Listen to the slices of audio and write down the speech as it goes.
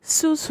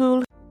Sul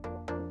Sul.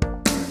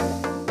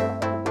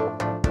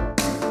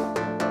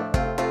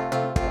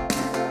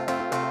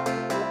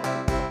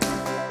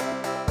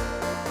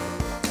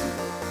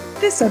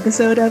 This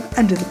episode of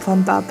Under the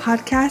Plum Bob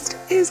podcast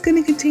is going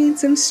to contain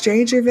some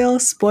Strangerville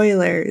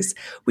spoilers.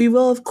 We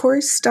will, of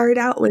course, start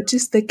out with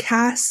just the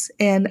cast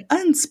and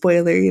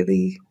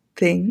unspoilery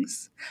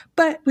things,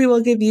 but we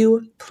will give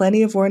you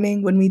plenty of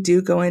warning when we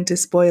do go into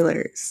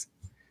spoilers.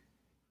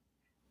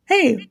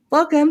 Hey,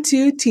 welcome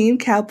to Team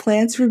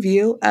Cowplant's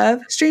review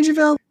of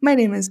Strangerville. My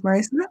name is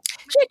Marissa.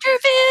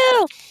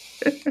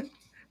 Strangerville!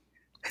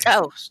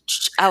 Oh,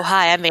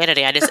 hi, I'm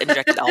Vanity. I just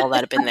injected all of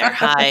that up in there.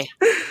 Hi.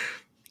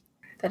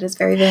 That is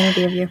very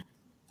vanity of you.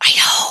 I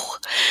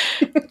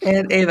know.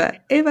 And Ava.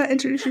 Ava,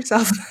 introduce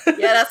yourself.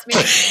 Yeah, that's me.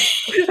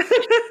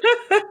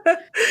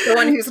 The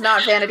one who's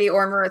not Vanity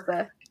or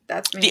Marissa.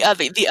 That's me. The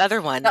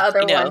other one. The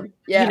other one.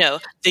 Yeah. You know,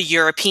 the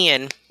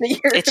European.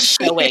 It's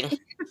showing.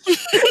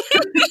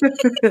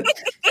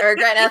 I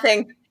regret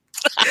nothing.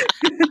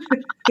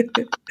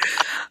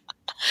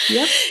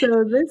 Yep,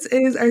 so this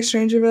is our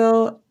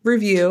Strangerville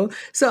review.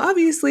 So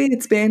obviously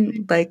it's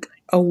been like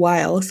a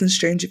while since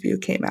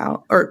Strangerville came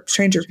out, or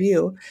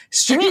Strangerville.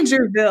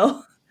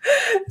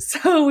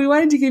 So we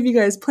wanted to give you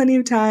guys plenty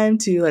of time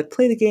to like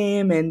play the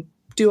game and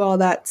do all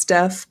that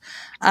stuff.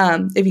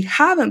 If you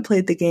haven't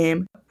played the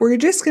game, we're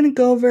just going to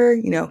go over,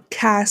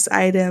 cast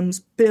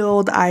items,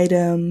 build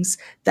items,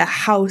 the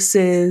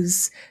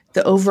houses,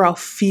 the overall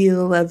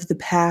feel of the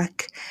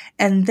pack,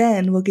 and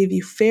then we'll give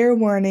you fair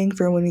warning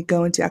for when we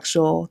go into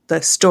the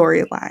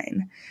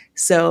storyline.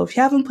 So if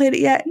you haven't played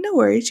it yet, no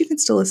worries, you can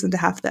still listen to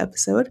half the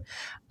episode.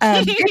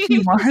 If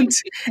you want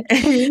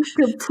a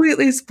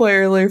completely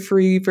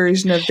spoiler-free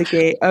version of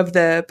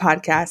the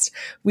podcast,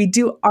 we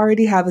do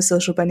already have a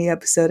Social Bunny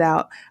episode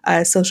out,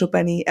 Social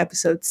Bunny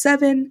episode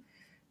 7.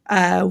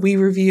 We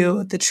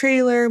review the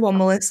trailer while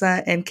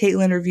Melissa and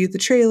Caitlin review the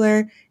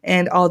trailer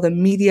and all the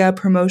media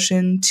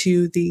promotion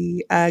to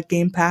the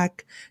game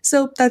pack.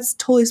 So that's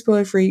totally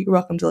spoiler-free. You're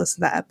welcome to listen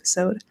to that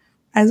episode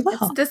as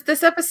well.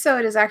 This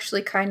episode is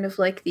actually kind of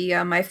like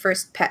the My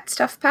First Pet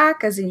Stuff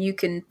pack, as in you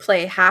can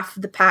play half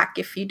the pack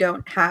if you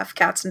don't have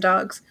cats and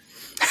dogs.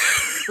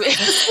 Wait,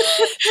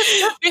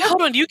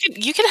 hold on. You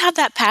can have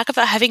that pack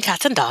without having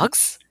cats and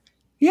dogs?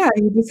 Yeah,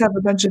 you just have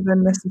a bunch of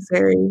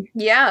unnecessary.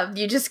 Yeah,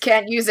 you just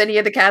can't use any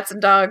of the cats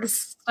and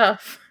dogs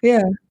stuff.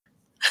 Yeah.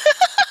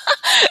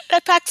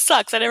 That pack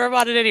sucks. I never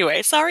bought it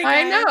anyway. Sorry,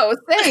 guys. I know,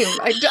 same.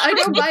 I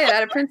don't buy it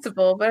out of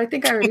principle, but I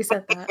think I already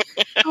said that.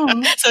 Oh.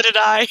 So did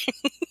I.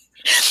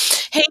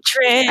 Hey,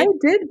 Trin. I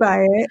did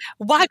buy it.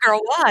 Why,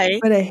 girl? Why?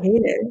 But I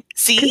hate it.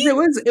 See?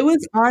 Because it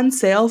was on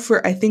sale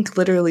for, I think,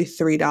 literally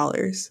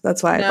 $3.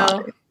 That's why I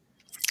bought it.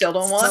 Still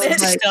don't want it.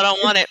 Still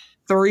don't want it.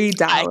 $3.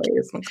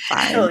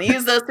 Fine. I'll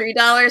use those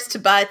 $3 to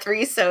buy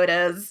 3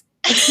 sodas.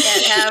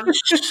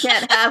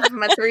 Can't have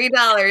my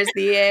 $3,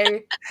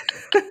 DA.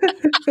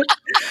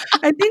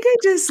 I think I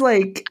just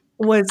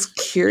was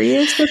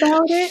curious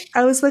about it.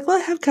 I was like, well,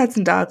 I have cats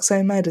and dogs, so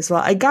I might as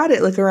well. I got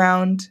it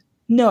around.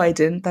 No, I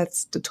didn't.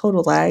 That's the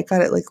total lie. I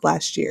got it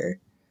last year.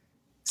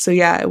 So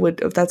yeah,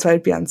 that's why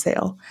it'd be on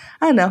sale.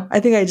 I don't know. I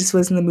think I just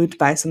was in the mood to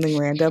buy something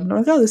random. And I'm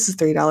like, oh, this is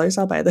 $3.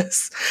 I'll buy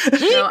this.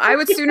 No, I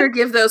would sooner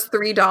give those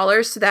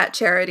 $3 to that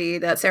charity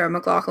that Sarah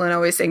McLachlan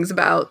always sings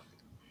about.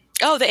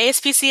 Oh, the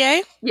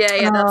ASPCA?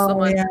 Yeah, that's the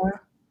one. Yeah.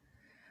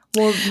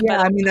 Well,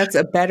 yeah, I mean, that's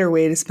a better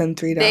way to spend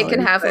 $3. They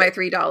can have my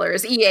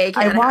 $3. EA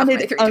can have my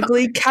 $3. I wanted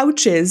ugly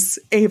couches,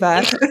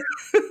 Ava.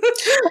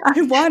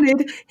 I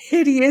wanted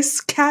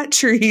hideous cat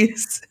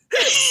trees.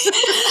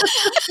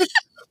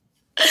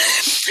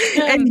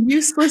 And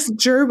useless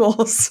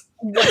gerbils.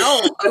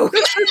 Well,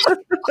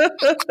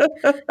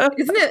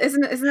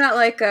 isn't that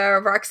like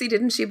Roxy?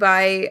 Didn't she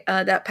buy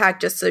that pack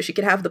just so she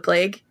could have the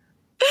plague?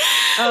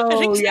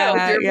 Oh, so.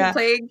 Yeah.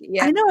 Plague?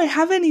 Yeah. I know. I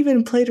haven't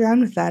even played around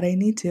with that. I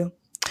need to.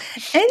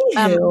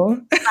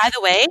 Anywho, by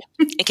the way,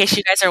 in case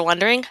you guys are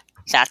wondering,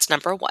 that's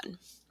number 1.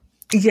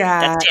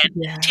 Yeah, that's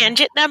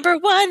tangent number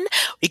 1.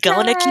 We go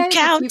on a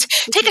count.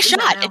 Take a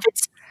shot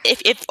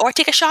or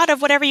take a shot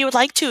of whatever you would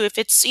like to. If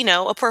it's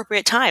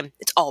appropriate time,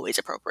 it's always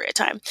appropriate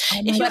time.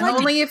 But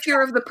only if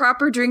you're of the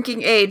proper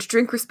drinking age.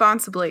 Drink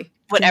responsibly.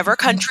 Whatever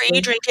country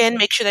you drink in,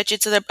 make sure that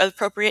it's the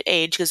appropriate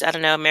age. Because I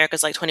don't know,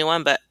 America's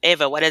 21, but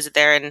Ava, what is it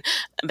there in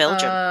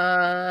Belgium?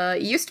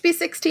 It used to be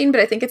 16,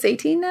 but I think it's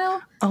 18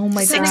 now. Oh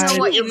my god! Depending on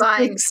what you're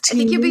buying,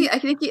 16? I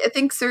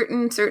think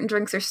certain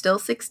drinks are still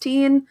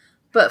 16.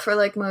 But for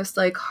most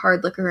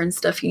hard liquor and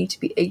stuff, you need to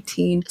be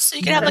 18. So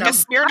you can have a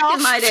Smirnoff.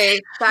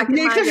 Back in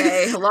my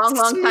day, a long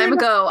time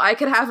ago, I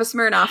could have a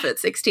Smirnoff at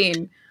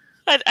 16.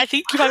 I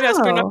think you might have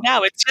Smirnoff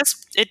now.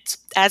 It's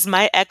as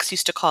my ex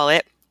used to call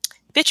it,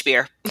 bitch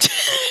beer.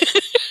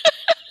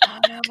 Oh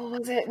no, what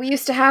was it? We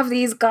used to have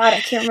these. God,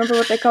 I can't remember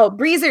what they called.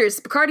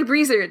 Breezers, Bacardi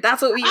Breezer.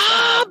 That's what we used to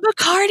have.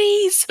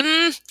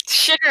 Bacardis.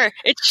 Sugar.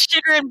 It's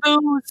sugar and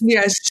booze.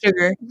 Yes,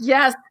 sugar.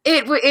 Yes,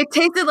 it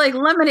tasted like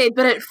lemonade,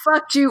 but it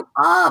fucked you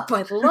up.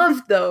 I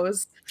loved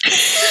those.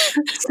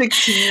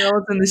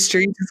 16-year-olds in the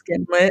street just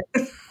getting lit.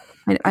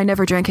 I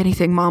never drank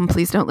anything. Mom,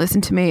 please don't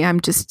listen to me. I'm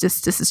just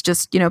this is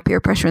just,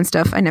 peer pressure and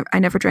stuff. I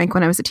never drank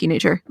when I was a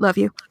teenager. Love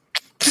you.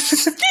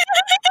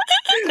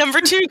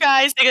 Number 2,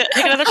 guys, take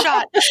another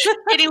shot.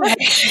 Anyway,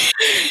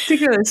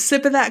 take a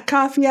sip of that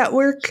coffee at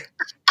work.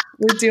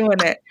 We're doing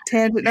it.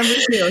 Tangent number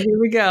 2. Here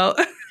we go.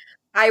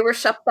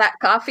 Irish up that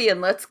coffee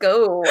and let's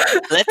go.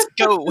 Let's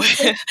go.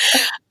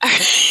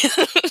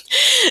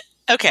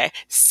 Okay,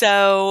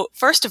 so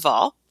first of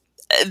all,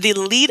 the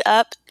lead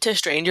up to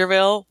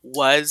Strangerville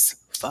was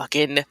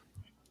fucking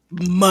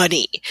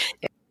money.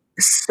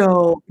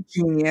 So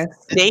genius.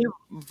 They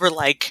were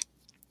like,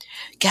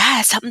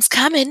 guys, something's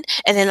coming.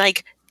 And then I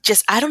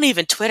don't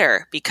even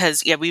Twitter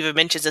because we've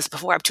mentioned this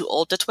before. I'm too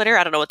old to Twitter.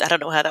 I don't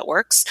know how that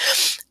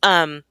works.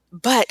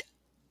 But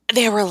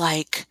they were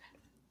like,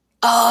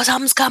 oh,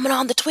 something's coming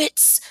on the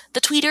tweeters,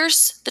 the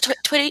Twitty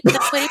page.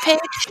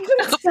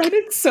 That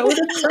sounded so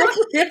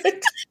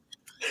inappropriate.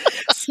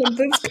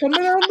 Something's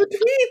coming on the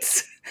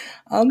tweets,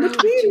 on the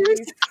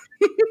tweeters.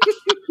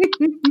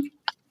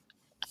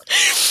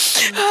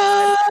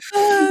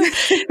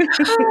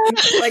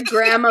 Like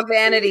Grandma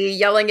Vanity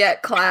yelling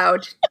at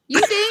Cloud.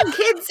 You think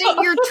kids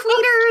in your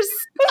tweeters?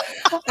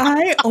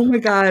 Oh my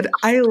God,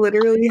 I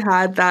literally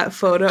had that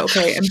photo.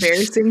 Okay,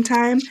 embarrassing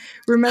time.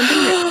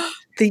 Remember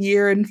the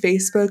year in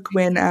Facebook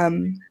when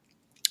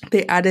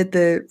they added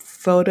the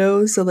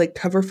photos, so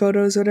cover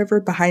photos or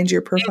whatever behind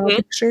your profile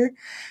picture.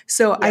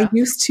 So I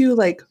used to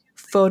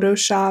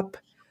Photoshop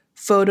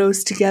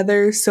photos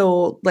together.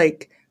 So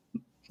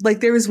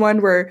there was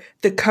one where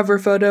the cover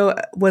photo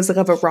was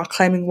of a rock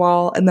climbing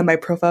wall, and then my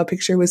profile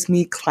picture was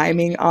me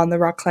climbing on the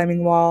rock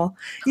climbing wall.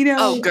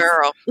 Oh,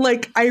 girl!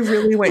 I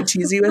really went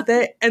cheesy with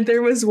it. And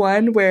there was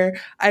one where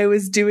I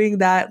was doing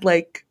that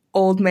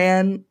old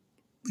man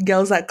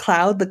yells at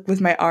Cloud with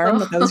my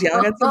arm, I was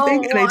yelling at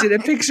something, and I did a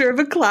picture of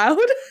a cloud.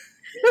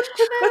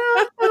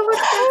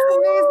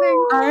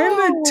 I'm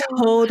a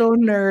total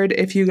nerd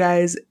if you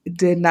guys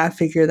did not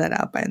figure that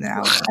out by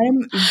now.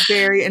 I'm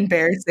very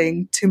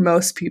embarrassing to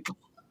most people.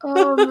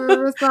 Oh,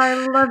 Marissa,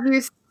 I love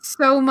you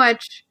so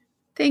much.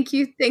 Thank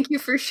you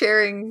for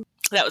sharing.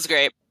 That was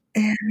great.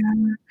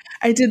 And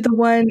I did the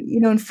one,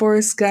 in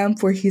Forrest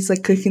Gump where he's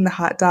cooking the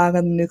hot dog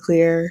on the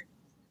nuclear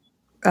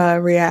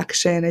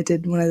reaction. I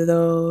did one of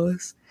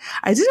those.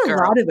 I did a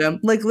lot of them.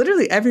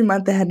 Literally every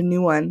month I had a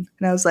new one,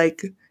 and I was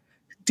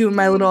doing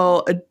my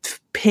little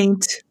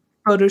paint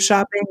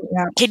photoshopping.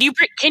 Yeah. Can you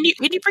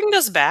bring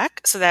those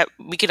back so that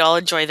we could all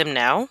enjoy them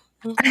now?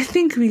 I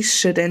think we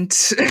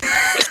shouldn't.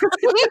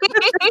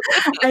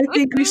 I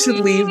think we should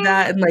leave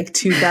that in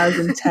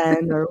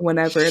 2010 or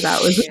whenever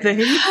that was a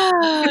thing.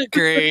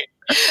 Great.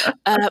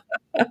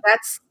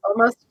 That's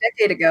almost a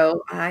decade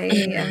ago. I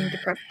am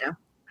depressed now.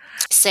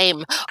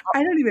 Same.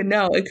 I don't even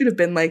know. It could have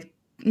been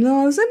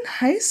no, I was in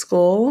high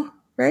school,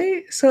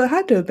 right? So it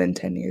had to have been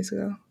 10 years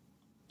ago.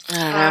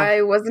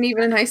 I wasn't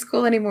even in high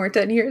school anymore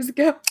 10 years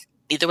ago.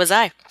 Neither was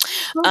I.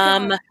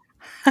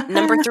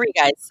 Number 3,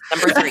 guys.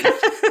 Number 3.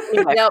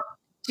 Anyway. Yep.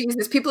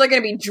 Jesus, people are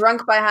going to be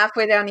drunk by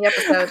halfway down the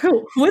episode.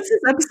 What's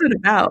this episode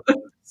about?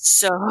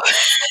 So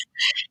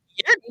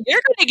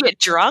you're going to get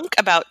drunk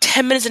about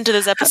 10 minutes into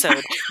this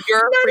episode.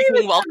 You're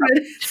freaking welcome.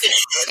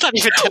 Not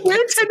even 10 We're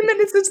minutes. 10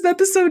 minutes into the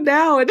episode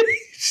now, and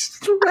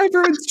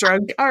everyone's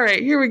drunk. All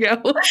right, here we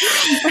go.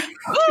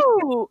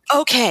 Ooh,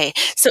 okay.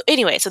 So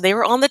anyway, they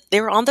were on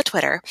the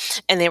Twitter,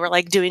 and they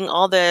were doing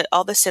all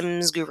the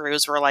Sims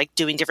gurus were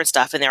doing different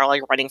stuff, and they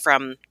were running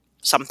from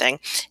something,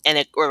 and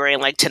they were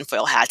wearing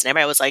tinfoil hats, and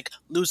everybody was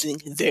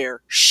losing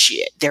their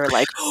shit. They were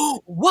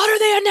oh, what are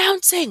they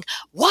announcing?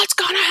 What's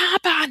gonna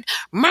happen?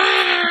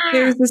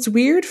 There's this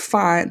weird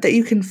font that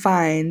you can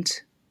find,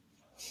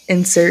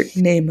 insert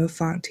name of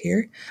font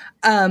here,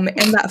 and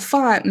that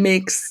font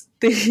makes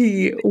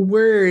the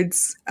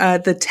words,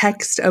 the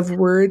text of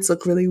words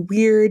look really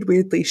weird,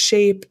 weirdly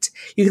shaped.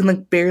 You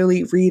can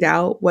barely read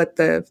out what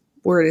the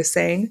word is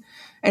saying.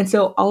 And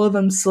so all of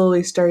them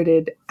slowly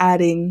started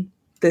adding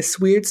this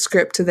weird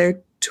script to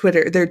their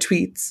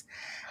tweets.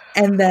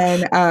 And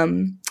then,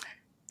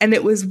 and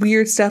it was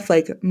weird stuff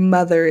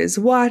mother is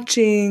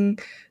watching,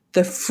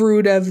 the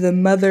fruit of the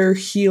mother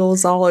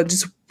heals all, and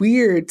just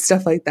weird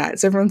stuff like that.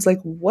 So everyone's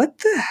what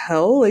the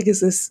hell?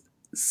 Is this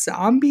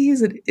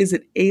zombies? Is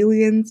it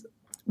aliens?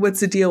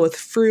 What's the deal with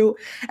fruit?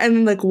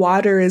 And then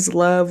water is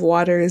love,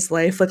 water is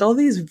life. All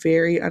these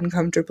very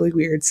uncomfortably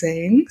weird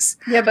sayings.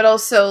 Yeah, but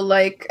also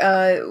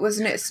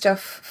wasn't it stuff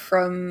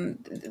from?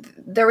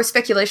 There was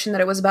speculation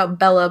that it was about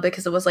Bella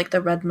because it was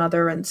the Red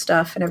Mother and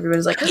stuff, and everybody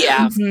was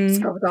yeah,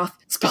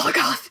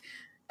 Spellgoth,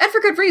 and for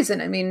good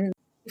reason. I mean,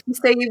 if you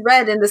say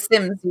red in The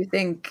Sims, you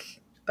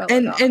think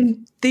Bella.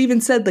 And they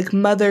even said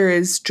Mother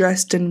is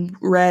dressed in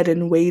red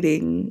and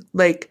waiting.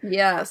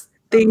 Yes.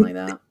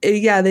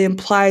 They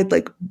implied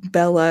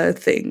Bella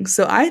things.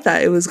 So I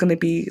thought it was going to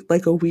be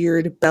a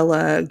weird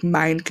Bella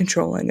mind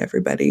controlling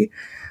everybody.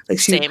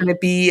 She's going to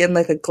be in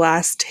a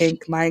glass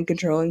tank mind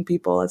controlling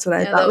people. That's what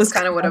I thought. That was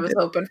kind of what I was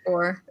hoping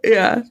for.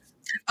 Yeah.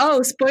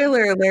 Oh,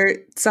 spoiler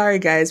alert. Sorry,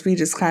 guys. We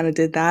just kind of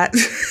did that.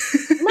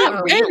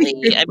 Not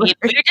really. I mean,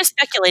 we were just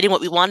speculating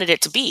what we wanted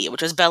it to be,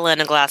 which was Bella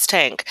in a glass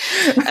tank.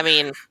 I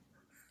mean,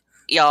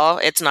 y'all,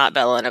 it's not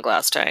Bella in a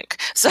glass tank.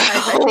 So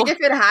I think if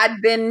it had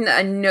been,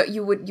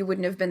 you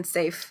wouldn't have been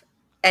safe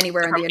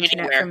anywhere on the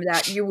internet from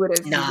that. You would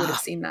have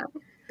seen that.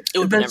 It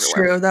would have been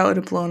everywhere. True. That would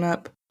have blown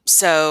up.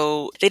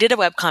 So they did a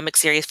webcomic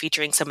series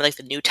featuring some of like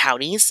the new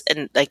townies,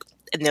 and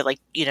they're like,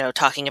 you know,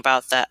 talking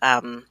about the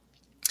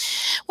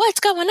what's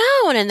going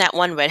on, and that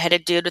one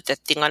redheaded dude with the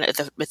thing on it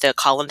with the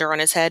colander on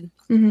his head.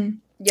 Mm-hmm.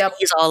 Yep,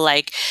 he's all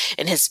like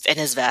in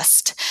his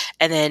vest,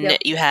 and then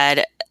you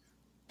had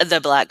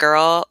the black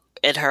girl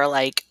in her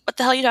like, what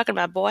the hell are you talking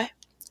about, boy?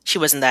 She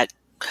wasn't that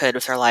good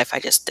with her life. I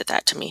just did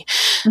that to me.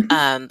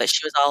 Mm-hmm. But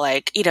she was all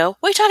like, you know,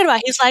 what are you talking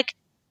about? He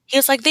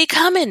was like, they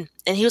coming.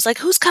 And he was like,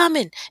 who's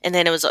coming? And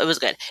then it was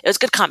good. It was a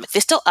good comic.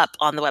 They're still up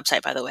on the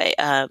website, by the way.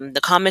 The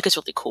comic is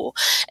really cool.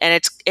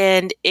 And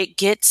it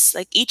gets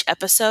like each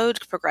episode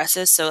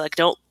progresses. So like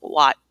don't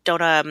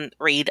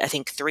read, I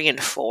think 3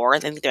 and 4. I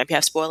think they might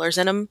have spoilers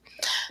in them.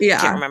 Yeah.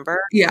 I can't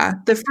remember. Yeah.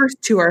 The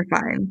first 2 are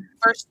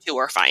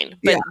fine.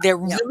 But they're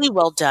really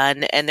well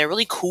done and they're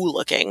really cool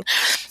looking.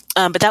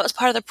 But that was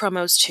part of the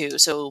promos too.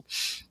 So,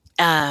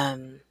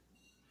 and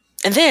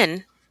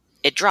then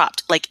it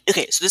dropped. Like,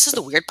 okay, so this is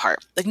the weird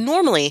part. Like,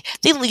 normally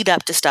they lead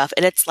up to stuff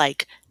and it's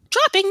like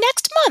dropping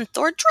next month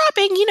or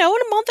dropping, you know,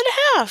 in a month and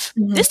a half.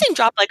 Mm-hmm. This thing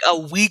dropped like a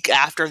week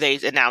after they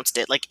announced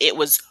it. Like, it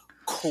was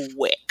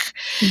quick.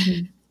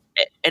 Mm-hmm.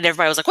 And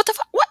everybody was like, what the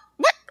fuck? What?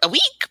 A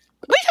week?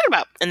 What are you talking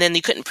about? And then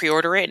you couldn't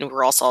pre-order it and we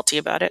were all salty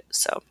about it.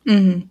 So.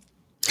 Mm-hmm.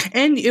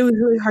 And it was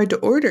really hard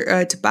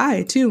to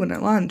buy too when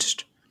it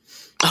launched.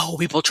 Oh,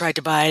 people tried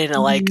to buy it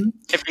and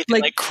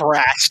everything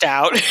crashed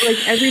out.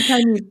 Like every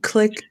time you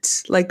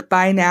clicked like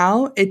buy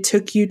now, it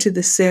took you to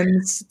the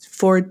Sims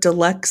 4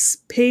 Deluxe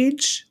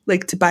page,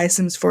 like to buy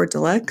Sims 4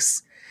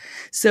 Deluxe.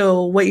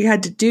 So what you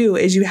had to do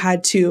is you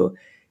had to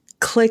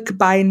click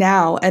buy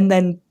now and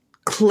then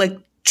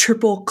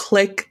triple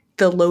click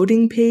the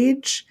loading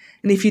page.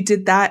 And if you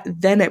did that,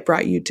 then it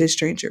brought you to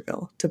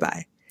Strangerville to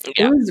buy.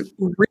 Yeah. It was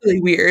really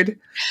weird.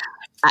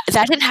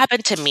 That didn't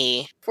happen to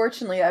me.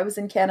 Fortunately, I was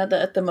in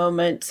Canada at the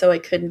moment, so I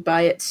couldn't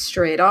buy it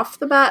straight off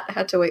the bat. I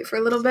had to wait for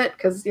a little bit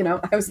because, you know,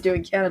 I was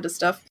doing Canada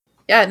stuff.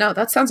 Yeah, no,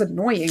 that sounds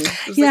annoying.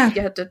 It was like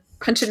you had to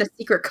punch in a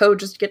secret code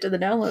just to get to the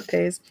download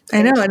page.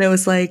 I know, and it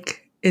was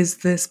like, is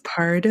this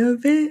part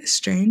of it?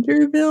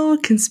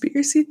 Strangerville?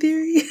 Conspiracy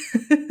theory?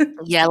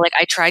 Yeah, like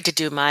I tried to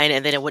do mine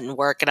and then it wouldn't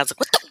work. And I was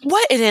like,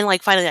 what? And then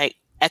like finally I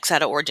X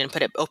out of Origin,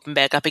 put it open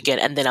back up again,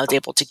 and then I was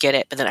able to get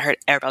it. But then I heard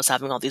everybody was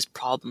having all these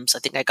problems. I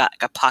think I got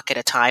like a pocket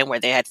of time where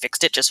they had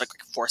fixed it just like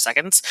 4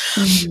 seconds,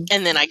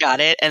 and then I got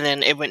it, and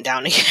then it went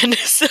down again.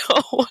 So,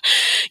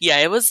 yeah,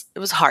 it was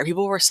hard.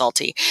 People were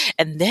salty,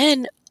 and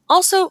then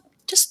also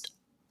just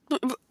a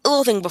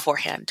little thing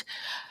beforehand.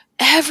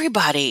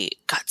 Everybody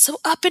got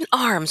so up in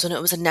arms when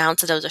it was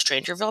announced that it was a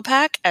Strangerville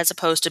pack, as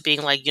opposed to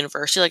being like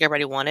University, like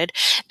everybody wanted.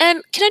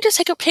 And can I just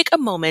take a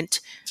moment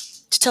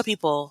to tell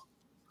people?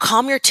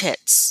 Calm your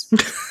tits.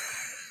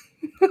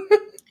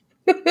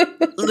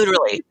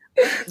 Literally.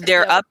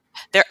 They're up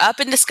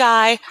in the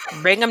sky.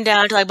 Bring them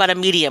down to like about a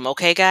medium,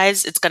 okay,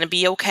 guys? It's going to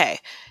be okay.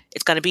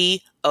 It's going to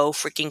be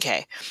freaking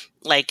K.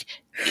 Like,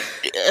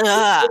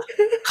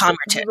 calm your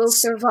tits. You will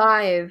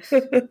survive.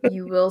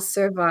 You will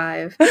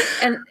survive.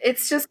 And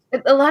it's just,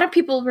 a lot of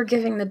people were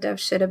giving the dev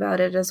shit about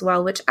it as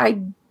well, which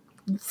I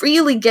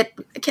really get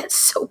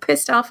so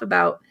pissed off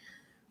about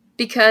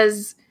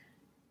because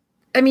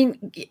I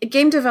mean,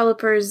 game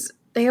developers,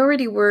 they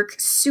already work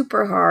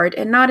super hard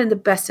and not in the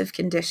best of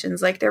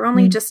conditions. Like, they're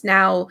only just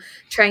now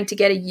trying to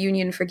get a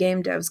union for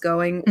game devs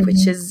going,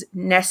 which is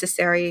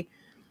necessary.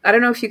 I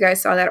don't know if you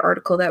guys saw that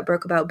article that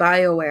broke about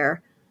BioWare.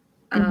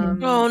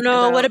 Oh,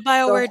 no. What did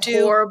BioWare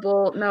do?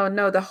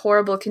 The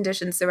horrible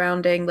conditions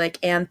surrounding, like,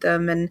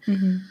 Anthem and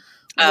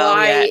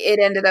why it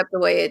ended up the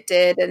way it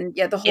did. And,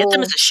 the whole...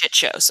 Anthem is a shit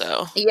show,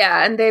 so...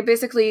 Yeah, and they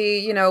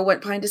basically,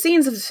 went behind the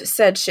scenes of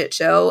said shit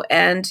show,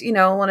 and,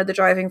 one of the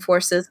driving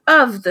forces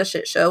of the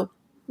shit show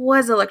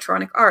was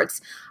Electronic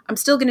Arts. I'm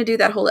still going to do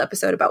that whole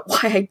episode about why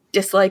I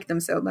dislike them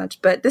so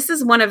much, but this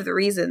is one of the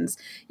reasons.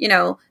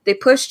 They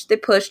pushed,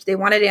 they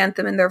wanted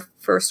Anthem in their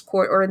first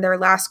quarter, or in their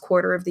last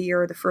quarter of the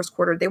year, or the first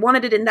quarter. They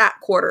wanted it in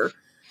that quarter,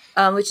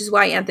 which is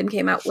why Anthem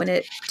came out when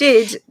it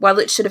did, while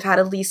it should have had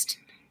at least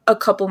a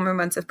couple more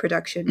months of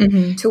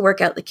production to work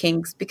out the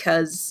kinks,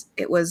 because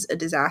it was a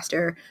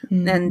disaster.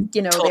 And,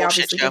 they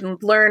obviously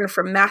didn't learn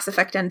from Mass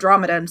Effect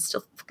Andromeda. I'm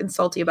still fucking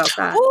salty about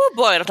that. Oh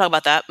boy, don't talk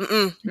about that.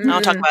 I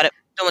don't talk about it.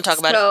 Don't want to talk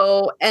about it.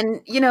 So,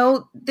 and,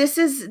 this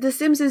is, The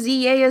Sims is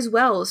EA as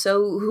well.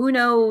 So who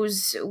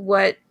knows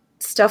what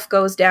stuff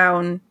goes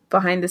down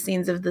behind the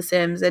scenes of The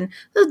Sims. And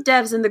the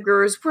devs and the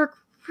growers work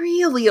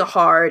really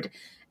hard.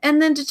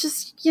 And then to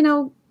just,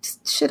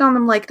 shit on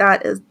them like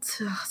that is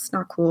it's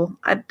not cool.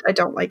 I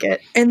don't like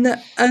it. And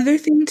the other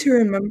thing to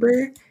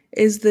remember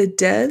is the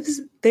devs,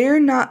 they're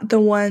not the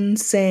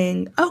ones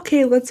saying,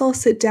 okay, let's all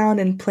sit down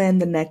and plan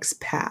the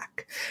next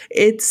pack.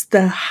 It's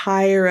the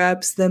higher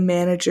ups, the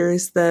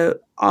managers,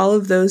 all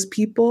of those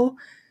people,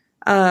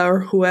 or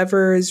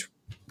whoever is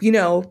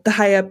the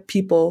high up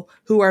people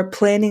who are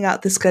planning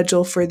out the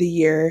schedule for the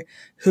year,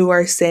 who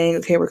are saying,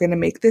 okay, we're going to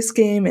make this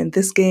game and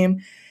this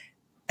game,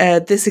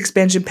 this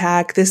expansion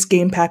pack, this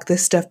game pack,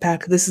 this stuff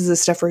pack, this is the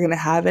stuff we're going to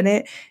have in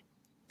it.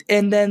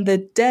 And then the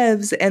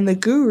devs and the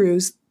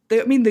gurus,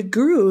 the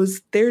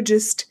gurus, they're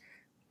just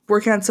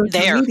working on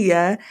social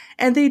media,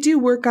 and they do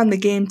work on the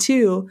game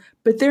too,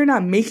 but they're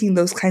not making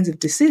those kinds of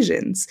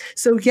decisions.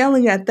 So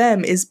yelling at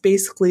them is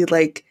basically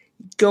like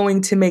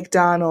going to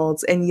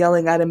McDonald's and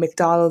yelling at a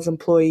McDonald's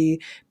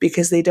employee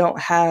because they don't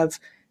have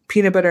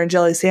peanut butter and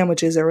jelly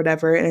sandwiches or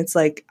whatever. And it's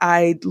like,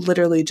 I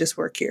literally just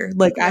work here.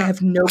 Like, I have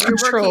no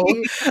control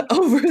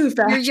over the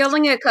fact. You're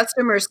yelling at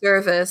customer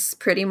service,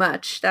 pretty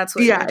much. That's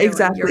what you're doing.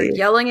 Exactly. You're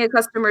yelling at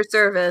customer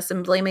service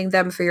and blaming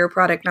them for your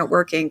product not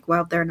working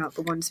while they're not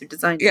the ones who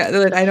designed it. Yeah,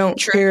 they're like, I don't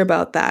care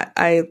about that.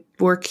 I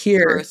work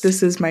here.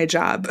 This is my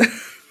job.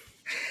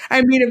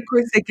 I mean, of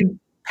course, they can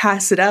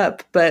pass it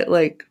up, but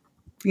like,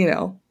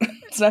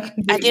 it's not gonna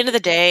be. At the end of the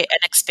day, an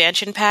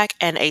expansion pack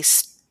and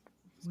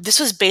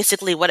this was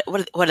basically what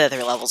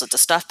other levels? It's a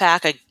stuff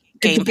pack, a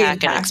game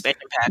pack, and an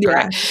expansion pack. Yeah,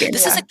 right?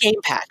 This is a game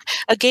pack.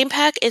 A game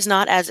pack is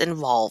not as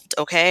involved,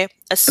 okay?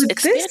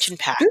 Expansion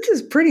pack. This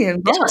is pretty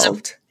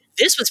involved.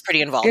 This was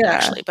pretty involved,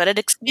 actually. But an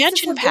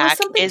expansion pack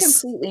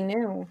is completely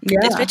new. Yeah.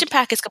 An expansion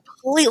pack is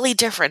completely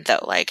different,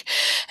 though. Like,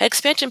 an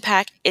expansion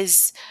pack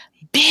is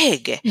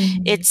big.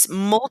 Mm-hmm. It's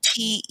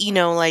multi,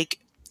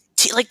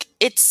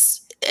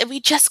 it's. We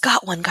just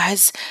got one,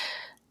 guys.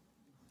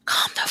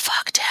 Calm the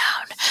fuck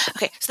down.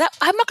 Okay, so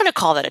I'm not going to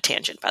call that a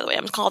tangent, by the way.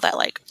 I'm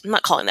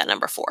not calling that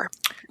number 4.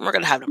 We're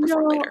going to have number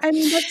 4 later. I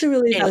mean, that's a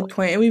really valid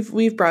point, and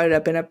we've brought it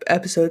up in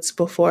episodes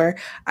before.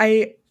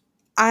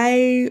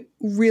 I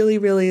really,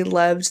 really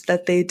loved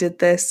that they did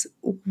this.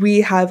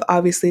 We have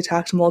obviously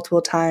talked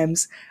multiple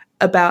times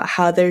about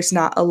how there's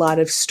not a lot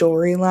of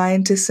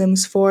storyline to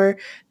Sims 4.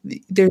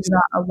 There's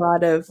not a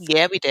lot of...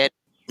 Yeah, we did.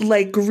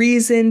 Like,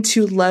 reason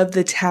to love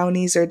the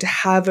townies or to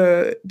have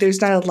there's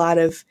not a lot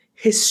of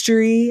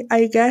history,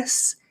 I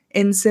guess,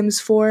 in Sims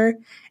 4,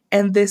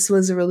 and this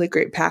was a really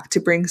great pack to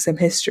bring some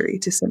history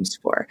to Sims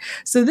 4.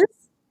 So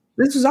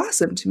this was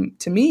awesome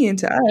to me and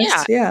to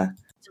us. Yeah.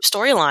 Some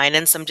storyline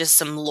and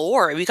some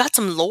lore. We got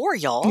some lore,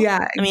 y'all. Yeah,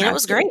 exactly. I mean, it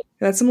was great.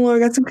 Got some lore.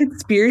 Got some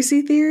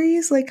conspiracy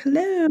theories. Like,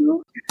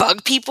 hello,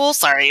 bug people.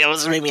 Sorry, that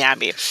was making me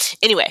happy.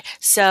 Anyway,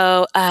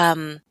 so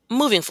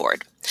moving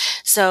forward.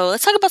 So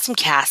let's talk about some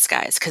casts,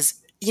 guys, because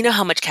you know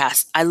how much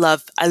cast I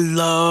love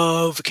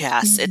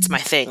casts. Mm-hmm. It's my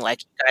thing.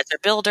 Like, you guys are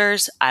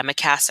builders. I'm a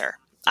caster.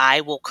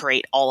 I will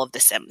create all of the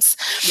Sims.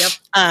 Yep.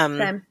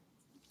 Same.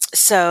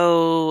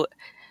 So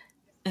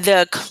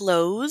the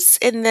clothes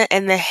and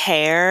the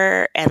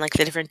hair and like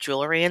the different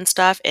jewelry and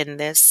stuff in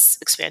this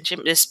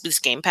expansion, this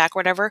game pack, or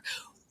whatever,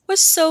 was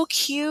so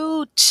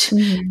cute.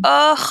 Mm-hmm.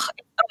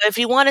 If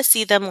you want to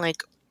see them,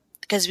 like,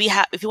 because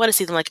if you want to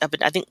see them, like,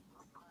 I think.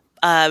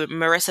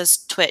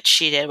 Marissa's Twitch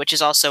she did, which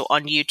is also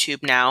on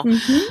YouTube now.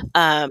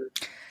 Mm-hmm.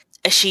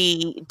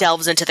 She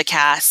delves into the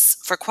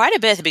cast for quite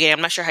a bit at the beginning.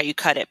 I'm not sure how you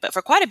cut it, but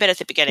for quite a bit at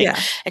the beginning. Yeah.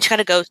 And she kind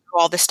of goes through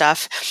all this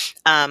stuff.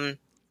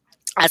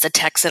 As a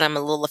Texan, I'm a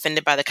little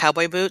offended by the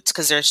cowboy boots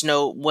because there's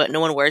no one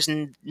wears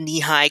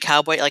knee-high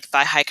cowboy, like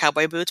thigh-high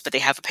cowboy boots, but they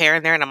have a pair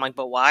in there, and I'm like,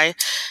 but why?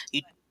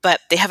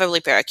 But they have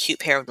a cute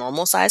pair of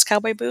normal-sized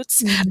cowboy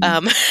boots.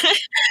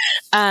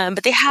 Mm-hmm.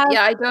 But they have.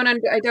 Yeah, I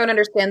don't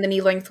understand the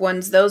knee-length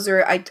ones. Those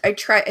are I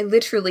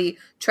literally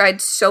tried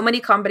so many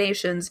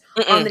combinations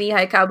on the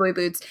knee-high cowboy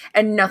boots,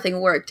 and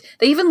nothing worked.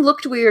 They even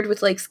looked weird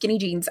with like skinny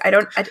jeans. I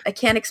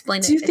can't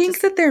explain it. Do you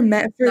think that they're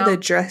meant for the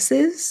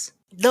dresses?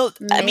 No,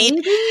 I mean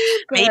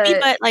maybe,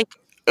 but like.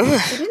 They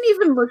didn't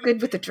even look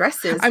good with the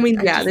dresses. I mean,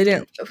 they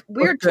didn't.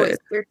 Weird choice.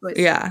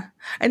 Yeah,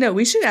 I know.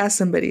 We should ask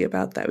somebody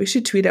about that. We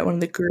should tweet at one of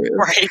the groups.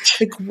 Right.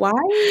 Like, why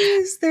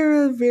is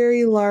there a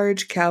very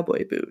large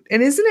cowboy boot?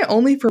 And isn't it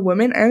only for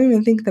women? I don't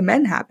even think the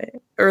men have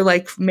it, or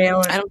like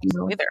male. I don't think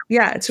so either.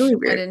 Yeah, it's really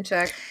weird. I didn't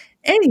check.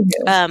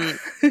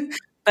 Anywho.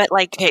 But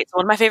like, okay, so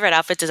one of my favorite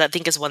outfits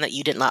is one that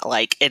you did not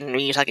like, and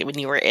when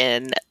you were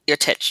in your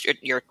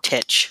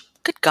Twitch.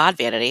 Good God,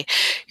 Vanity,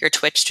 your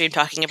Twitch stream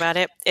talking about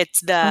it.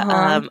 It's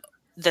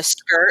the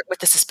skirt with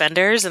the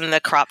suspenders and the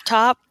crop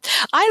top.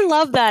 I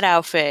love that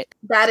outfit.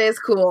 That is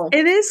cool.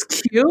 It is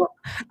cute.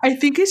 I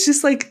think it's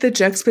just like the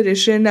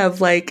juxtaposition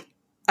of like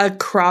a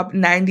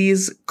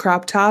 90s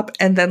crop top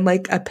and then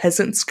like a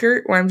peasant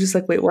skirt where I'm just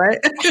like, wait,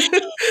 what?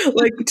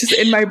 Like, just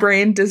in my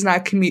brain does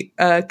not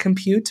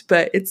compute,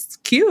 but it's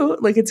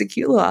cute. Like, it's a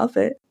cute little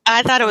outfit.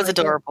 I thought it was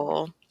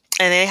adorable.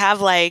 And they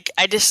have like,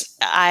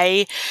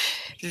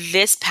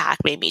 this pack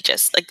made me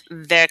just like,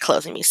 their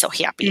clothes made me so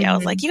happy. Mm-hmm. I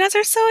was like, you guys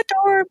are so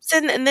adorable.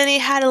 And then they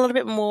had a little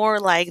bit more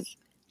like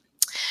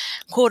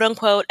quote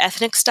unquote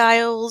ethnic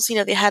styles. You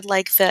know, they had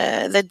like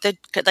the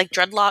like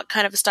dreadlock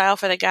kind of a style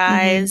for the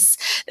guys.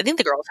 Mm-hmm. I think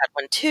the girls had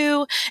one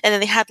too. And then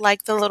they had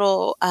like the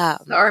little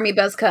the army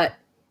buzz cut.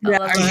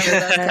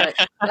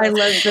 I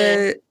love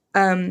the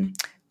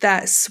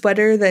that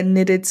sweater, that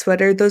knitted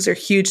sweater. Those are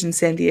huge in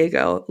San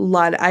Diego.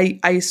 I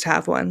used to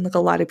have one. Like, a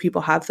lot of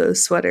people have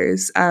those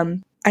sweaters.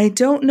 I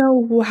don't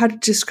know how to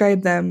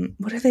describe them.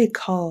 What are they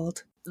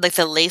called? Like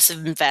the lace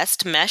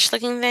vest mesh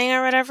looking thing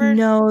or whatever?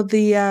 No,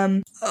 the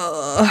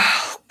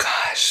oh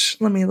gosh,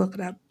 let me look it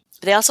up.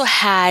 They also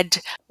had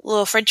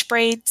little French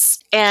braids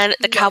and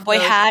the Love cowboy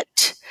those.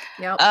 hat.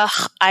 Yep.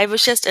 I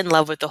was just in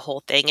love with the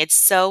whole thing. It's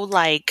so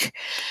like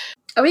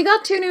Oh, we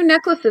got 2 new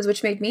necklaces,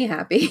 which made me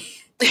happy.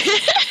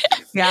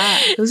 Yeah,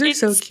 those are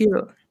so It's-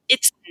 cute.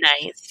 it's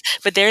nice.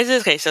 But there's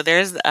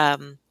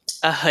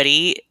a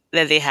hoodie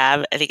that they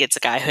have. I think it's a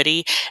guy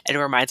hoodie, and it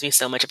reminds me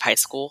so much of high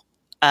school.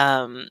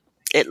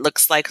 It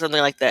looks like something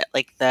like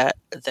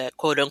the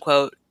quote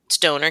unquote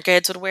stoner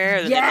kids would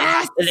wear.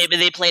 Yes!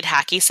 They played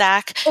hacky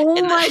sack. Oh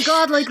And my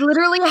god, like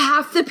literally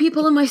half the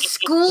people in my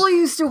school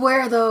used to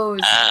wear those.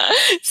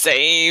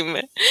 Same.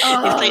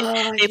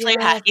 They played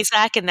hacky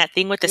sack and that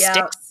thing with the Yeah.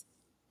 sticks,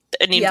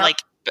 and you Yeah. like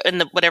and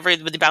the whatever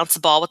when you bounce the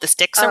ball with the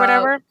sticks or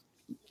whatever.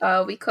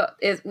 We call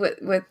it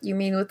with you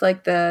mean with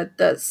like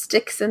the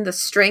sticks and the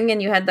string,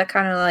 and you had that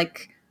kind of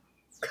like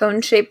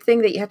cone shaped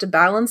thing that you had to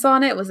balance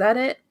on it. Was that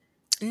it?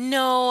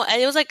 No,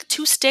 it was like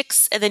 2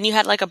 sticks, and then you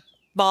had like a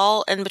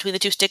ball in between the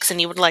 2 sticks,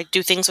 and you would like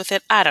do things with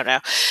it. I don't know.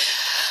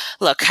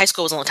 Look, high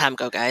school was a long time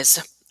ago,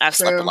 guys. I've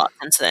slept a True. lot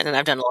since then, and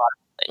I've done a lot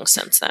of things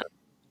since then.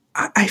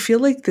 I feel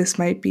like this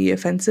might be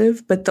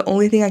offensive, but the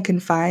only thing I can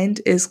find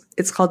is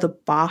it's called a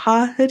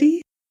Baja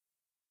hoodie.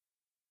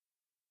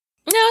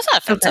 No, it's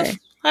not offensive. Okay.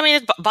 I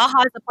mean, Baja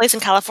is a place in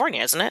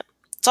California, isn't it?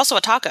 It's also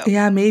a taco.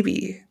 Yeah,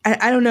 maybe.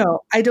 I don't know.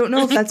 I don't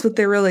know if that's what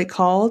they're really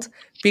called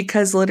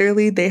because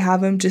literally they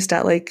have them just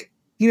at like,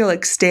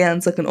 like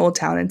stands like an Old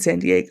Town in San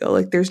Diego.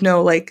 Like there's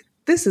no like,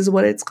 this is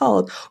what it's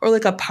called. Or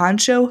like a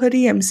poncho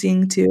hoodie I'm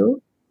seeing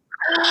too.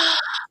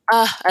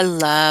 I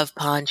love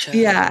ponchos.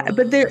 Yeah,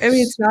 but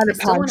it's not a I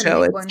still wanna poncho.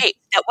 make It's, one. Hey,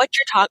 what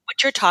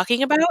you're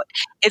talking about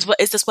is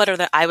the sweater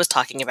that I was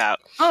talking about.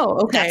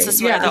 oh, okay. That's the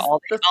sweater Yeah. that all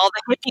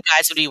the hippie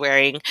guys would be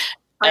wearing.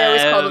 I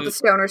always called it the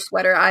stoner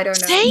sweater. I don't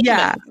know. Same.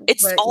 Yeah.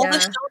 It's But all yeah. the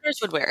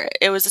stoners would wear it.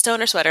 It was a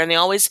stoner sweater, and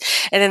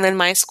then in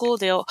my school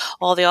they all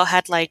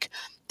had like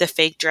the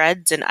fake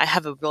dreads, and I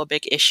have a real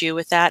big issue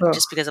with that Ugh.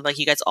 just because I'm like,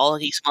 you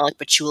smell like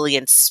patchouli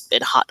and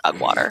hot dog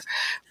water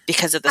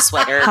because of the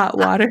sweater. Hot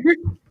water.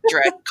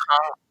 Dread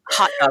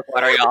hot dog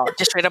water, y'all.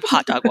 Just straight up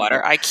hot dog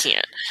water. I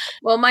can't.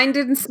 Well, mine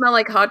didn't smell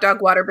like hot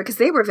dog water because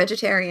they were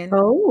vegetarian.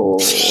 Oh,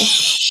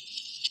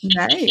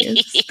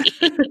 nice.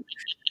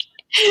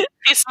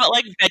 They smell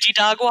like veggie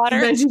dog water.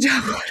 Veggie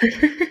dog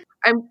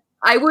water.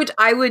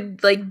 I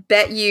would like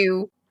bet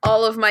you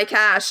all of my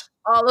cash,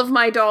 all of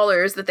my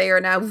dollars that they are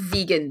now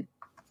vegan.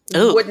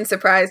 Ooh. Wouldn't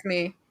surprise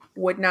me.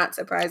 Would not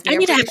surprise me. I I'm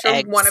need to pretty have sure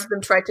eggs. one of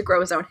them tried to grow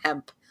his own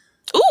hemp.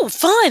 Ooh,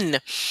 fun.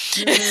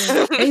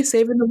 Hey,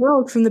 saving the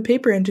world from the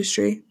paper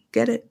industry.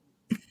 Get it?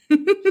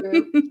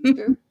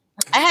 True.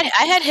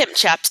 I had hemp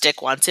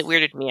chapstick once. It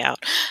weirded me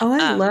out. Oh,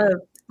 I Um, love.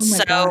 Oh my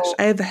so- gosh,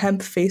 I have a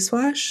hemp face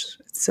wash.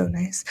 It's so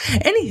nice.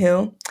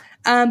 Anywho,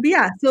 but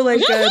yeah, so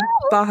like a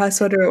Baja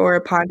sweater or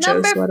a poncho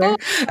Number sweater.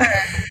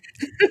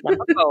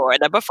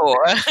 Number four.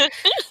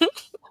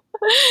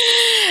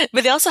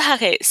 But they also have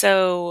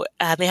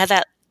they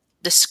had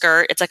the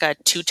skirt. It's like a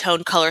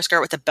 2-tone color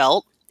skirt with a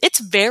belt. It's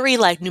very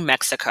like New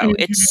Mexico. Mhm.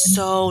 It's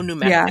so New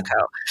Yeah.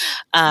 Mexico.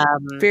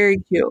 Very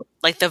cute.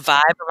 Like the vibe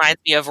reminds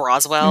me of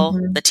Roswell,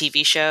 Mhm. the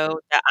TV show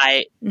that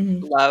I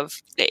Mhm.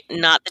 love.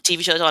 Not the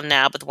TV show it's on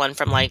now, but the one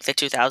from like the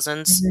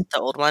 2000s, Mhm. the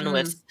old one Mm.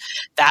 with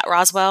that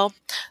Roswell.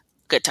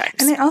 Good times.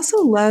 And I also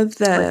love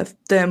the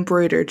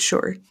embroidered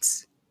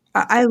shorts.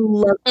 I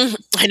love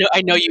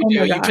I know you Oh do.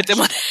 my You put them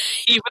on.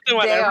 You put them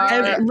on They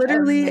everything. are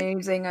literally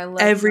amazing. I love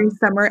every them.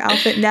 summer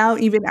outfit now,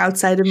 even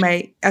outside of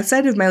my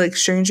like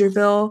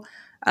Strangerville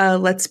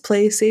Let's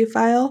Play save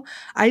file.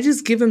 I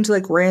just give them to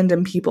like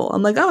random people.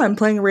 I'm like, oh, I'm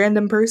playing a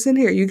random person.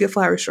 Here, you get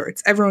flower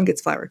shorts. Everyone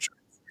gets flower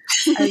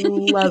shorts. I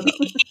love them.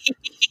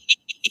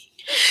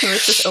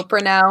 Where's this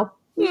Oprah now?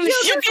 You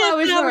get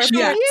flower shorts.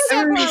 Yeah, You got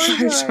everyone gets flower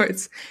flower shorts.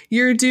 shorts.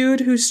 You're a dude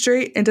who's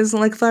straight and doesn't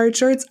like flowered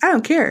shorts. I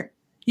don't care.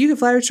 You get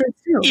flowered shorts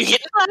too. You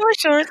get flower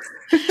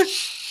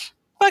shorts.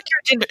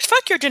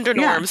 Fuck your gender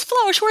Yeah. norms.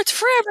 Flower shorts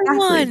for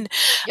everyone.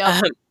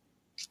 Yep.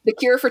 The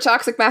cure for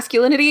toxic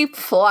masculinity: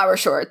 flower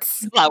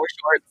shorts. Flower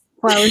shorts.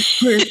 Flower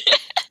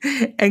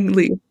shorts and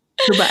leave.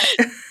 Goodbye.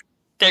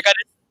 They're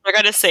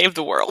gonna save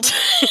the world.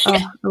 Oh,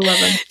 I love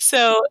them.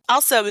 So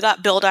also we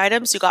got build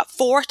items. We got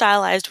 4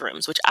 stylized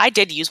rooms, which I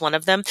did use one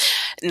of them.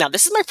 Now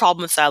this is my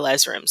problem with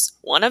stylized rooms.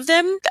 One of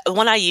them, the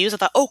one I used, I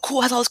thought, oh cool,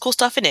 it has all this cool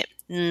stuff in it.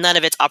 None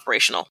of it's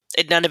operational.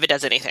 None of it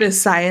does anything. The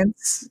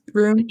science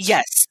room.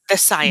 Yes, the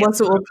science.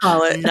 What's what we'll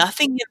call it?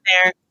 Nothing in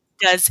there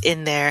does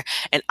in there.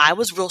 And I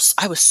was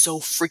so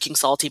freaking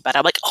salty about it.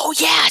 I'm like, oh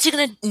yeah, is it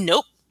gonna?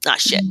 Nope,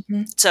 not shit.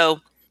 Mhm. So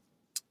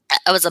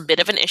that was a bit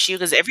of an issue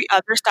because every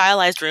other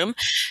stylized room,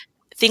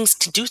 things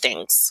to do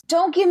things.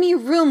 Don't give me a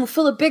room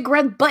full of big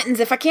red buttons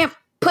if I can't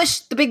push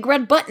the big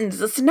red buttons.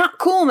 That's not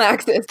cool,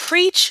 Maxis.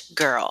 Preach,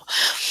 girl.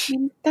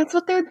 That's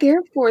what they're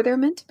there for. They're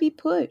meant to be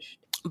pushed.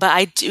 But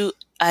I do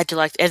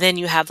like, and then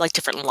you have like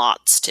different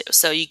lots too.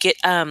 So you get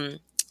a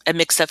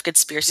mix of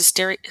conspiracy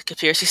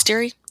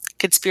theory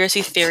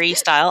conspiracy theory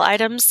style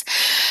items.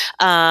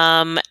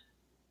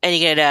 And you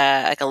get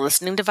a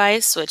listening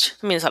device, which,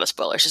 I mean, it's not a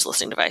spoiler, it's just a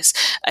listening device,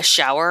 a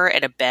shower,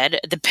 and a bed.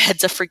 The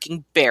bed's a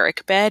freaking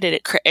barrack bed, and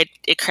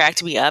it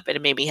cracked me up, and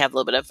it made me have a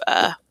little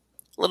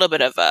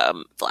bit of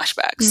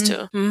flashbacks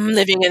to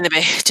living in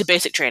to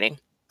basic training.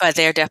 But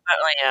they're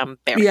definitely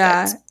barrack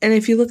beds. And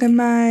if you look at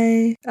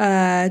my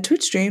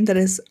Twitch stream that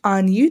is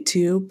on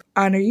YouTube,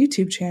 on our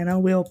YouTube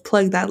channel, we'll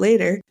plug that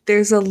later.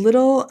 There's a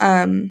little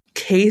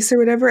case or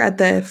whatever at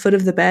the foot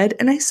of the bed,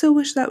 and I so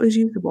wish that was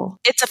usable.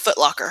 It's a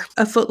footlocker.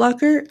 A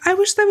footlocker? I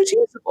wish that was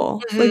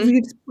usable. Like, we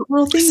could just put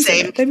little things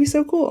in it. That'd be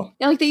so cool.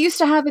 Yeah, like they used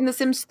to have in The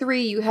Sims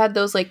 3, you had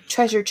those like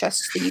treasure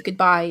chests that you could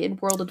buy in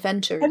World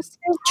Adventures.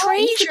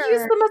 Treasure! You could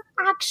use them as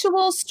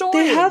actual storage.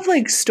 They have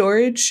like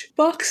storage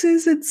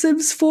boxes in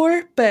Sims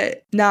 4,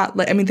 but not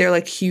like, I mean, they're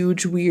like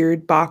huge,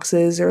 weird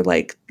boxes or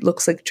like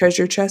looks like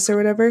treasure chests or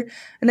whatever.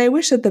 And I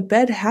wish that the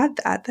bed had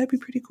that. That'd be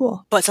pretty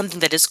cool. But something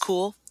that is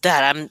cool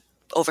that I'm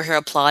over here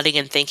applauding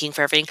and thanking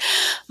for everything.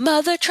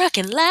 Mother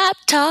trucking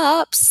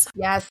laptops.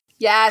 Yes.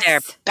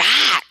 They're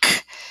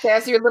back.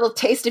 There's your little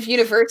taste of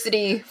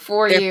university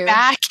for you. They're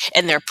back,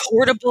 and they're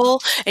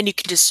portable, and you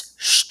can just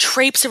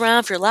traipse around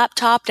with your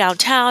laptop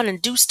downtown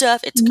and do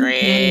stuff. It's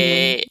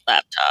great.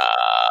 Laptops.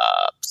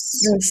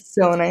 That's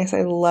so nice.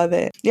 I love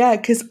it. Yeah,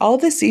 because all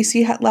the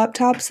CC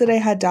laptops that I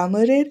had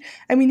downloaded,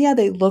 I mean, yeah,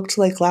 they looked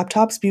like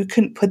laptops, but you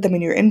couldn't put them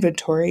in your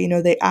inventory. You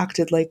know, they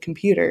acted like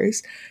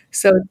computers.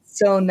 So it's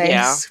so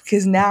nice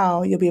because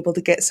now you'll be able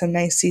to get some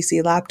nice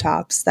CC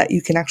laptops that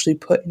you can actually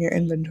put in your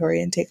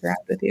inventory and take around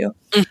with you.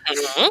 A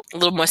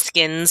little more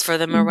skins for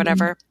them or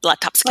whatever.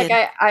 Laptop skin.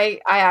 Like I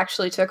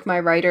actually took my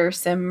writer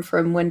Sim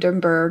from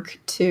Windenburg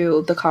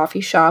to the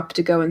coffee shop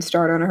to go and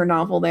start on her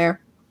novel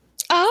there.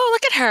 Oh,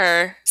 look at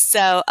her.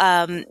 So,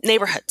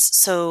 neighborhoods.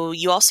 So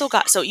you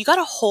got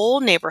a whole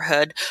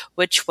neighborhood,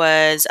 which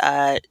was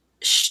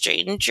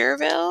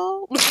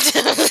Strangerville.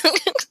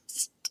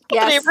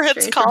 Yes, the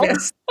neighborhood's called.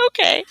 Yes.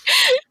 Okay.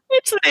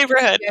 It's the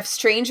neighborhood. You have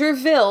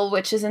Strangerville,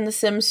 which is in The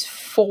Sims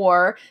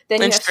 4.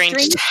 Then you have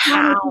Strange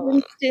Town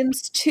in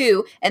Sims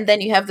 2. And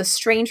then you have the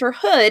Stranger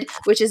Hood,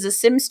 which is a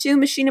Sims 2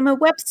 Machinima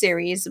web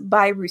series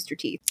by Rooster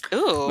Teeth.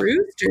 Ooh.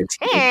 Rooster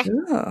Teeth.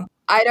 Oh.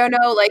 I don't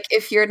know, like,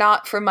 if you're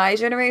not from my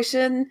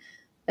generation,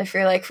 if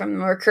you're, like, from the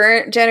more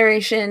current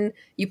generation,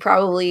 you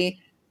probably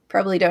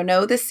don't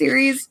know this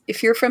series.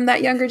 If you're from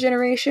that younger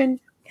generation,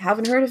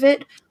 haven't heard of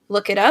it,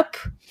 look it up.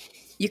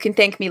 You can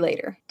thank me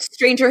later.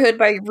 Stranger Hood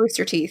by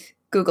Rooster Teeth.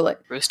 Google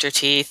it. Rooster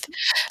Teeth.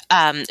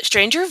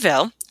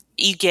 Strangerville,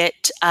 you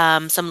get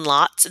some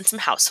lots and some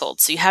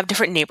households. So you have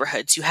different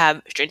neighborhoods. You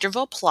have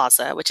Strangerville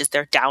Plaza, which is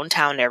their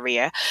downtown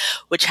area,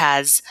 which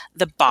has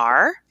the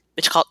bar,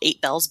 which is called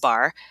 8 Bells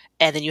Bar.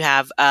 And then you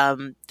have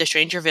the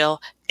Strangerville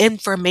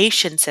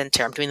Information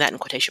Center. I'm doing that in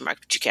quotation marks,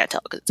 but you can't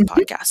tell because it's a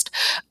podcast.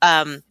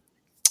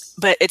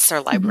 But it's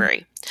their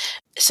library.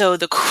 So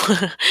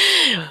what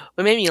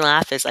made me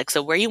laugh is like,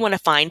 so where you want to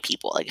find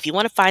people, like if you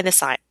want to find the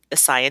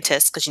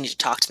scientists, because you need to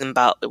talk to them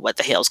about what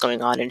the hell's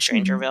going on in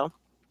Strangerville,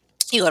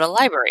 you go to the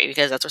library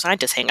because that's where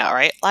scientists hang out,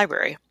 right?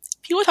 Library.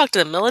 If you want to talk to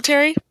the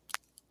military,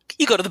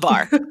 you go to the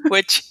bar,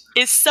 which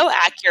is so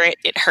accurate,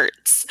 it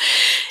hurts.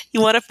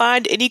 You want to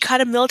find any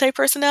kind of military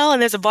personnel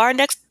and there's a bar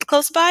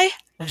close by?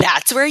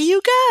 That's where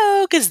you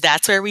go, because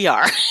that's where we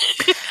are.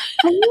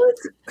 I know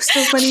what's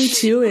so funny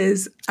too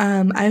is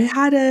I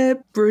had a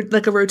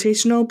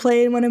rotational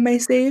play in one of my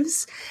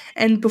saves,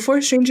 and before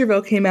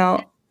Strangerville came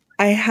out,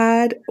 I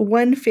had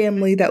one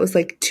family that was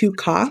like 2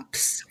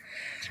 cops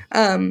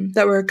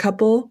that were a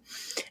couple,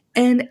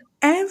 and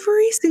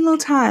every single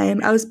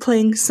time I was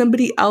playing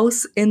somebody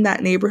else in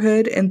that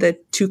neighborhood and the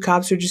 2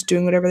 cops were just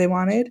doing whatever they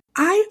wanted,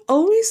 I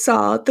always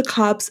saw the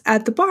cops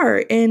at the bar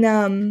in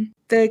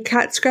the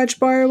Cat Scratch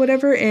Bar or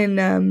whatever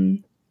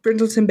in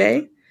Brindleton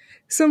Bay.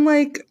 So I'm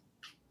like,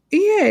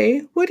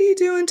 EA, what are you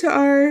doing to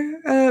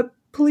our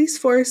police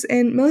force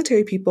and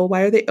military people?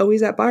 Why are they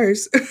always at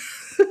bars?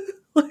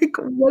 Like,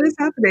 what is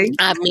happening?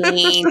 I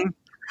mean,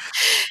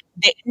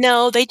 they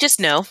just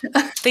know.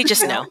 They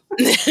just know.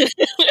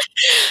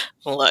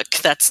 Look,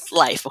 that's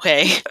life,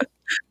 okay?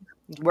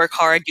 Work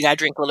hard, you gotta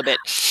drink a little bit.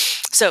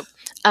 So,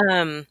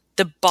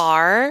 the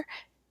bar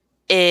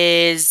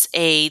is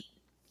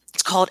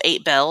it's called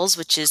 8 Bells,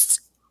 which is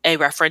a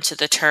reference to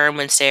the term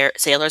when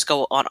sailors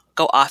go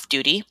off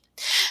duty.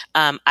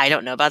 I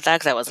don't know about that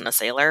because I wasn't a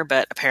sailor,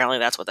 but apparently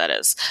that's what that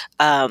is.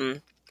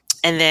 And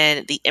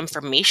then the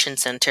information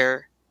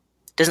center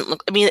doesn't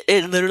look, I mean,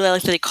 it literally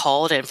like they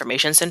call it an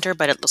information center,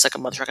 but it looks like a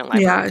motherfucking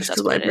library. Yeah, it's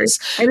a library.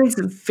 And it's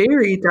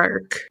very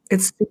dark.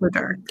 It's super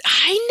dark.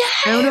 I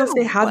know. I don't know if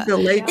they have the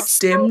lights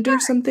dimmed or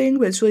something,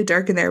 but it's really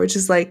dark in there, which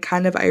is like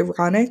kind of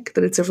ironic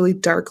that it's a really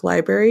dark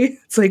library.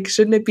 It's like,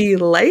 shouldn't it be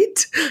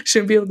light?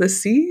 Shouldn't be able to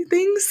see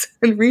things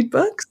and read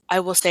books? I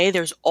will say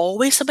there's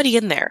always somebody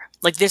in there.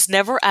 Like, it's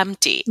never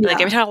empty. Yeah. Like,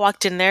 every time I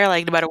walked in there,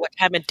 like, no matter what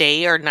time of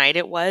day or night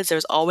it was, there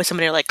was always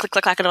somebody like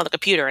clacking on the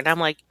computer. And I'm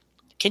like,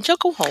 can't y'all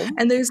go home?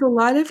 And there's a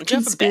lot of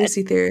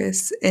conspiracy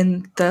theorists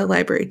in the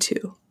library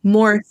too.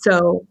 More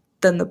so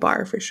than the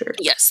bar, for sure.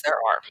 Yes, there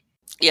are.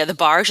 Yeah, the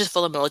bar is just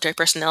full of military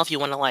personnel if you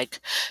want to like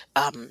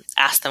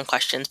ask them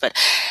questions. But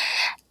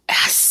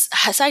as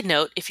a side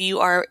note, if you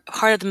are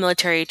part of the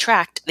military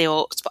tract,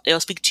 they'll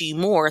speak to you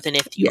more than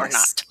if you are Yes.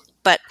 not.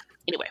 But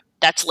anyway,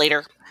 that's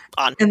later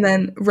on. And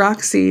then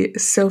Roxy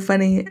is so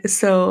funny.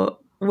 So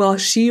while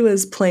she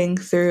was playing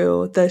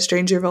through the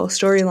Strangerville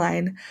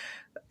storyline,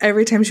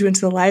 every time she went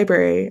to the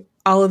library,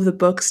 all of the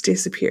books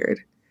disappeared.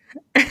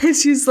 And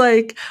she's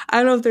like, I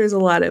don't know if there's a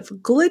lot of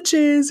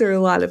glitches or a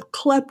lot of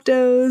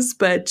kleptos,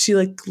 but she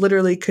like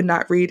literally could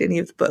not read any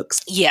of the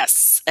books.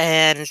 Yes,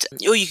 and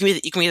you can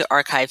read the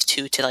archives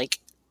too to like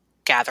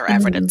gather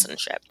evidence and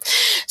shit.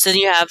 So then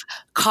you have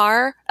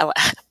Car.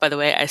 By the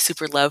way, I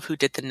super love who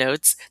did the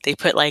notes. They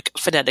put like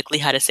phonetically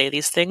how to say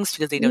these things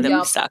because they know that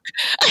we suck.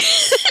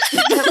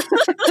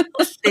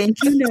 Thank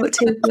you, note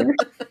taker.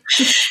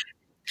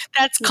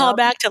 That's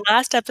callback to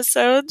last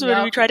episodes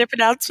when we tried to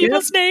pronounce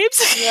people's names.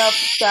 Yep,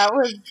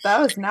 that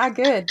was not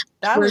good.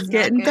 We're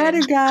getting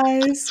better,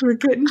 guys. We're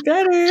getting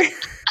better.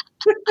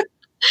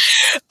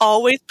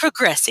 Always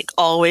progressing,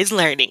 always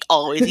learning,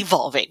 always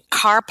evolving.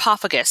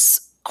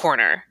 Carpophagus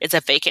Corner is a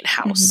vacant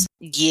house.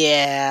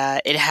 Yeah,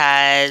 it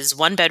has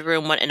one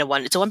bedroom,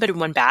 it's a one bedroom,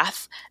 one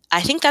bath.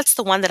 I think that's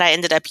the one that I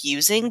ended up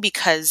using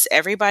because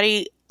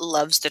everybody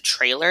loves the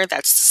trailer.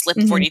 That's Slip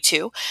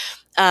 42.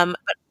 But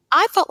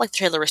I felt like the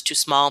trailer was too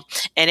small,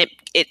 and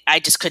I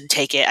just couldn't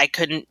take it. I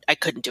couldn't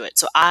do it.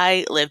 So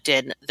I lived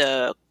in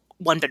the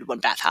one bedroom, one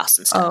bath house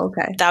instead. Oh,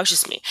 okay. That was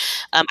just me.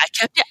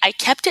 I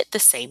kept it the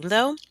same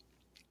though.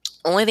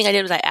 Only thing I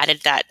did was I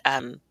added that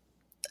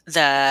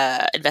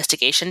the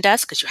investigation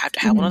desk because you have to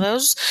have one of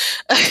those.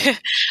 I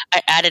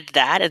added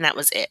that, and that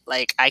was it.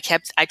 Like I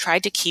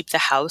tried to keep the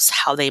house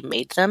how they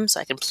made them,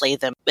 so I can play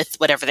them with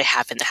whatever they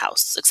have in the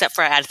house. Except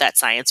for I added that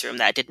science room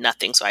that did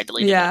nothing, so I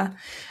deleted it. Yeah,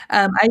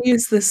 I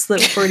used the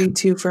Slip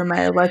 42 for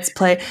my Let's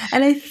Play,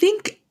 and I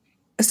think.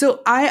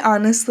 So I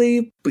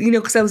honestly,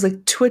 because I was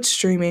like Twitch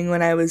streaming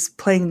when I was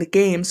playing the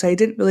game, so I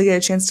didn't really get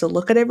a chance to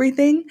look at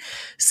everything.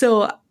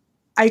 So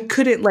I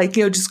couldn't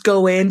just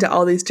go into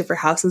all these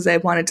different houses. I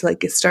wanted to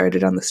get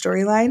started on the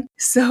storyline.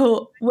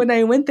 So when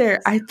I went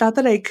there, I thought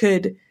that I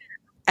could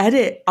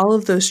edit all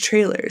of those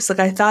trailers. Like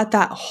I thought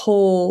that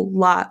whole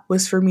lot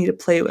was for me to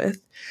play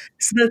with.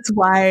 So that's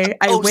why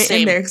I went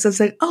in there because I was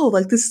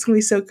like, this is going to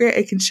be so great.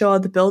 I can show all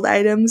the build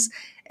items.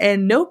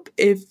 And nope,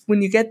 if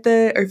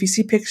you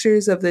see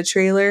pictures of the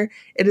trailer,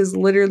 it is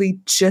literally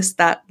just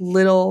that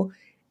little,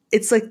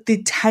 it's like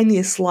the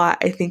tiniest lot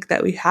I think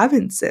that we have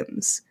in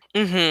Sims.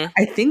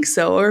 I think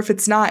so. Or if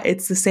it's not,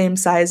 it's the same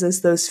size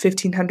as those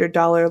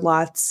 $1,500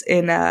 lots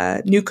in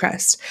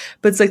Newcrest.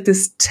 But it's like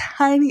this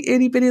tiny,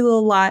 itty bitty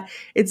little lot.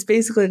 It's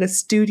basically like a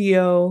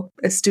studio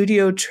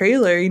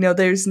trailer.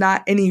 There's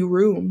not any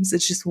rooms.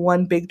 It's just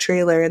one big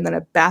trailer and then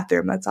a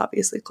bathroom that's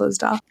obviously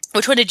closed off.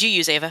 Which one did you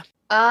use, Ava?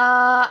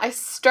 I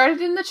started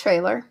in the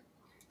trailer,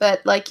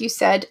 but like you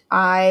said,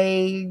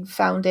 I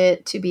found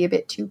it to be a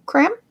bit too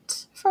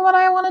cramped for what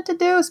I wanted to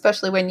do,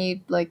 especially when you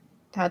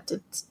had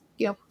to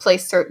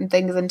place certain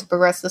things and to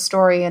progress the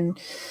story, and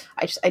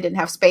I didn't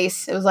have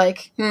space. It was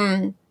like,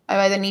 I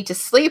either need to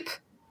sleep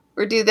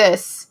or do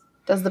this.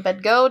 Does the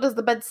bed go? Does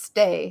the bed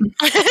stay?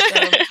 So,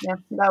 yeah,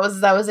 that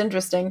was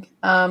interesting.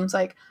 It's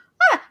like,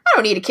 I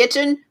don't need a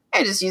kitchen.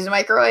 I just use a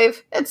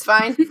microwave. It's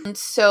fine. And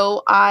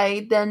so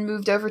I then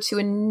moved over to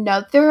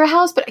another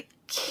house, but I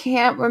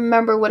can't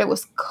remember what it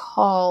was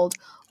called.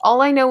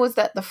 All I know was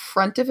that the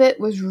front of it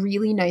was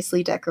really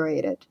nicely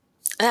decorated.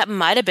 That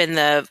might have been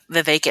the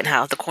vacant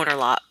house, the corner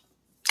lot.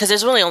 Because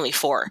there's really only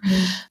 4,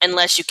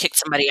 unless you kick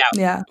somebody out.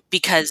 Yeah.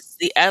 Because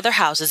the other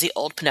house is the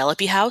old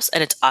Penelope house,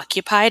 and it's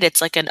occupied.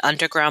 It's like an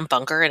underground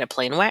bunker in a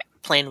plane wreck.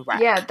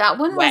 Yeah, that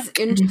one was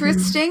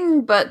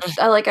interesting, but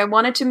I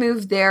wanted to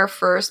move there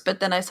first, but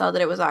then I saw that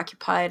it was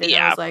occupied, and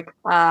I was like,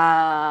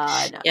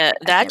 no. Yeah,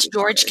 that's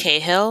George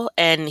Cahill,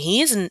 and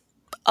he's a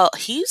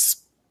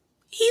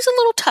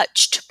little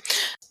touched.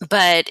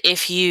 But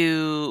if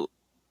you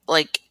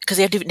because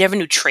they have a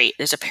new trait.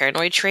 There's a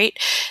paranoid trait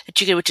that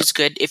you get, which is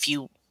good if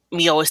you.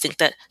 We always think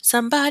that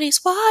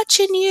somebody's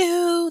watching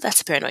you.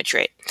 That's a paranoid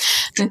trait.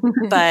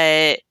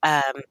 But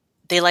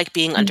they like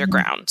being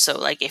underground.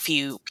 So if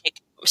you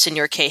kick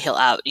Senor Cahill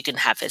out, you can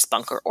have his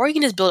bunker. Or you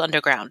can just build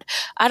underground.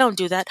 I don't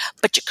do that,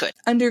 but you could.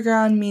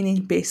 Underground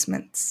meaning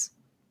basements.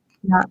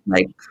 Not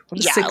 6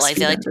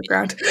 feet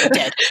underground.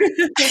 Dead.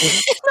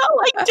 Not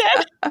like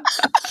dead.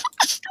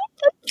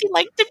 They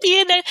like to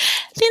be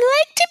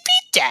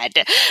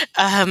dead.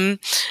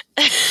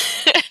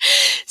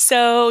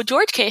 So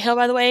George Cahill,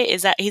 by the way,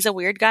 he's a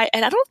weird guy,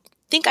 and I don't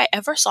think I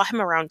ever saw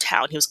him around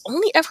town. He was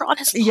only ever on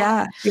his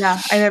lawn. Yeah,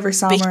 I never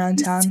saw him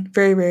around town.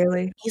 Very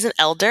rarely. He's an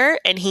elder,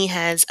 and he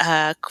has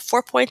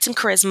 4 points in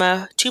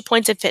charisma, 2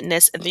 points in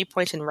fitness, and 3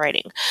 points in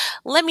writing.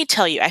 Let me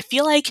tell you, I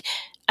feel like,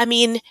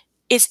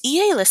 is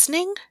EA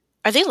listening?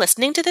 Are they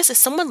listening to this? Is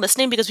someone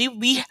listening? Because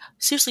we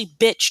seriously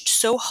bitched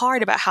so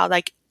hard about how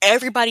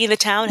everybody in the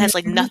town has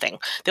nothing.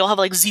 They all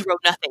have 0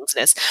 nothings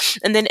in this.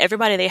 And then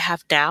everybody they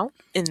have now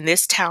in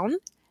this town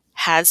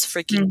has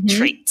freaking Mhm.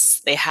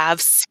 traits. They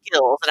have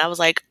skills. And I was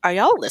like, are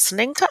y'all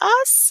listening to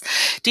us?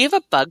 Do you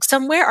have a bug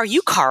somewhere? Are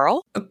you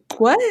Carl?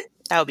 What?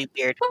 That would be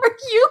weird. Are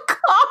you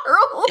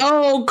Carl?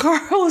 Oh,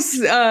 Carl's.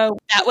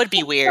 That would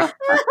be weird.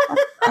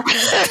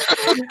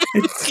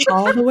 It's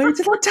all the way to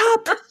the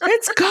top.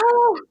 It's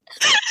Carl.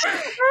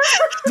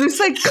 Looks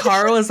like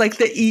Carl is like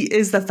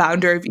is the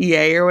founder of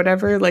EA or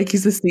whatever. Like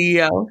he's the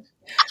CEO,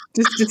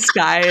 just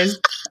disguised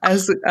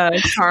as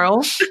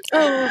Carl.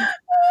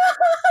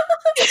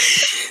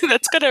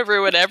 That's gonna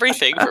ruin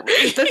everything for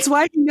me. That's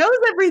why he knows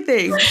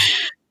everything.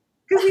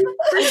 Because he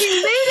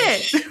freaking made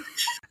it.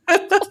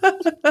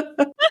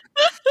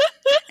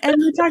 And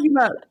we're talking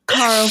about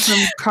Carl from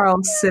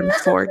Carl's Sim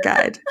 4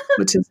 Guide,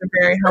 which is a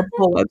very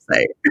helpful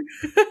website.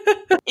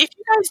 If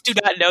you guys do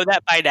not know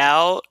that by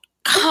now,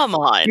 come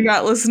on. You're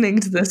not listening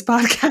to this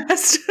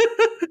podcast.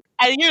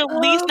 And you're at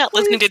least not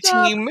listening to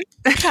Team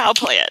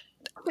Cowplant.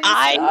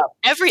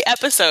 Every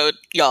episode,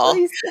 y'all.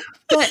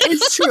 But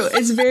it's true.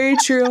 It's very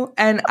true.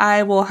 And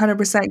I will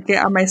 100%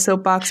 get on my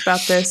soapbox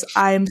about this.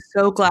 I am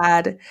so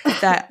glad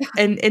that,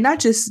 and not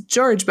just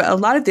George, but a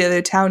lot of the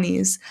other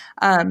townies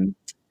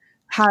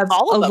have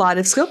a lot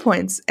of skill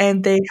points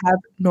and they have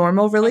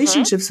normal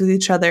relationships with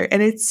each other.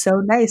 And it's so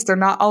nice. They're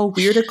not all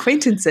weird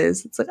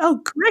acquaintances. It's like, oh,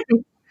 great.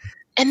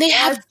 And they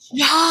have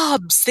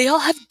jobs. They all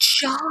have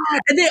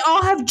jobs. And they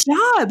all have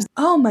jobs.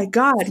 Oh my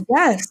God.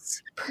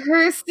 Yes.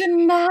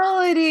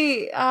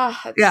 Personality.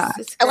 Yeah.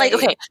 Like,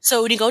 okay,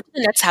 so when you go to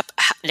the next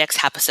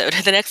episode,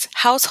 the next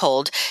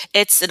household,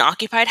 it's an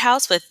occupied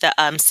house with the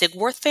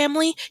Sigworth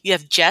family. You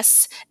have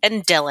Jess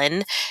and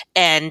Dylan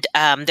and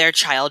their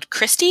child,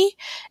 Christy.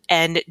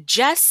 And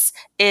Jess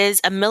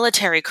is a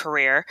military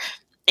career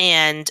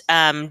and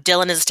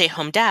Dylan is a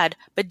stay-at-home dad.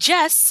 But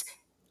Jess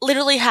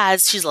literally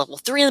she's level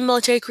 3 in the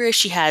military career.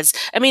 She has,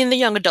 they're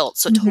young adults,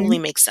 so it totally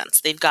makes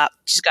sense. She's got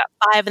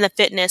 5 in the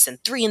fitness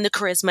and 3 in the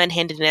charisma and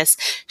handiness.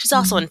 She's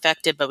also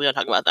infected, but we don't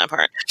talk about that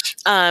part.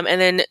 And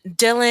then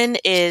Dylan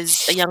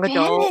is a young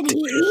adult.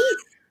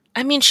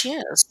 She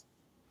is.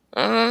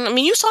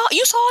 You saw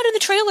it in the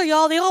trailer,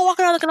 y'all. They all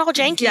walking around looking all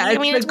janky. Yeah,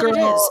 it's the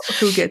girl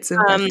who gets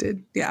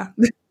infected. Yeah.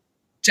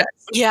 Jess.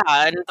 Yeah,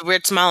 and the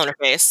weird smile on her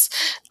face.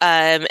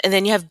 And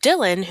then you have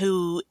Dylan,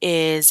 who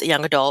is a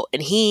young adult,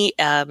 and he,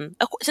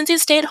 since he's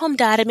a stay-at-home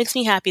dad, it makes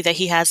me happy that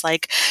he has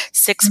like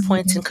 6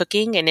 points in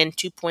cooking and then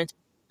 2 points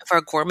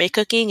for gourmet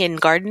cooking and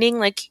gardening.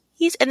 Like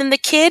and then the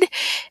kid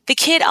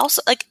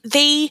also like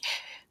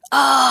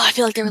I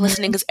feel like they were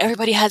listening because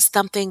everybody has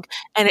something,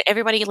 and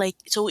everybody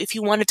so if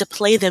you wanted to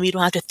play them, you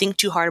don't have to think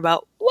too hard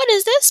about what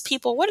are these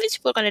people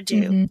going to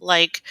do.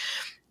 Like,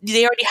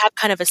 they already have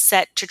kind of a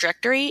set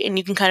trajectory and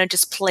you can kind of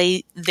just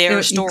play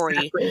their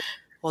story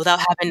without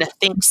having to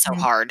think so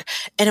hard.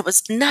 And it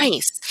was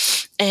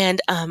nice.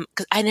 And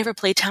because I never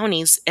played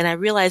townies and I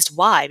realized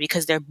why,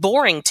 because they're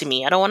boring to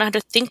me. I don't want to have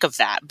to think of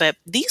that. But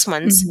these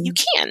ones, you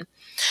can.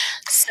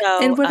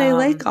 So, and what I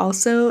like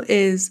also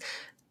is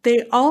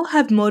they all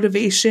have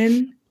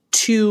motivation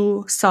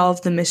to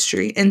solve the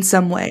mystery in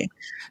some way.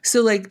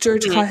 So like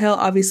George Cahill,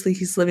 obviously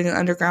he's living in an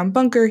underground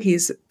bunker.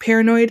 He's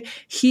paranoid.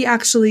 He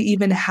actually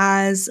even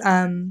has,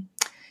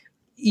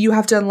 you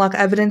have to unlock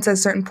evidence at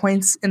certain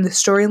points in the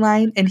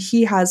storyline. And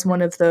he has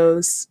one of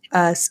those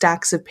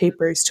stacks of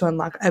papers to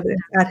unlock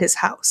evidence at his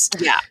house.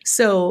 Yeah.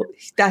 So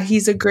that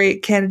he's a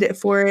great candidate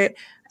for it.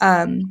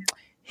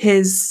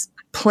 His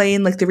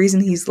plane, like the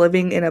reason he's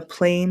living in a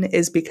plane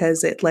is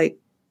because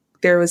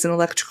there was an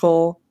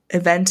electrical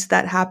event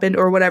that happened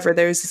or whatever.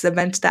 There's this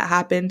event that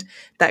happened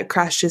that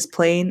crashed his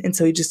plane. And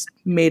so he just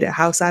made a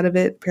house out of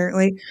it,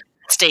 apparently.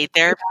 Stayed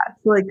there.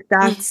 Yeah,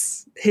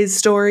 that's his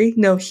story.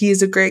 No,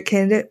 he's a great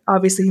candidate.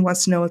 Obviously, he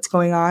wants to know what's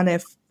going on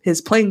if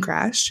his plane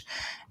crashed.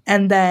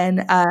 And then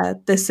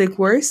the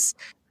Sigworth,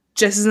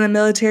 Jess is in the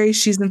military.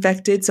 She's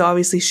infected. So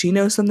obviously she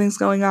knows something's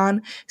going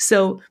on.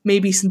 So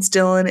maybe since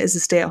Dylan is a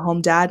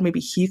stay-at-home dad, maybe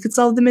he could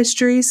solve the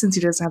mystery since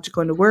he doesn't have to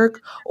go into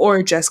work.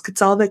 Or Jess could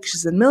solve it because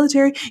she's in the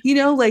military.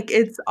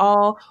 It's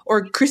all...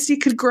 Or Christy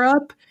could grow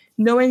up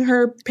knowing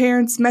her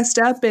parents messed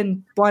up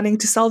and wanting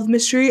to solve the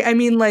mystery.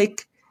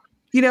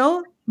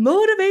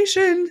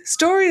 Motivation,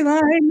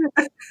 storyline.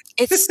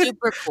 It's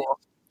super cool.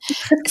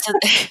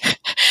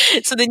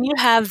 So then you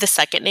have the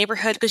second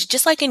neighborhood, because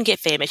just like in Get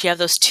Famous, you have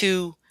those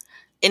two.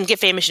 In Get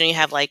Famous, you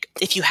have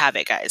if you have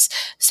it, guys,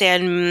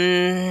 San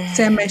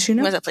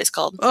Myshuno. What's that place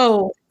called?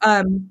 Oh,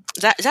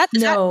 is that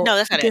no,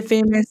 that's not Get it.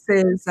 Famous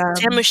is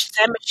San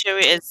Myshuno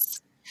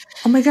is.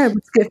 Oh my God,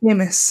 what's Get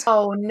Famous?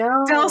 Oh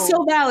no, Del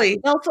Sol Valley.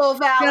 Del Sol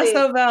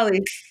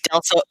Valley.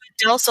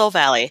 Del Sol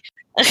Valley.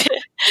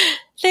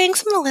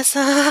 Thanks,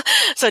 Melissa.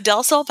 So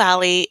Del Sol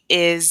Valley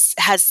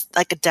has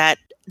like a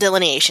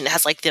delineation. It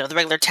has the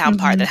regular town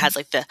part that has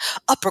the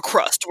upper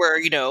crust where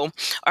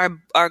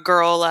our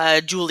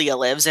girl Julia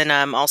lives, and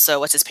also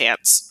what's his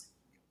pants,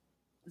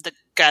 the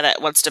guy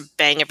that wants to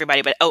bang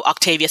everybody, but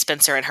Octavia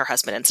Spencer and her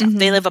husband and stuff.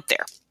 They live up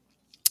there.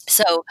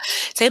 So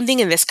same thing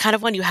in this kind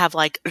of one. You have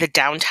the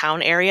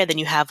downtown area, then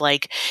you have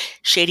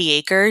Shady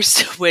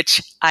Acres,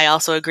 which I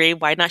also agree.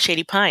 Why not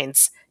Shady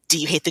Pines? Do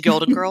you hate the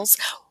Golden Girls?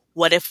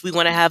 what if we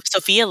want to have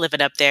Sophia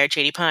living up there,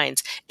 Shady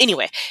Pines?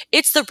 Anyway,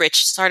 it's the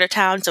rich starter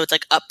town, so it's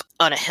like up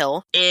on a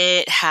hill.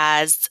 It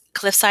has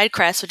Cliffside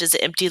Crest, which is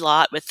an empty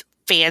lot with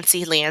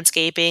fancy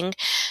landscaping,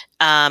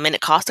 and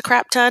it costs a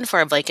crap ton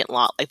for a vacant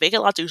lot. Like,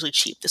 vacant lots are usually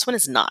cheap. This one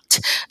is not.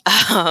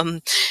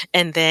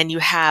 And then you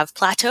have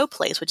Plateau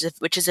Place,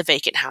 which is a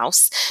vacant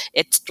house.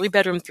 It's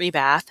 3-bedroom,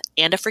 3-bath,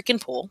 and a freaking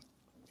pool.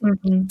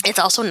 Mhm. It's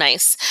also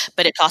nice,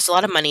 but it costs a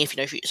lot of money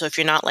if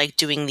you're not like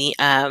doing the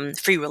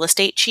free real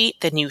estate cheat,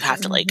 then you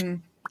have to like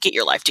Mhm. get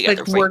your life together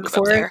Like, before you work move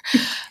for up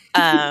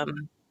there.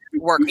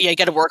 Work, yeah, you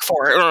got to work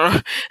for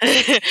it.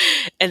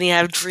 And then you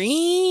have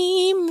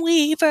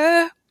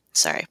Dreamweaver.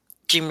 Sorry,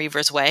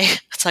 Dreamweaver's Way.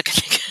 That's all I can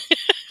think.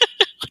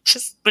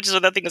 Which is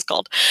what that thing is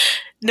called.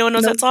 No one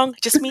knows Nope. that song.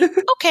 Just me.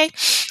 Okay.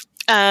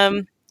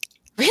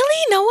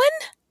 Really? No one?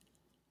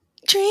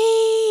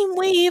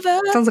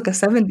 Dreamweaver. Sounds like a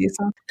 70s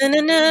song.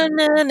 Na.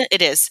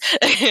 It is.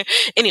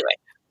 Anyway,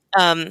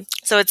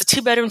 so it's a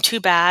 2-bedroom,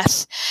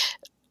 2-bath,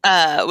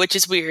 which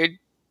is weird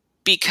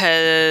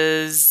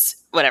because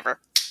whatever.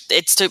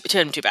 It's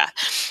 2-bedroom,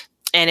 2-bath,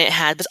 and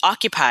it's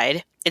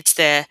occupied. It's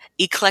the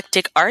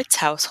Eclectic Arts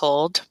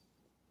household.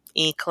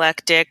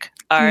 Eclectic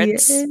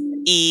Arts.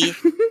 Yay.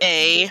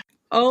 EA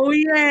Oh,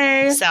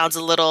 yay. sounds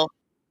a little.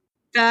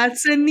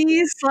 That's a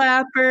knee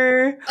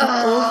slapper.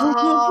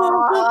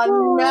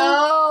 Oh,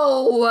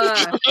 no.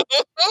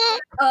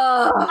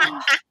 Oh,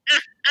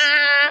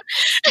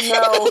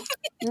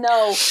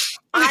 no.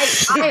 I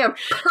am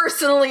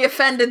personally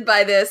offended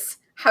by this.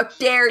 How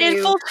dare you?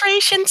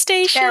 Infiltration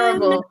station.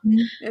 Terrible.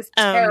 It's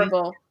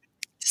terrible.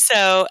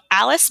 So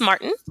Alice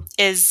Martin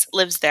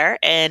lives there,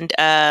 and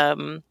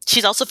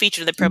she's also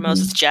featured in the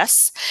promos with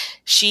Jess.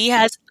 She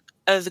has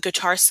the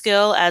guitar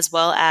skill as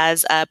well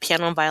as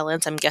piano and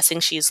violins. I'm guessing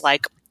she's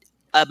like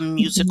a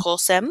musical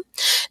sim.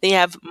 Then you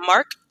have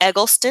Mark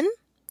Eggleston,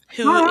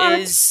 who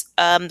is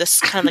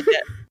this kind of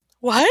like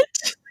what?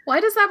 Why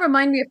does that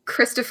remind me of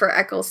Christopher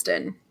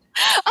Eccleston?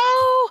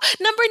 Oh,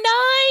 number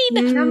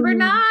 9. Number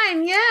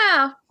 9,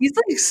 yeah.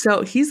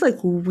 He's like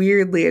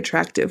weirdly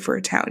attractive for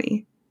a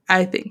townie,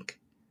 I think.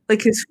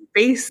 Like his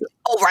face.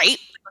 Oh, right.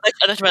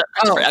 Christopher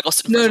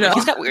Eccleston. No.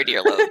 He's got weird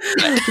earlobe.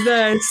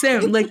 The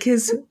sim, like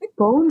his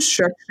bone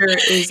structure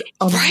is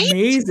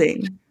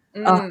amazing.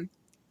 Mhm.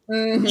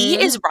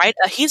 He is right.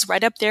 He's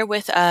right up there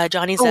with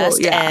Johnny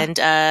Zest and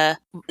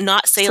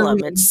not Salem.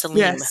 Salim. It's Salim.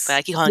 Yes. But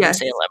I keep calling him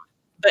Salem.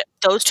 But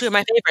those two are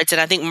my favorites, and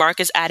I think Mark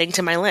is adding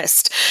to my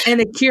list. And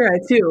Akira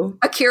too.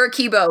 Akira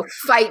Kibo,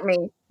 fight me.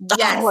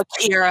 Yes. Oh,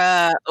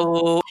 Akira.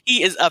 Oh,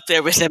 he is up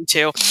there with him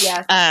too.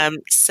 Yes.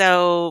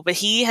 But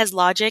he has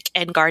logic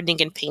and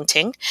gardening and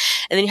painting.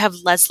 And then you have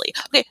Leslie.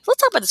 Okay,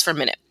 let's talk about this for a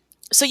minute.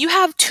 So you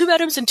have 2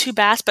 bedrooms and 2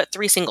 baths, but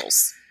 3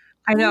 singles.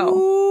 I know.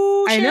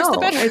 Ooh, I know.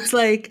 It's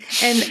like,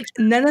 and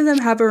none of them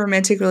have a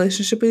romantic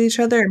relationship with each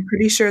other. I'm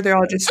pretty sure they're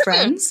all just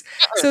friends.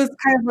 So it's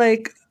kind of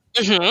like,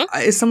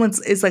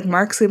 is like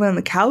Mark sleeping on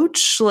the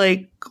couch?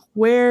 Like,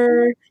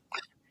 where?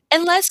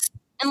 Unless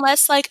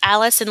like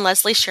Alice and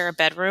Leslie share a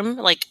bedroom,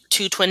 like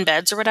 2 twin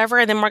beds or whatever,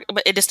 and then Mark,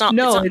 but it's not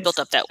built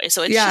up that way.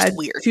 So it's just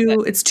weird.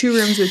 It's 2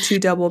 rooms with 2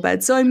 double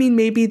beds. So I mean,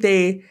 maybe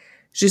they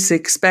just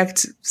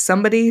expect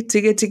somebody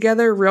to get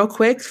together real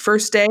quick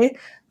first day.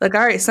 Like,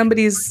 all right,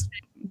 somebody's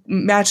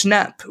matching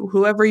up.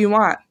 Whoever you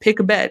want, pick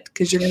a bed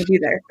because you're going to be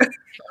there.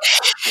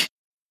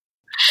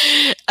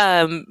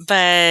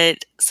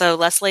 But so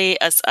Leslie,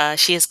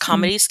 she has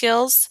comedy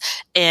skills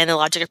and the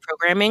logic of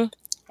programming,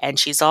 and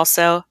she's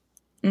also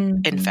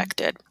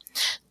infected.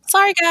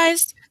 Sorry,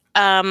 guys.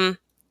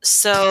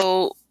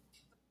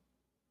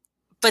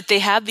 But they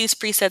have these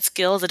preset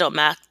skills that don't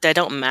match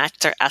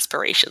their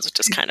aspirations, which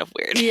is kind of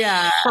weird.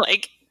 Yeah.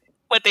 Like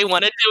what they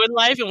want to do in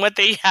life and what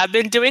they have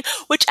been doing,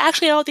 which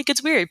actually I don't think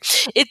it's weird.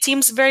 It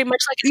seems very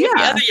much like any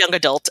other young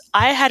adult.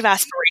 I had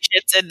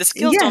aspirations and the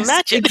skills don't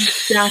match it.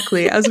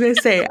 Exactly. I was going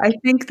to say, I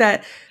think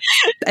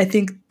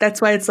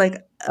that's why it's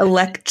like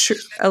eclectic.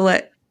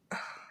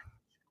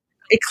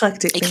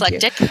 Eclectic.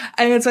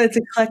 And that's why it's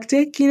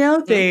eclectic, you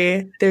know?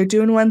 They're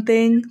doing one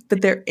thing,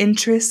 but their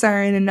interests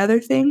are in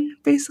another thing,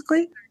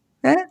 basically.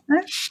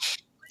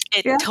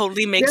 It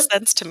totally makes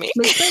sense to me.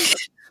 Makes sense.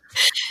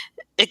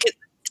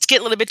 It's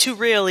getting a little bit too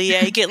real,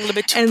 yeah. You get a little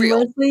bit too and real.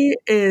 Leslie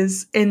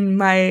is in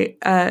my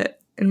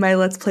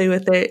Let's Play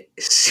with It.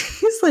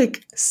 She's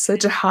like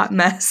such a hot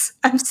mess.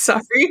 I'm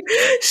sorry.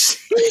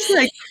 She's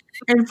like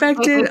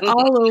infected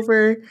all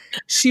over.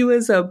 She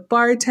was a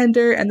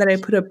bartender, and then I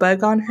put a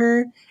bug on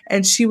her,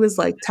 and she was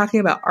like talking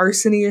about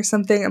arsony or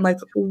something. I'm like,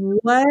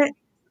 what?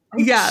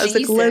 Yeah, I was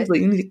like,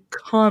 Leslie, you need to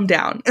calm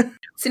down.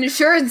 It's an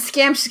insurance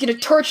scam. She's going to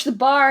torch the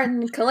bar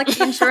and collect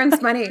the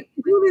insurance money. It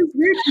was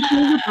weird. She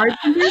was a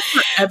bartender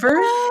forever,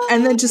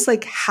 and then just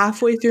like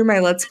halfway through my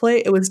Let's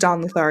Play, it was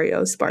Don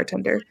Lothario's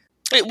bartender.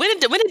 Wait, when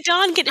did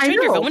Don get to I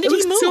know. When did he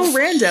move? It was so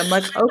random.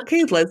 Like,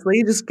 okay, Leslie,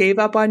 you just gave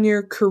up on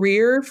your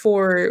career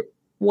for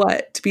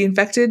what? To be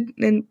infected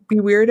and be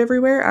weird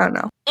everywhere? I don't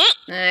know.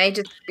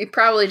 He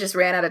probably just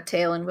ran out of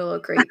tail in Willow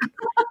Creek.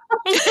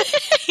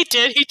 He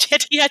did.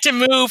 He had to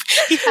move.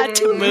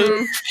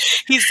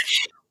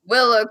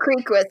 Willow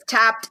Creek was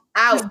tapped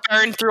out.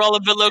 Burned through all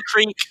of Willow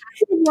Creek.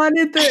 He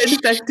wanted the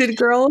infected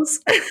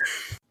girls.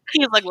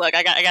 He's like, look,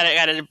 I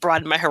gotta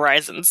broaden my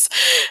horizons.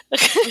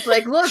 He's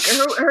like, look,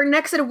 her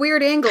neck's at a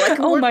weird angle. I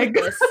can work with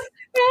this.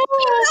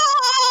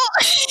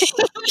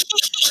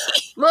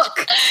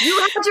 Look, you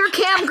had your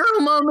cam girl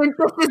moment.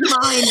 This is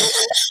mine.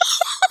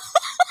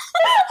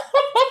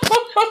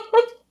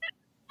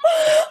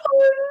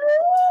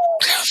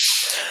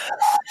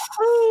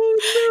 Oh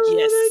no,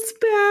 Yes. that's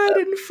bad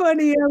and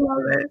funny. I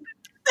love it.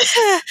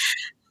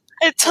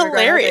 It's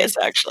hilarious,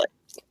 actually.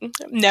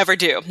 Never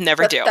do.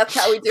 That's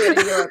how we do it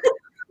in Europe.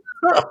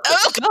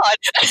 Oh God,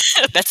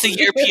 that's the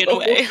European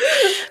way.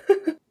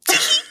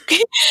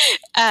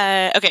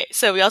 Okay,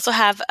 so we also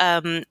have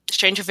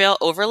Strangerville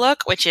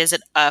Overlook, which is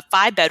a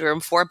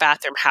 5-bedroom,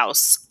 4-bathroom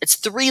house. It's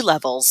 3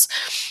 levels.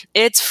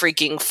 It's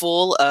freaking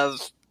full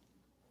of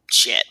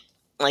shit.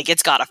 Like,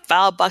 it's got a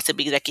file box that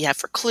you have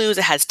for clues.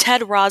 It has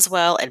Ted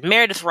Roswell and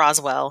Meredith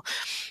Roswell.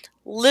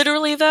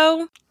 Literally,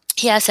 though,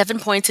 he has 7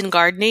 points in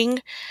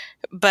gardening,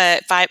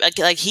 but 5.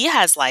 Like he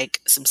has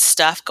like some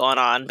stuff going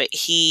on, but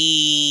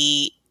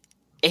he's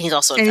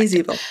also infected, he's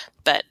evil.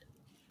 but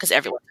because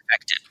everyone's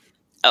infected.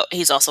 Oh,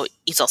 he's also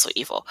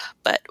evil,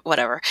 but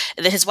whatever.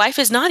 And then his wife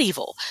is not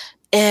evil,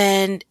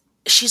 and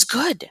she's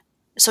good.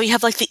 So you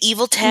have like the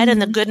evil Ted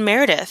and the good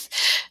Meredith.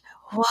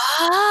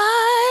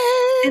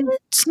 What? And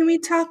can we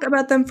talk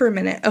about them for a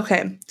minute?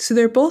 Okay, so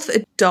they're both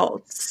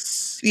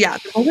adults. Yeah,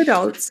 they're both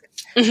adults.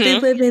 They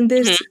live in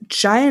this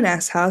giant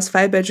ass house,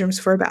 5 bedrooms,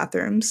 4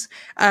 bathrooms.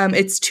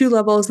 It's 2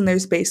 levels and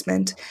there's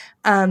basement.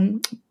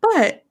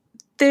 But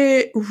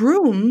the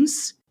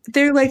rooms,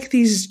 they're like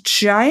these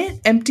giant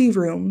empty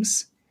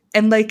rooms.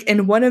 And like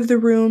in one of the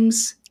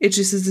rooms, it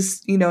just is this,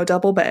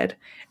 double bed.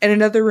 In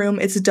another room,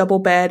 it's a double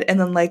bed and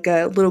then like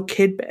a little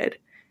kid bed.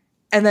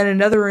 And then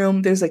another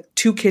room, there's like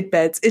 2 kid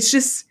beds. It's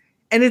just,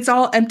 and it's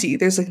all empty.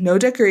 There's like no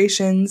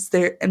decorations.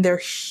 They're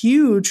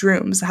huge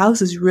rooms. The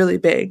house is really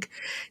big.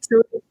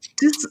 So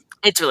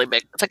It's really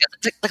big. It's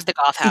like the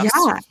goth house.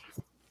 Yeah.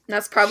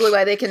 That's probably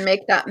why they can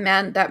make that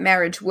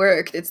marriage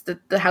work. It's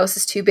the house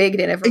is too big.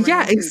 They never.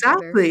 Yeah,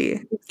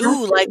 exactly.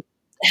 Ooh, like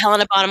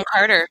Helena Bonham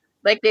Carter.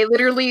 Like they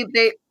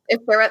if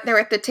they're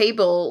at the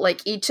table,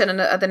 like each at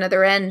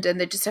another end,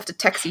 and they just have to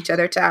text each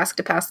other to ask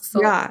to pass the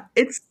salt. Yeah,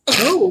 it's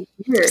so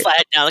weird. Slide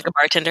it down like a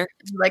bartender.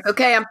 Like,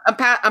 okay, I'm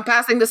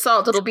passing the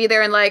salt. It'll be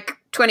there in like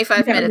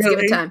 25 minutes. Really.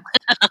 Give it time.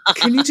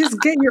 Can you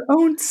just get your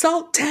own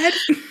salt, Ted?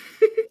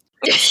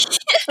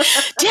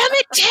 Damn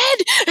it, Ted!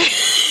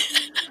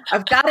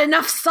 I've got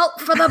enough salt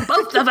for the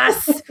both of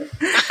us.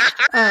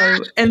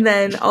 And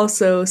then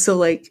also, so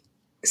like,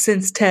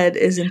 since Ted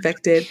is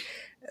infected,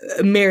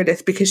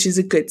 Meredith, because she's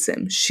a good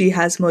sim, she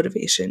has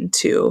motivation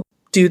to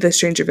do the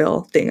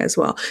Strangerville thing as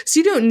well. So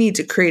you don't need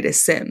to create a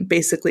sim,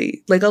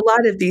 basically. Like, a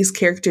lot of these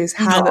characters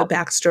have a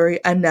backstory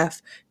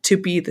enough to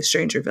be the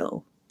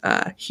Strangerville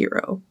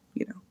hero,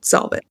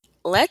 solve it.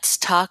 Let's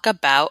talk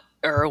about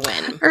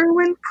Erwin.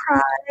 Erwin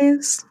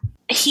Prize.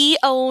 He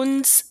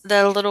owns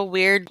the little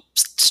weird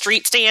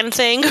street stand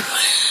thing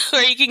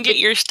where you can get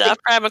your stuff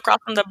from across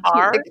from the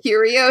bar. The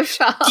curio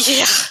shop.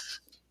 Yeah.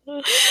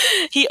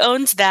 He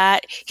owns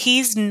that.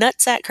 He's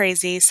nutsack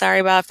crazy. Sorry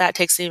about if that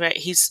takes me, but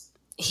he's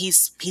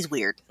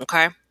weird,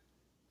 okay?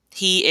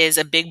 He is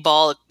a big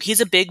ball.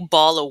 He's a big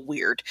ball of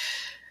weird.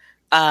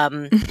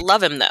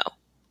 Love him though.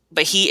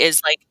 But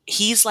he's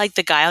like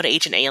the guy on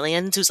Agent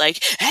Aliens who's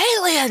like,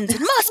 aliens!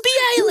 It must be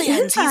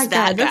aliens! He's that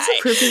guy. That's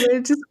a perfect way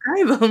to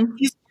describe him.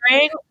 He's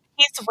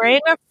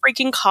wearing a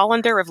freaking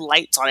colander of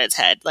lights on his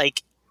head.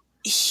 Like,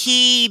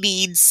 he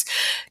needs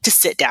to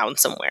sit down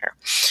somewhere.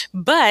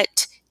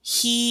 But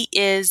he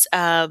is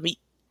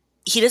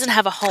he doesn't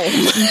have a home.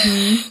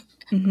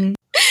 Mm-hmm. Mm-hmm.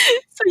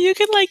 So you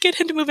can like get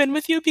him to move in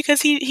with you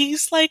because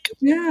he's like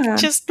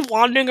just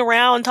wandering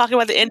around talking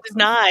about the end is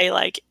nigh.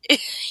 Like,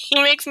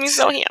 he makes me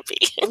so happy.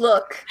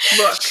 Look.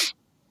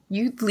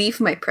 You leave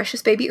my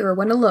precious baby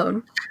Erwin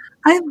alone.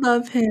 I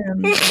love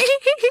him.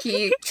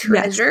 He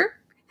treasure.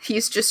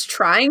 He's just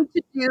trying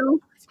to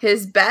do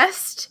his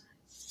best,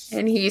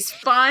 and he's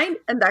fine.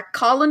 And that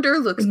colander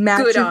looks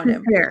good on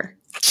him. Hair.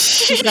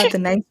 He's got the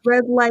nice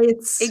red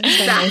lights,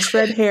 exactly. Nice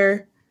red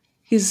hair.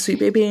 He's a sweet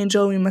baby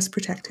angel. We must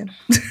protect him.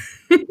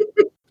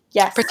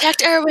 Yes,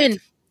 protect Erwin.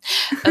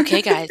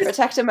 Okay, guys,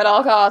 protect him at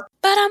all costs.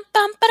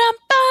 Ba-dum-bum,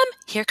 ba-dum-bum.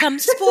 Here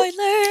comes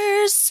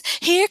spoilers.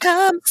 Here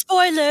come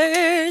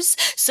spoilers.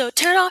 So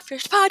turn off your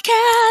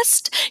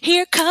podcast.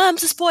 Here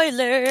comes the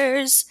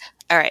spoilers.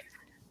 All right.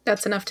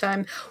 That's enough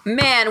time.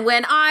 Man,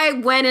 when I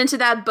went into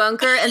that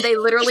bunker and they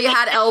literally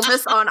had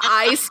Elvis on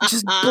ice,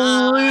 just blew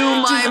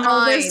my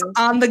mind. Elvis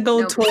on the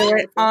gold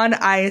toilet, on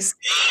ice,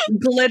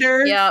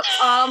 glitter. Yep,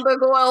 on the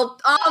gold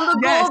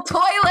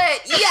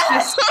toilet.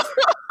 Yes.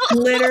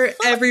 Glitter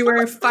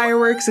everywhere,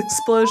 fireworks,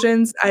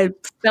 explosions. I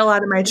fell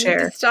out of my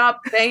chair. Stop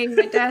banging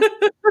my desk.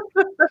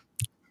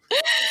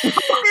 His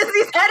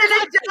head in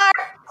a jar.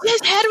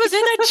 His head was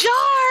in a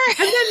jar.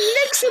 And then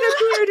Nixon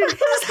appeared and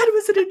his head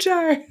was in a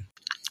jar.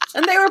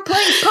 And they were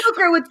playing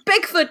poker with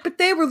Bigfoot, but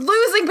they were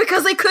losing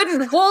because they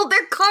couldn't hold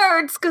their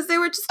cards because they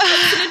were just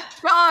heads in a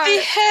jar.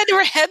 They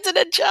were heads in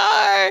a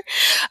jar.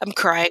 I'm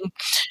crying.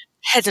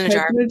 Heads in a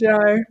jar. Heads in a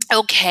jar.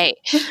 Okay.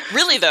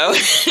 Really, though.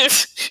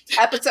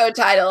 Episode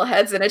title,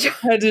 Heads in a Jar.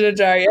 Heads in a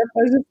jar. Yep,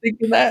 I was just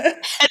thinking that.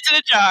 Heads in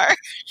a jar.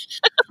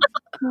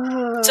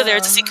 So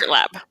there's a secret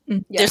lab.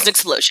 Mm. There's an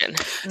explosion.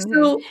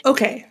 So,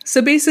 okay.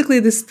 So basically,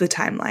 this is the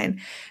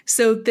timeline.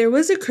 So there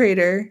was a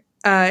crater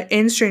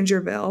in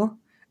Strangerville.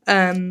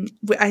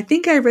 I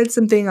think I read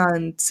something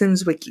on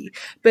Sims Wiki,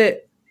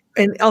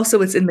 and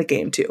also it's in the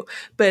game too.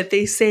 But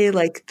they say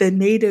like the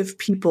native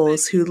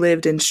peoples who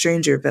lived in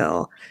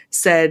Strangerville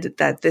said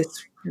that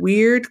this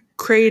weird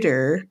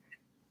crater,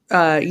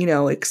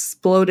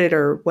 exploded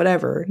or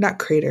whatever, not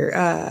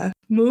crater,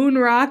 moon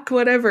rock,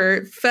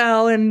 whatever,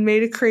 fell and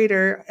made a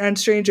crater on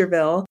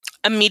Strangerville.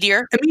 A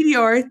meteor. A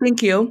meteor,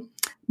 thank you.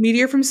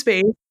 Meteor from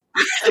space.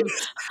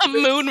 A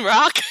moon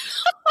rock.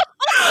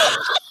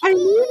 I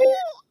knew it.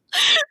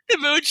 The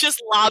moon's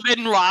just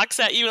lobbing rocks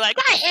at you like,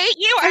 I hate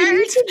you, I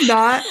need Earth. to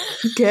not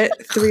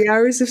get 3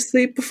 hours of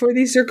sleep before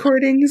these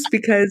recordings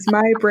because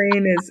my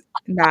brain is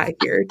not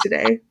here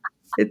today.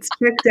 It's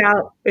checked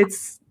out.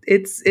 It's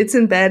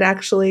in bed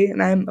actually,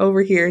 and I'm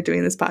over here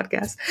doing this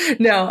podcast.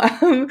 No,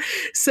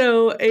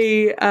 so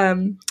a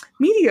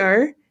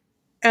meteor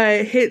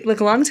hit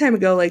like a long time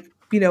ago, like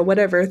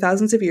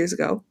thousands of years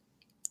ago.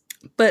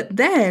 But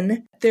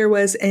then there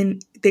was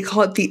they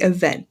call it the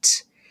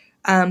event.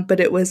 But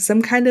it was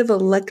some kind of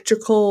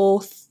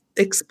electrical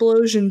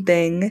explosion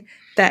thing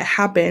that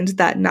happened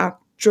that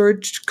knocked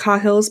George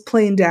Cahill's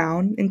plane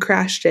down and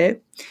crashed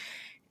it.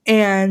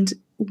 And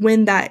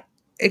when that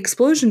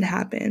explosion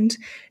happened,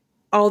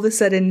 all of a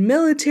sudden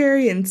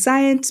military and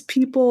science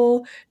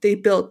people, they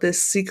built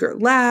this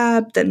secret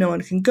lab that no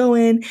one can go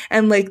in.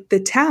 And like the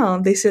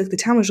town, they said the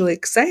town was really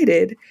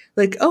excited.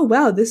 Like, oh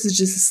wow, this is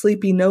just a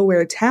sleepy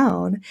nowhere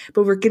town.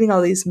 But we're getting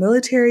all these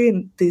military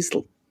and these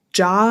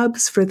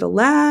jobs for the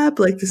lab,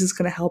 like this is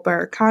going to help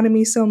our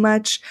economy so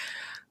much,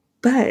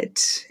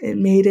 but it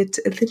made it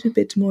a little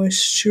bit more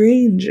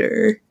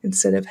stranger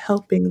instead of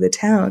helping the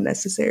town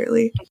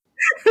necessarily.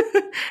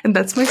 And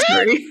that's my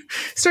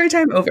story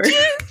time over.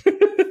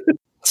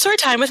 Story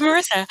time with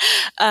Marissa.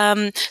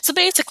 So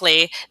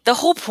basically the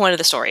whole point of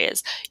the story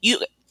is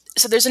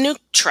so there's a new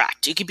track.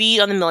 You could be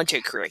on the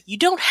military career. You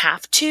don't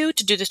have to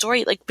do the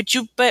story,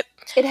 but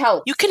it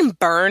helps. You can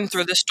burn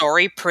through the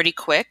story pretty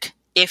quick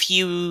if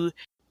you.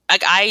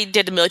 Like I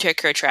did the military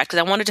career track because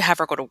I wanted to have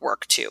her go to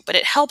work too, but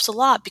it helps a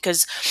lot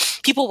because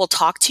people will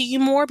talk to you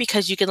more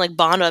because you can like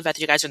bond with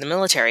after you guys are in the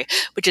military,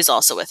 which is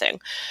also a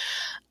thing.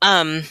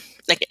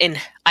 Like in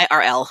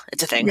IRL,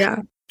 it's a thing.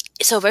 Yeah.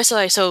 So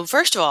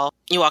first of all,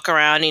 you walk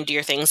around and do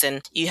your things,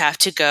 and you have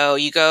to go.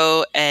 You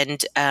go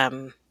and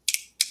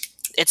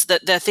it's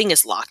the thing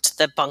is locked.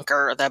 The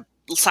bunker, the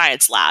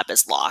science lab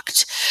is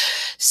locked.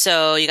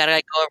 So you gotta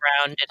like go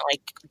around and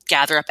like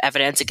gather up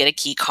evidence and get a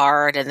key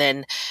card, and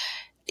then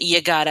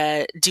you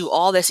gotta do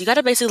all this. You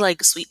gotta basically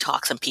like sweet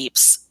talk some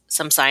peeps,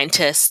 some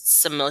scientists,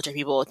 some military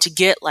people to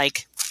get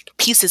like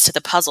pieces to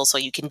the puzzle so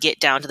you can get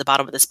down to the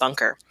bottom of this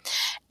bunker.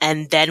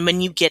 And then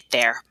when you get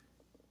there,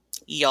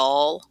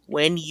 behold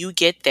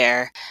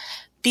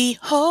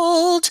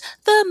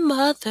the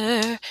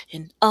mother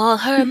in all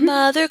her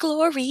mother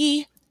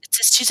glory.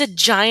 She's a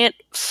giant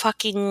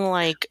fucking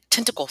like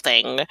tentacle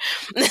thing.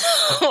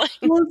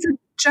 Well, it's a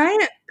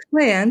giant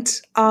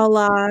plant, a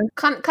la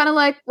kind of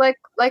like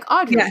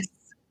Audrey. Yes.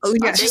 Oh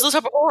yes. She's the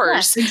type of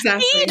horse. Yes,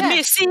 exactly. Feed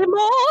me,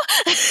 Seymour.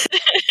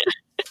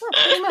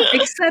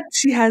 Except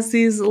she has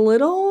these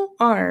little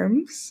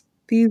arms.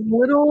 These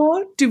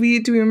little. Do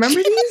we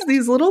remember these?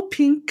 These little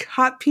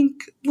hot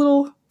pink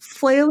little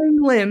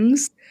flailing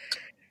limbs.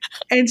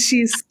 And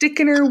she's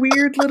sticking her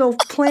weird little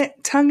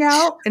plant tongue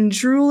out and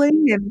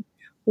drooling and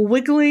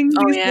wiggling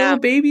these little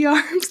baby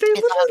arms. They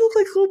literally look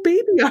like little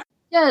baby arms.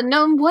 Yeah,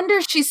 no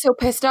wonder she's so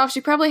pissed off. She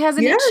probably has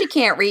an itch she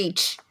can't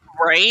reach.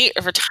 Right?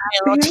 For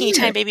teeny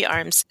tiny baby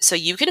arms. So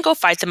you can go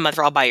fight the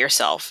mother all by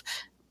yourself.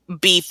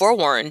 Be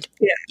forewarned,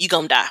 you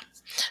gonna die.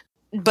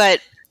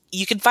 But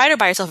you can fight her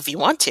by yourself if you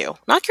want to.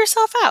 Knock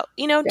yourself out.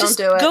 Just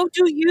go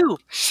do you.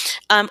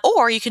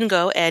 Or you can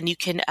go and you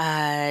can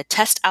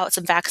test out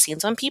some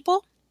vaccines on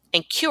people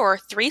and cure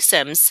 3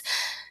 Sims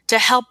to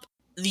help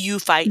you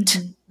fight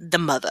the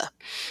mother.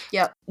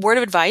 Yep. Word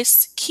of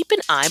advice, keep an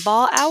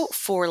eyeball out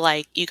for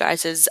like you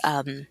guys'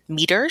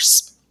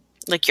 meters,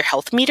 like your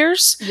health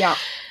meters. Yeah.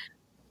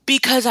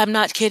 Because I'm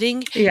not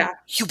kidding. Yeah.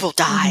 You will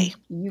die.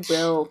 You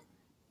will.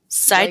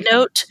 Side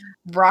note.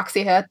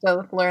 Roxy had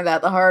to learn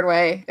that the hard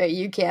way, that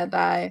you can't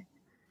die.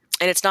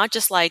 And it's not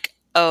just like,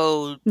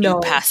 you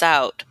pass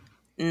out.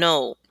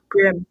 No.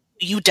 Grim.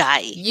 You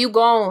die. You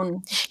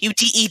gone. You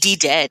DED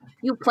dead.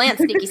 You plant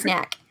sticky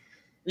snack.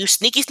 You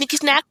sneaky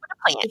snack with a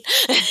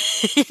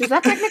plant. Does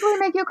that technically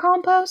make you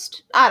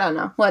compost? I don't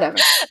know. Whatever.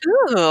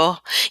 Ooh,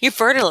 you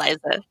fertilize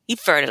it.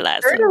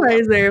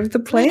 Fertilizer of the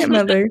plant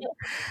mother.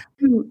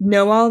 You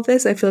know all of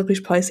this. I feel like we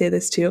should probably say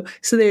this too.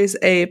 So there's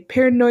a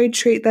paranoid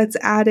trait that's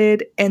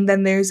added, and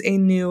then there's a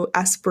new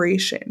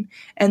aspiration.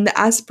 And the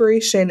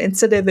aspiration,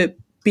 instead of it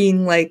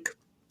being like,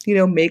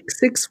 make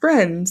 6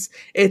 friends,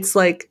 it's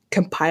like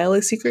compile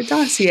a secret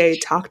dossier,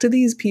 talk to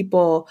these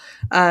people,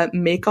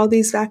 make all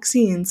these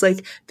vaccines.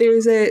 Like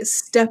there's a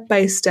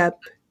step-by-step,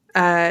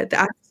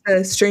 the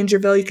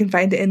Strangerville, you can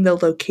find it in the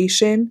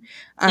location.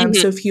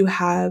 So if you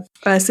have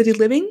City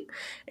Living,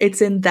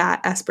 it's in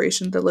that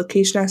aspiration, the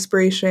location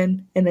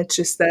aspiration, and it's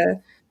just the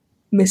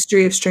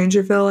Mystery of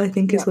Strangerville, I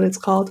think is what it's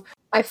called.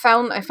 I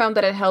found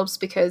that it helps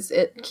because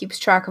it keeps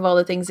track of all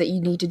the things that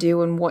you need to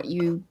do and what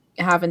you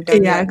haven't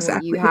done yet,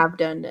 exactly. and what you have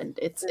done, and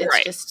it's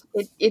Right. just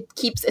it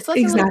keeps, it's like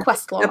a little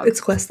quest log. Yep,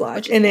 it's quest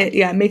log, and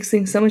it makes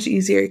things so much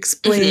easier. It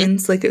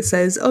explains, like it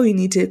says, oh, you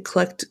need to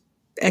collect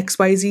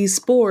XYZ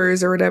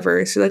spores or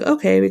whatever. So you're like,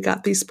 okay, we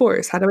got these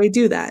spores. How do I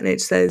do that? And it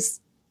says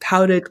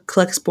how to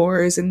collect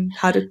spores and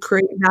how to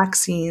create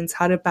vaccines,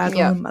 how to battle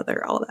the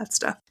mother, all that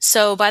stuff.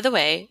 So, by the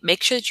way,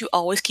 make sure that you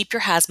always keep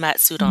your hazmat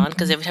suit on,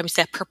 because every time you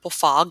see that purple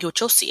fog,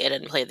 you'll see it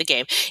and play the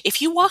game.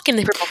 If you walk in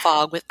the purple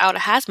fog without a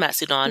hazmat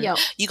suit on, you're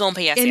going to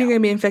pay And you're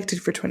going to be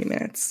infected for 20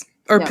 minutes.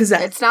 Or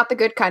possessed. It's not the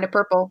good kind of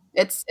purple.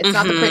 It's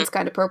not the Prince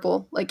kind of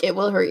purple. Like, it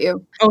will hurt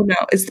you. Oh no,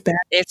 it's the bad.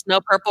 It's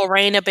no purple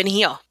rain up in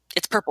here.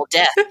 It's purple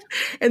death.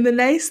 And the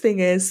nice thing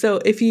is, so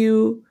if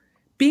you,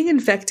 being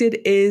infected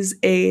is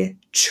a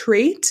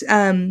trait,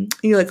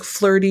 you're like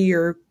flirty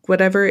or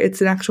whatever,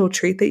 it's an actual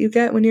trait that you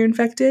get when you're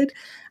infected.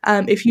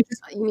 If you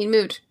just, You mean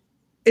mood?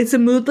 it's a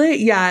moodlet,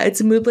 it's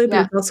a moodlet,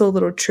 but it's also a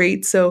little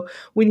trait. So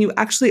when you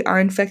actually are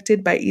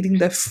infected by eating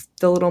the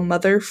little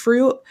mother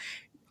fruit,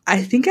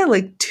 I think at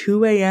like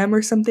 2 a.m.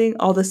 or something,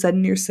 all of a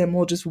sudden your sim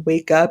will just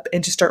wake up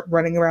and just start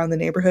running around the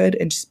neighborhood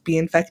and just be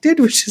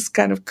infected, which is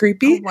kind of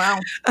creepy. Oh,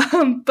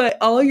 wow. But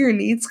all your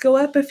needs go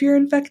up if you're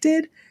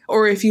infected,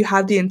 or if you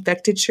have the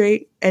infected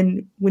trait,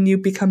 and when you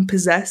become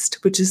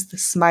possessed, which is the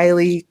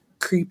smiley,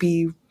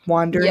 creepy,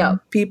 wandering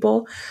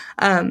people,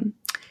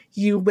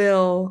 you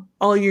will,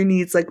 all your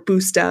needs like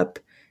boost up,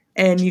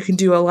 and you can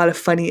do a lot of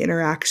funny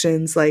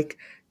interactions, like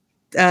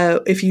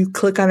if you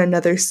click on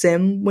another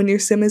sim when your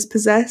sim is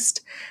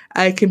possessed,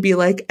 it can be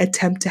like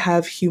attempt to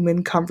have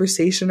human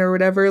conversation or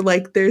whatever.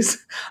 Like there's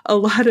a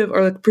lot of,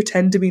 or like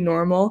pretend to be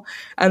normal.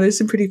 There's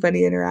some pretty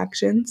funny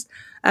interactions.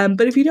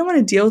 But if you don't want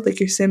to deal with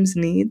like your sim's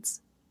needs,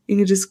 you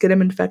can just get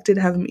them infected,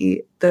 have them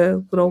eat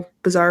the little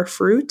bizarre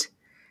fruit,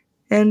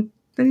 and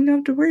then you don't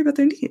have to worry about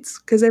their needs,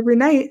 because every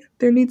night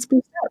their needs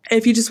boost up.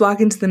 If you just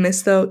walk into the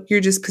mist though, you're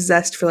just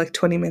possessed for like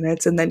 20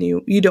 minutes, and then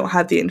you don't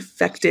have the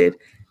infected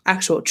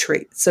actual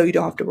trait, so you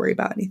don't have to worry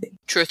about anything.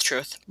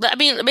 Truth. I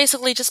mean,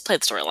 basically, just play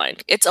the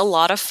storyline. It's a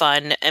lot of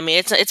fun. I mean,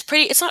 it's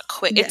pretty. It's not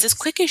quick. Yes. It's as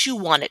quick as you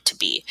want it to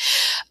be,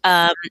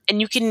 and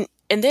you can.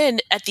 And then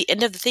at the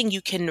end of the thing,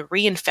 you can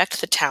reinfect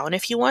the town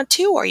if you want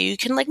to, or you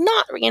can like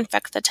not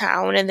reinfect the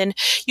town, and then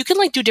you can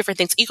like do different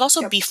things. You can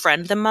also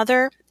befriend the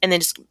mother, and then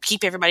just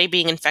keep everybody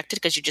being infected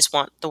because you just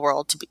want the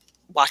world to be.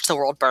 Watch the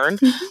world burn.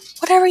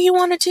 Whatever you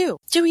want to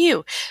do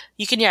you.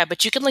 You can,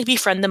 but you can like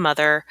befriend the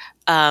mother,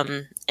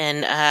 and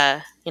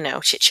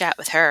chit chat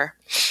with her.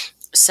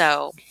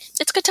 So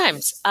it's good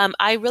times.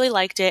 I really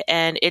liked it,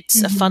 and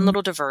it's a fun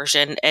little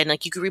diversion. And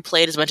like you can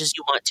replay it as much as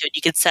you want to.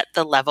 You can set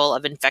the level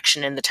of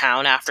infection in the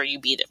town after you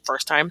beat it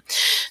first time.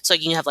 So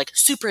you can have like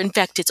super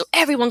infected, so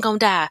everyone gonna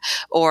die,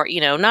 or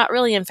not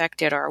really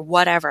infected, or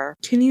whatever.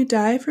 Can you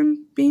die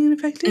from being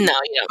infected? No,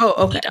 you don't.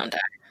 Oh, okay. You don't die.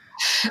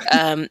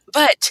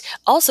 But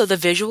also the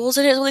visuals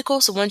in it is really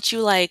cool. So once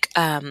you once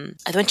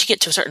you get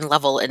to a certain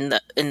level in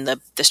the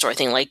story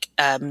thing,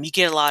 you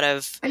get a lot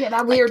of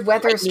that weird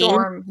weather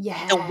storm.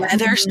 Yeah, the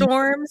weather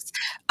storms.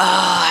 Oh,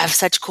 I have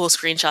such cool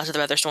screenshots of the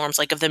weather storms,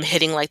 like of them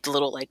hitting like the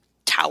little like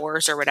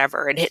towers or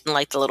whatever, and hitting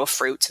like the little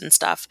fruits and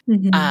stuff.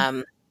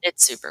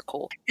 It's super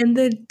cool. And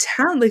the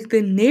town, like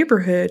the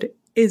neighborhood,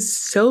 is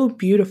so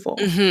beautiful.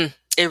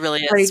 It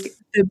really is. Like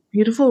the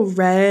beautiful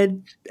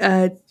red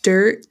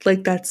dirt,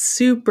 like that's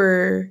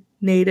super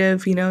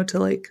native, to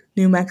like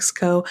New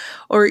Mexico,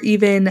 or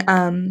even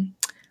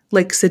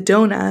like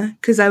Sedona,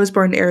 because I was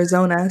born in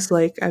Arizona, so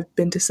like I've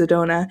been to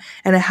Sedona,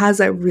 and it has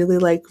that really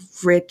like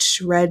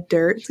rich red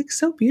dirt. It's like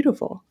so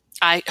beautiful.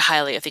 I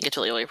think it's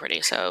really, really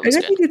pretty. So I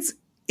think it's,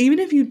 even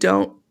if you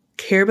don't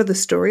care about the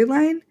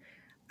storyline,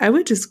 I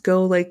would just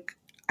go like,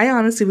 I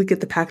honestly would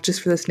get the packages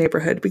for this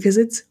neighborhood because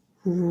it's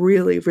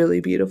really, really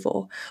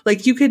beautiful.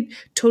 Like you could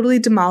totally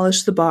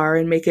demolish the bar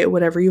and make it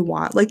whatever you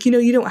want. Like,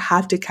 you don't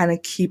have to kind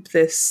of keep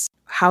this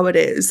how it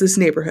is, this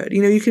neighborhood.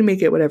 You can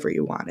make it whatever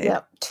you want it.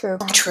 Yep, true.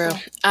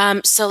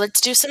 So let's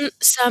do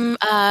some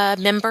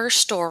member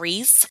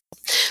stories.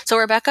 So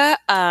Rebecca,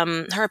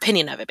 her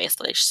opinion of it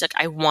basically, she's like,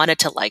 I wanted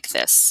to like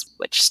this,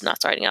 which is not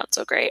starting out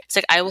so great. It's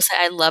like, I will say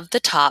I love the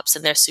tops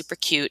and they're super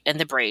cute, and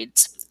the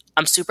braids.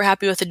 I'm super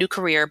happy with the new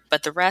career,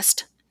 but the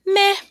rest,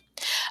 meh.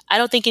 I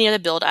don't think any other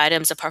build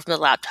items apart from the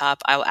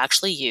laptop I will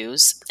actually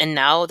use, and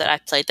now that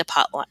I've played the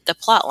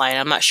plot line,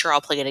 I'm not sure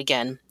I'll play it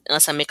again,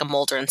 unless I make a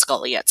Mulder and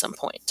Scully at some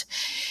point.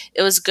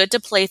 It was good to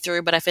play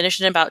through, but I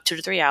finished in about 2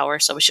 to 3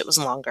 hours, so I wish it was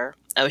longer.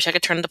 I wish I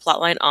could turn the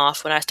plotline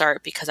off when I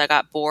start because I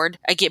got bored.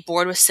 I get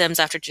bored with Sims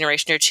after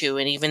Generation or 2,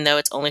 and even though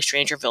it's only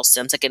Strangerville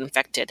Sims that get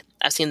infected,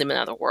 I've seen them in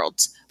other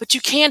worlds. But you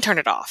can turn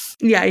it off.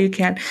 Yeah, you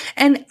can.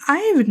 And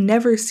I've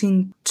never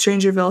seen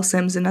Strangerville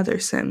Sims in other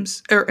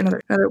Sims, or in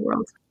other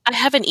worlds. I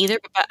haven't either,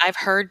 but I've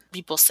heard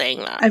people saying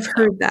that. I've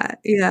heard that,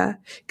 yeah.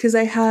 Because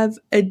I have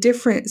a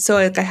different, so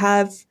like I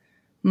have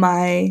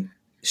my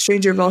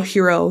Strangerville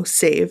Hero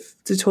save.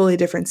 It's a totally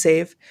different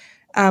save.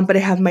 But I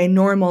have my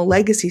normal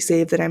legacy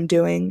save that I'm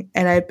doing,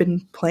 and I've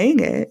been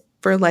playing it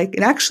for like,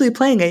 and actually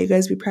playing it, you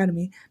guys be proud of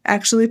me,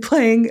 actually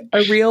playing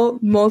a real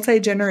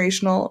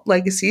multi-generational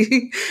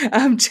legacy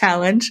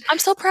challenge. I'm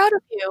so proud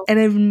of you. And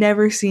I've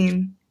never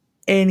seen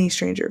any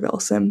Strangerville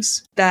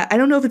Sims. That I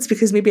don't know if it's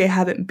because maybe I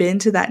haven't been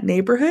to that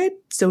neighborhood,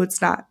 so it's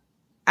not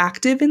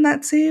active in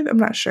that save. I'm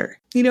not sure.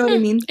 You know what I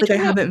mean? Like I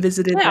haven't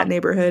visited that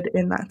neighborhood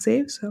in that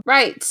save. So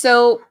right.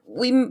 So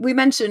we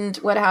mentioned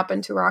what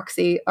happened to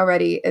Roxy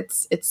already.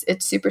 It's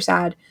super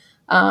sad.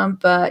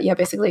 But yeah,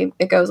 basically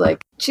it goes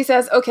like, she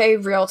says, okay,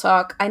 real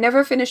talk. I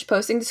never finished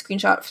posting the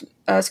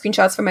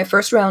screenshots from my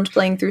first round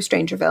playing through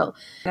Strangerville,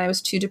 and I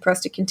was too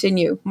depressed to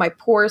continue. My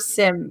poor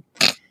sim.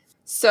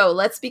 So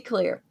let's be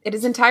clear. It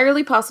is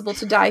entirely possible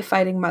to die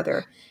fighting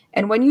Mother.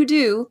 And when you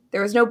do,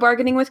 there is no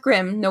bargaining with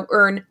Grim, no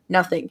earn,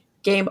 nothing.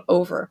 Game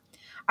over.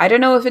 I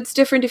don't know if it's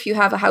different if you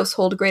have a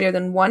household greater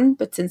than 1,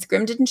 but since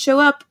Grim didn't show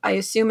up, I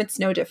assume it's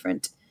no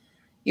different.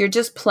 You're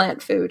just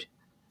plant food.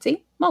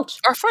 See?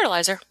 Mulch. Or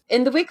fertilizer.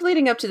 In the week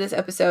leading up to this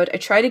episode, I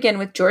tried again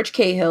with George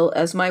Cahill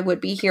as my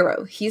would-be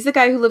hero. He's the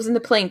guy who lives in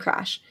the plane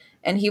crash,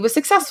 and he was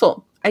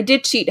successful. I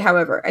did cheat,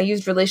 however. I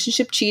used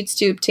relationship cheats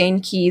to obtain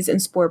keys and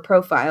spore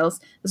profiles,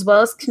 as well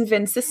as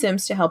convince the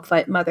Sims to help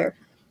fight Mother.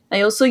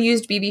 I also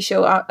used BB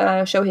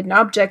show hidden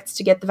objects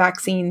to get the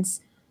vaccines.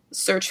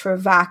 Search for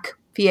VAC,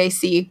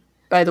 PAC,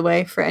 by the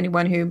way, for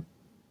anyone who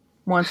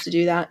wants to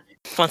do that.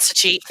 Wants to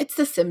cheat. It's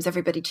The Sims,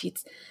 everybody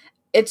cheats.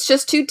 It's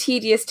just too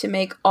tedious to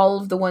make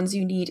all of the ones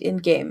you need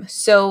in-game.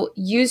 So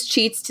use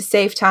cheats to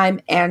save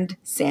time and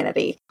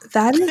sanity.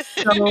 That is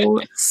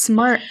so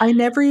smart. I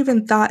never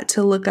even thought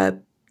to look up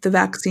the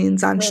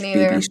vaccines on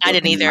BB I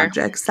didn't either.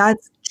 Objects.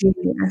 That's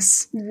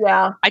genius.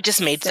 Yeah. I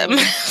just made them.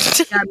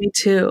 Yeah, me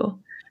too.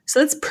 So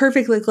that's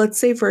perfect. Like, let's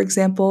say, for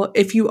example,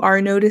 if you are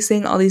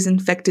noticing all these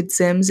infected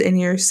Sims in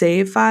your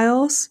save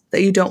files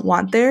that you don't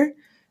want there,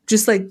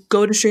 just like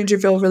go to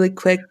Strangerville really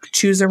quick,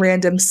 choose a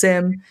random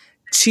Sim,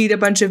 cheat a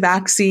bunch of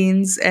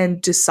vaccines,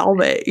 and just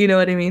solve it. You know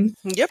what I mean?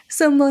 Yep.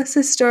 So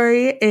Melissa's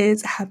story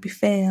is a happy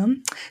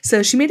fam.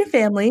 So she made a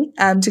family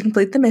to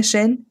complete the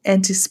mission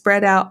and to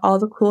spread out all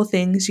the cool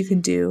things you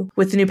can do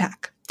with the new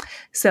pack.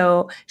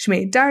 So she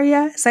made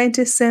Daria,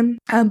 scientist sim,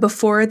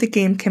 before the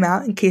game came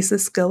out in case the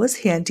skill was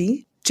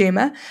handy.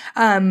 Jaima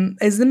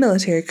is the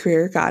military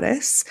career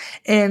goddess.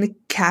 And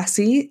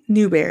Cassie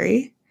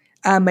Newberry,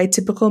 my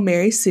typical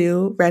Mary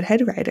Sue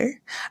redhead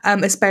writer,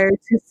 aspired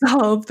to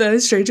solve the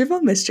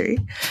Strangerville mystery.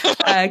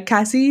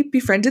 Cassie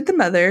befriended the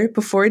mother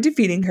before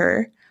defeating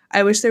her.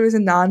 I wish there was a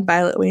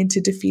non-violent way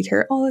to defeat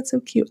her. Oh, that's so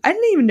cute. I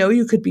didn't even know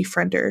you could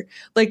befriend her.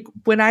 Like,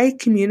 when I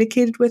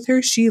communicated with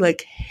her, she,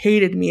 like,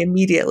 hated me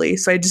immediately.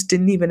 So I just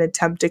didn't even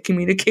attempt to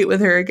communicate with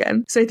her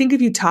again. So I think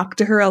if you talk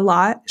to her a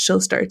lot,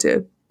 she'll start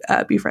to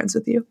be friends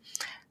with you,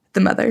 the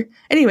mother.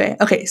 Anyway,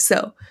 okay,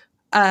 so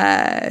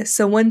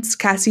once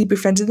Cassie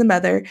befriended the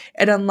mother,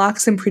 it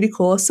unlocks some pretty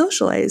cool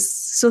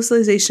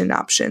socialization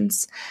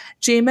options.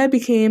 Jaima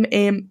became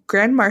a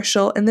Grand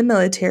Marshal in the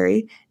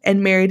military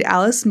and married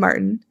Alice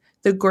Martin,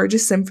 the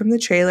gorgeous sim from the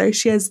trailer.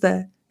 She has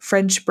the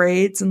French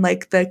braids and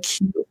like the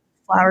cute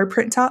flower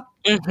print top.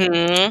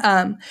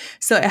 Mm-hmm.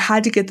 So I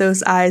had to get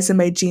those eyes in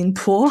my gene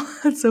pool.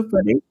 That's so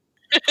funny.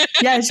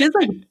 Yeah, she has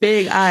like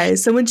big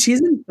eyes. So when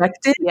she's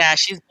infected, yeah,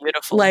 she's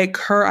beautiful. Like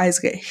her eyes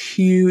get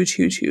huge,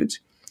 huge,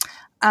 huge.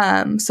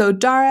 So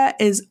Dara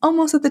is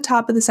almost at the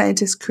top of the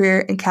scientist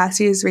career, and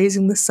Cassie is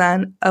raising the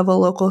son of a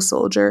local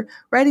soldier,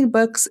 writing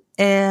books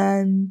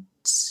about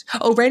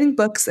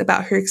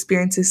her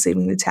experiences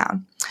saving the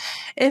town.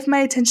 If my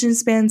attention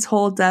spans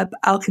hold up,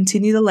 I'll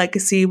continue the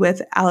legacy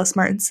with Alice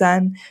Martin's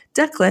son,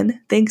 Declan,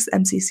 thanks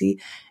MCC,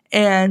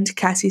 and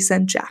Cassie's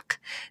son, Jack.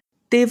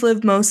 They've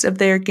lived most of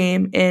their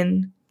game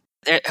in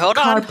hold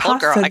girl, I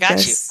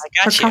got you.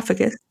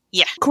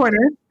 Yeah.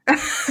 Corner.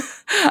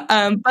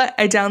 But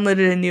I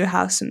downloaded a new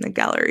house from the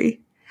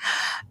gallery.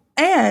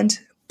 And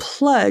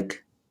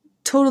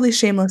totally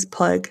shameless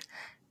plug,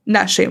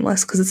 not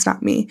shameless because it's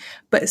not me,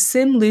 but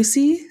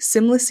Simlicy,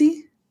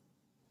 Simlicy,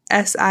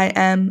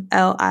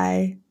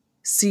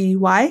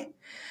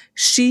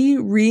 she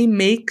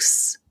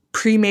remakes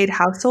pre-made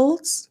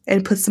households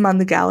and puts them on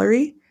the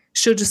gallery.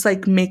 She'll just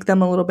like make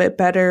them a little bit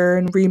better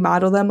and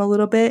remodel them a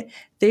little bit.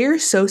 They are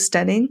so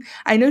stunning.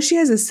 I know she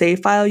has a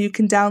save file you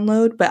can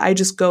download, but I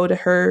just go to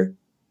her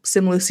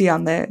Sim Lucy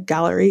on the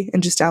gallery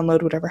and just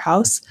download whatever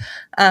house.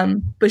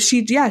 But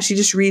she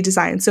just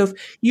redesigned. So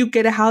if you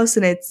get a house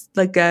and it's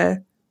like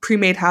a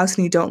pre-made house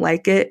and you don't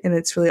like it and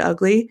it's really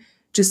ugly,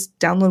 just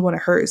download one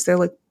of hers. They're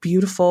like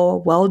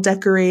beautiful, well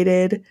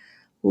decorated,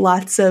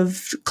 lots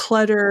of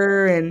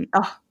clutter, and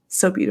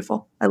so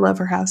beautiful. I love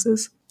her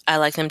houses. I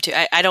like them too.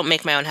 I don't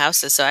make my own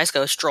houses, so I just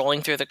go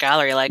strolling through the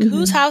gallery like,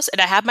 whose house? And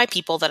I have my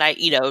people that I,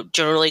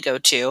 generally go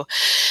to.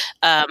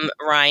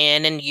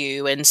 Ryan and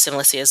you and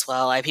Simlicy as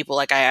well. I have people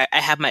like I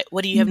have my,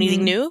 what do you have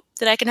anything new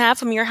that I can have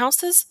from your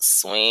houses?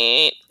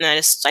 Sweet. And I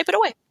just swipe it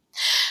away.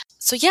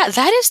 So yeah,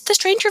 that is the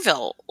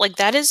Strangerville. Like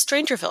that is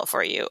Strangerville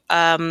for you.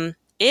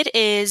 It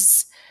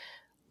is,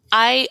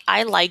 I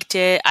liked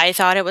it. I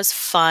thought it was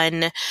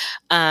fun.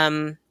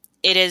 It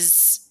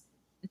is,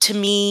 to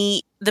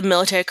me, the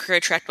military career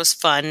track was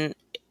fun.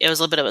 It was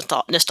a little bit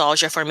of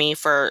nostalgia for me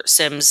for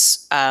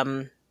Sims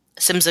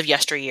of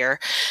yesteryear,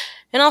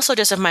 and also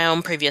just of my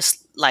own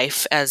previous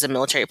life as a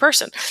military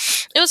person.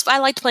 I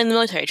liked playing the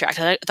military track.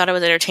 I thought it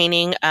was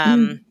entertaining,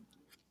 and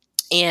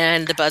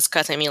the buzz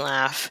cuts made me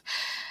laugh.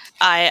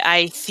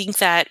 I think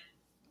that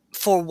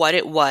for what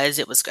it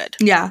was good.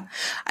 Yeah,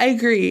 I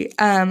agree.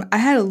 I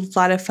had a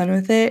lot of fun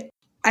with it.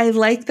 I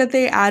like that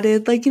they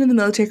added, like, the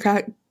military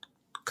track.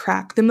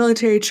 The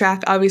military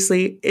track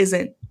obviously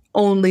isn't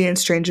only in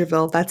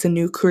Strangerville. That's a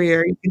new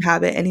career. You can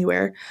have it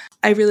anywhere.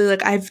 I really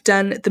I've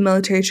done the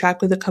military track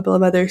with a couple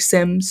of other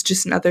Sims,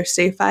 just in other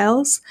save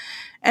files,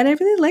 and I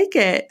really like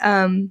it.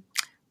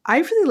 I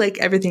really like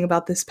everything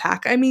about this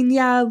pack. I mean,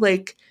 yeah,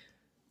 like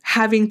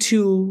having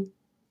to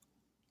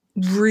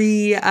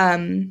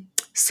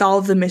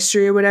solve the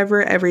mystery or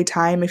whatever every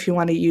time if you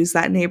want to use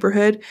that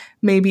neighborhood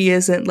maybe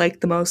isn't like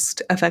the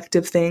most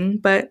effective thing,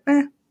 but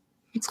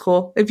it's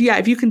cool. If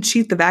you can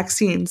cheat the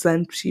vaccines,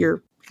 then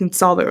you can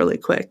solve it really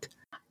quick.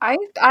 I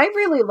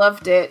really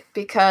loved it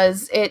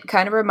because it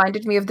kind of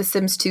reminded me of The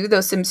Sims 2,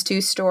 those Sims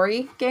 2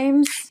 story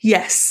games.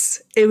 Yes,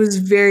 it was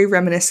very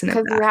reminiscent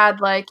of that.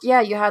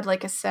 Because you had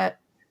like a set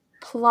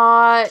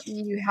plot.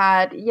 You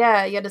had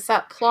a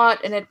set plot,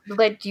 and it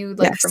led you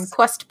from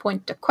quest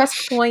point to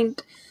quest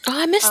point.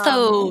 Oh, I miss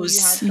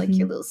those. You had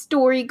your little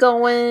story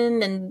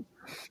going and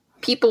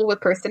people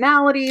with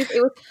personalities.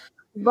 It was.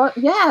 But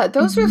yeah,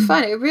 those were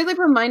fun. It really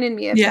reminded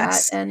me of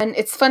that. And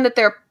it's fun that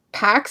they're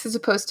packs as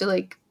opposed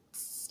to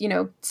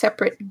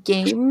separate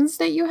games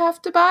that you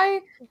have to buy.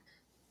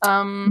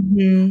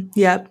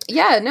 Yep.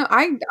 Yeah, no,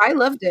 I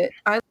loved it.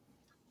 I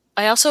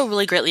also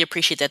really greatly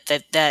appreciate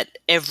that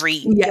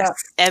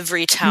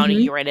every town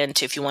you ran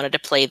into, if you wanted to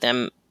play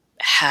them,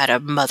 had a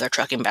mother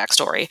trucking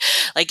backstory.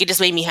 Like, it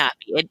just made me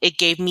happy.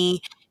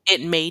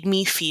 It made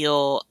me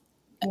feel.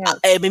 Yeah.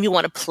 It made me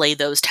want to play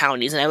those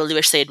townies, and I really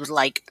wish they'd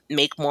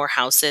make more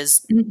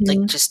houses,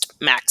 like just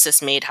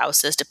Maxis made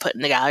houses to put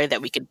in the gallery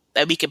that we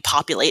could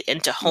populate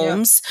into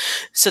homes,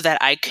 so that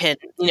I can,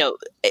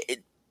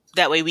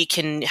 that way we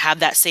can have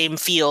that same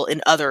feel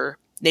in other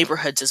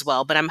neighborhoods as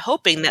well. But I'm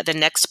hoping that the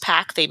next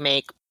pack they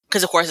make,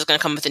 because of course it's going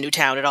to come with a new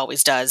town, it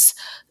always does,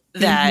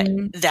 that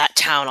that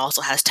town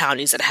also has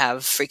townies that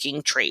have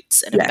freaking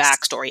traits and a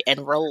backstory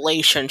and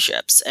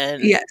relationships,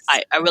 and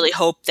I really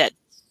hope that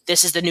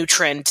this is the new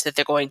trend that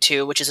they're going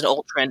to, which is an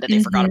old trend that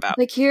they forgot about.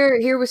 Like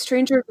here with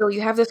Strangerville,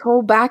 you have this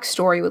whole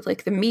backstory with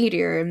the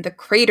meteor and the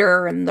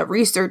crater and the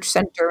research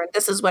center, and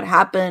this is what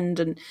happened,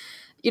 and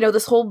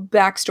this whole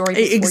backstory.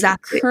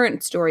 Exactly. Your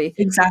current story.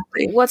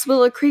 Exactly. What's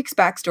Willow Creek's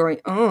backstory?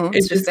 Oh,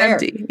 it's just there.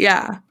 Empty.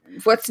 Yeah.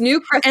 What's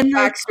Newcrest's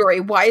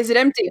backstory? Why is it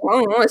empty?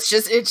 Oh, it's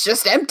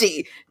just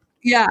empty.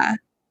 Yeah.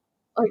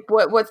 Like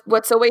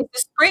what's Oasis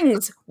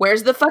Springs?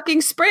 Where's the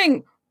fucking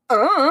spring?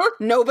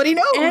 Nobody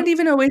knows. And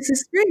even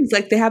Oasis Springs,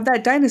 they have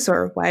that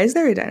dinosaur. Why is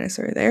there a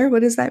dinosaur there?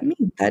 What does that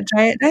mean? That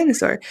giant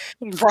dinosaur.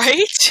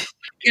 Right?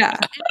 Yeah.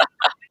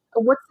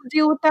 What's the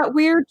deal with that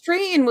weird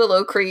tree in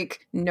Willow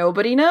Creek?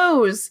 Nobody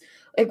knows.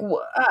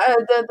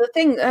 The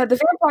thing, the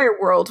vampire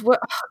world.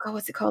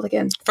 What's it called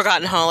again?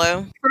 Forgotten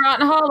Hollow.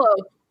 Forgotten Hollow.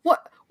 What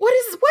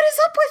is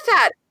up with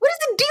that? What is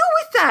the deal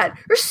with that?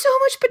 There's so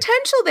much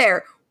potential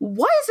there.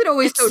 Why is it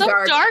always so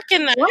dark? It's so dark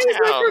in that Why is it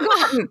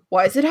forgotten?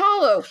 Why is it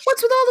hollow?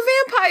 What's with all the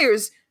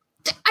vampires?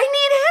 I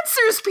need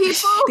answers,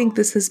 people! I think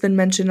this has been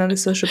mentioned on a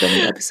Social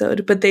Bending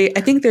episode, but I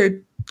think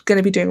they're going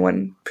to be doing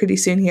one pretty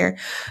soon here.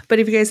 But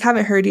if you guys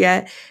haven't heard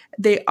yet,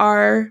 they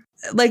are,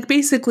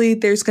 basically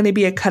there's going to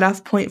be a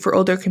cutoff point for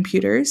older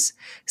computers.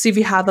 So if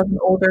you have an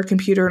older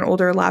computer, an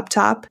older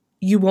laptop,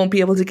 you won't be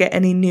able to get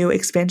any new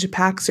expansion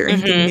packs or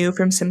anything new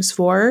from Sims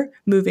 4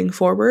 moving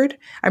forward.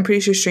 I'm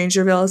pretty sure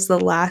Strangerville is the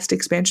last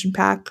expansion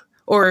pack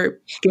or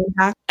game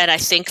pack. And I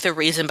think the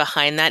reason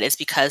behind that is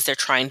because they're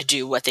trying to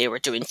do what they were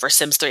doing for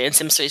Sims 3, and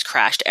Sims 3's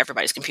crashed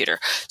everybody's computer.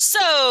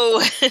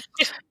 So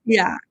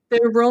yeah,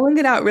 they're rolling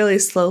it out really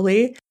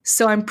slowly.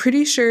 So I'm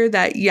pretty sure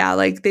that,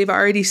 they've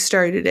already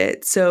started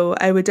it. So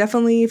I would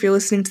definitely, if you're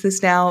listening to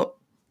this now,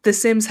 The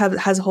Sims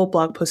has a whole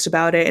blog post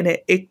about it, and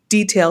it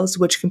details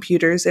which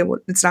computers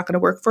it's not going to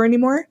work for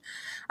anymore.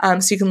 So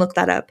you can look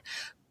that up.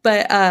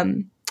 But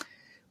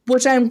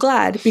which I'm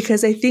glad,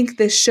 because I think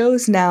this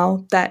shows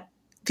now that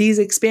these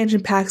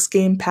expansion packs,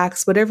 game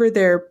packs, whatever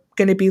they're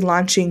going to be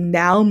launching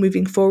now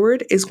moving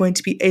forward is going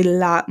to be a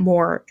lot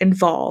more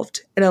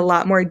involved and a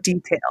lot more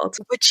detailed.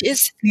 Which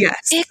is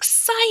Yes.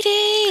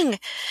 exciting.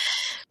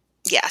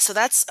 Yeah, so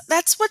that's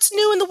what's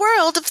new in the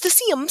world of The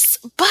Sims.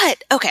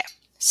 But okay,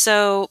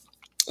 so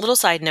little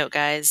side note,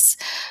 guys,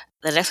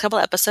 the next couple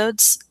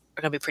episodes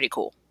are gonna be pretty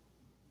cool.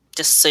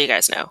 Just so you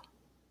guys know,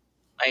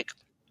 like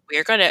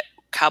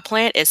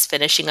Cowplant is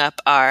finishing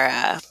up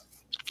our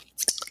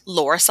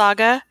lore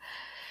saga,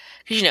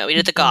 because we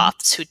did the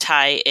Goths who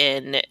tie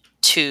in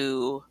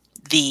to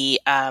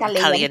the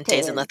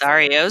Calientes and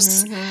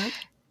Lotharios,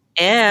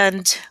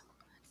 and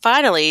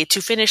finally,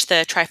 to finish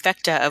the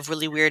trifecta of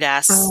really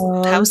weird-ass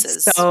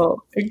houses. I'm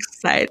so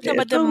excited.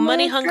 But the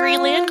money-hungry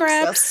land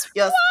grabs.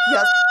 Yes.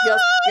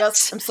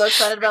 I'm so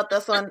excited about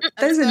this one.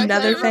 There's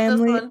another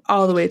family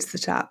all the way to the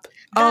top.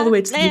 All the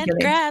way to the beginning.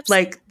 Grabs.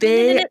 Like,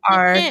 they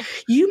are...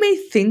 You may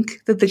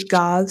think that the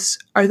Goths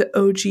are the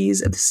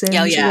OGs of the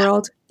Sims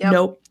world. Yep.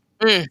 Nope.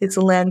 It's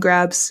the land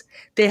grabs.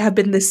 They have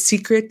been the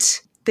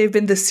secret... They've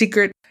been the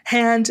secret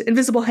hand,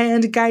 invisible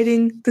hand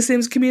guiding the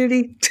Sims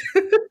community.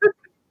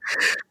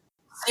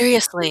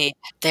 Seriously,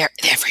 they're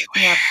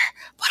everywhere.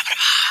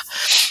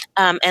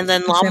 And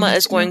then Llama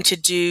is going to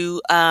do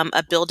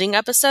a building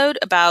episode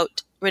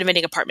about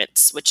renovating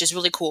apartments, which is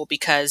really cool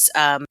because,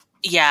 in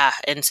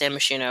San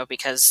Myshuno,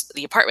 because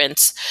the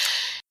apartments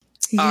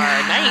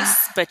are nice,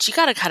 but you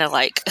gotta kind of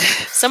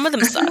some of them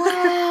suck.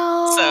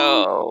 Well,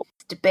 so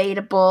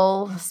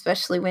debatable,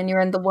 especially when you're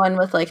in the one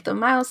with the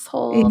mouse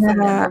holes and then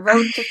the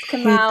roaches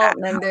come out,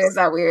 and then there's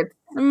that weird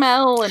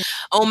smell. And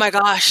oh my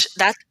gosh,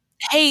 that's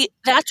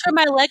where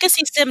my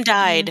legacy sim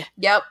died.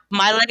 Yep.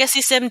 My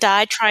legacy sim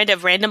died trying to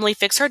randomly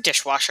fix her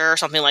dishwasher or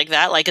something like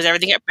that. Because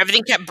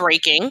everything kept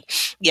breaking.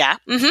 Yeah.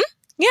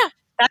 Yeah,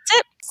 that's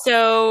it.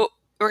 So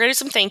we're going to do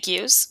some thank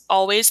yous.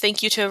 Always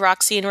thank you to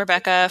Roxy and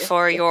Rebecca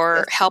for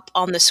your help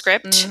on the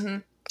script.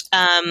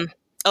 And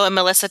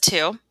Melissa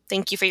too.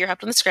 Thank you for your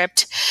help on the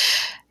script.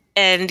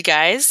 And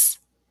guys,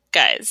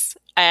 I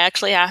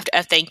actually have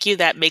to thank you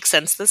that makes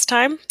sense this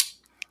time.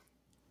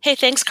 Hey,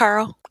 thanks,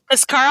 Carl.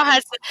 Because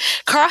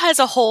Carl has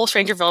a whole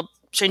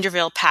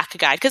Strangerville pack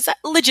guide. Because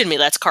legitimately,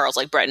 that's Carl's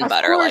bread and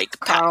butter,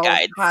 pack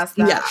guide.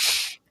 Yeah,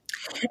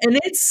 and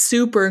it's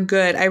super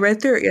good. I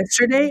read through it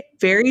yesterday.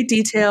 Very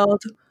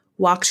detailed.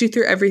 Walks you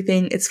through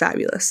everything. It's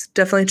fabulous.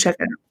 Definitely check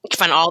it out. You can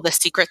find all the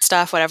secret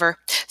stuff, whatever.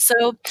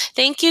 So,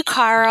 thank you,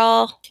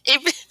 Carl.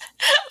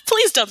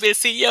 Please don't be a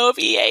CEO of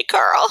EA,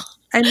 Carl.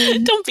 I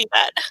mean, don't be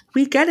that.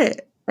 We get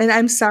it, and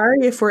I'm sorry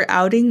if we're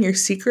outing your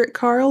secret,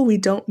 Carl. We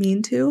don't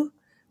mean to.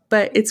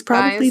 But it's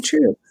probably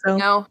true. So.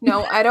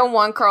 No, I don't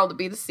want Carl to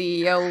be the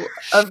CEO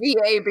of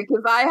EA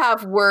because I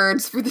have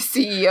words for the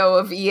CEO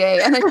of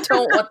EA, and I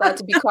don't want that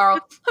to be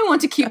Carl. I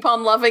want to keep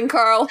on loving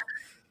Carl.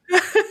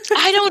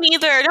 I don't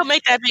either. Don't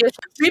make that be.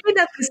 Maybe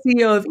not the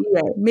CEO of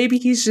EA. Maybe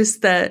he's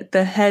just the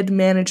head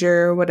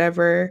manager or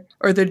whatever,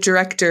 or the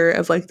director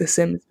of the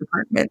Sims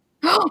department.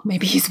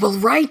 Maybe he's Will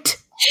Wright.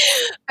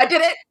 I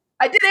did it.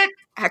 I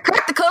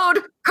cracked the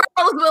code.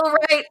 Carl is Will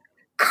Wright.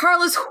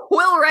 Carl is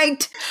Will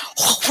Wright.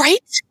 Right?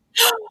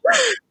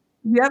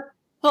 Yep.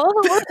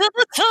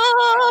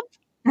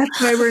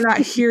 That's why we're not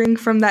hearing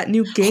from that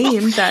new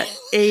game, that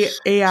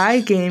AI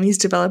game he's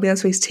developing.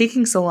 That's why he's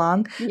taking so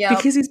long. Yep.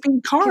 Because he's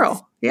being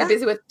Carl.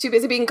 Too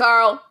busy being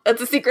Carl.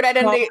 That's a secret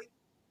identity.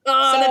 So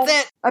that's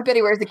it. I bet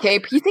he wears a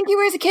cape. You think he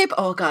wears a cape?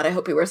 Oh God, I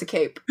hope he wears a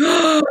cape.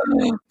 Just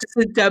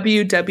a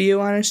WW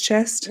on his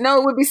chest?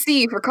 No, it would be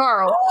C for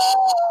Carl.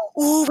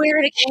 Ooh,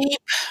 wearing a cape.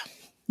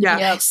 Yeah.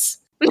 Yes.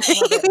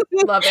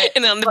 Love it.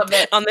 And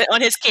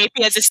on his cape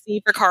he has a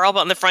C for Carl, but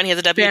on the front he has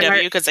a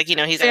WW because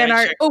he's fan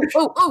art.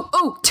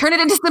 Oh! Turn it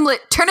into Simlet.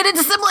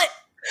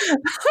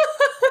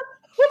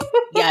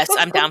 Yes,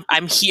 I'm down.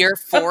 I'm here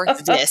for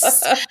this.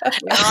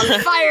 You're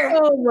on fire.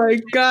 Oh my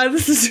God,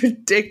 this is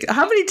ridiculous.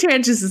 How many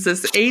tangents is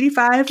this?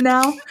 85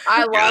 now?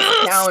 I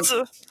lost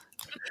count.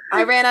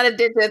 I ran out of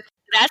digits.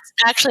 That's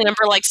actually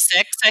number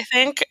 6, I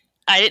think.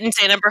 I didn't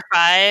say number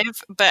 5,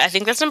 but I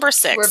think that's number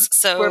 6.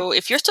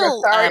 If you're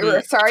still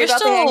we're sorry about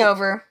the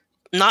hangover.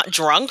 Not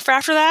drunk for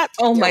after that.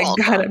 Oh my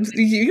God,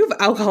 you have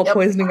alcohol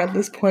poisoning at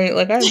this point.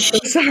 I'm so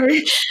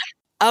sorry.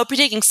 I hope you're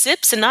taking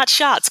sips and not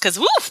shots, because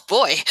woof,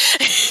 boy.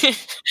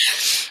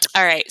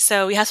 All right,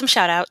 so we have some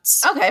shout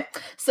outs. Okay,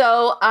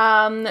 so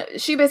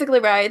she basically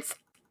writes,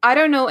 I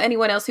don't know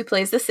anyone else who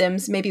plays The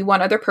Sims, maybe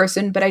one other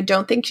person, but I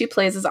don't think she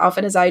plays as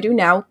often as I do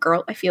now.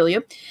 Girl, I feel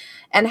you.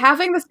 And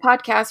having this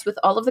podcast with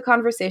all of the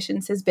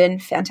conversations has been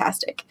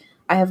fantastic.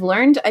 I have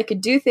learned I could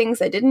do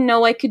things I didn't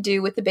know I could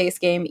do with the base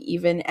game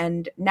even,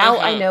 and now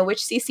I know which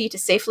CC to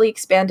safely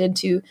expand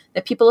into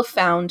that people have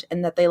found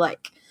and that they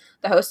like.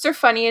 The hosts are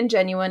funny and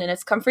genuine, and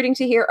it's comforting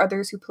to hear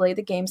others who play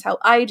the games how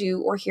I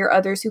do or hear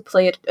others who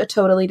play it a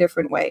totally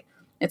different way.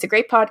 It's a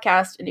great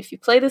podcast, and if you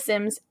play The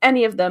Sims,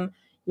 any of them,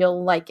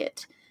 you'll like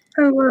it.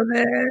 I love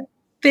it.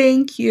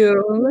 Thank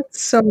you.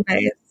 That's so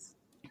nice.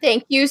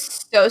 Thank you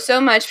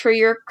so much for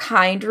your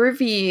kind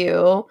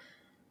review,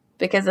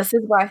 because this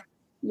is why.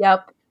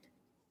 Yep.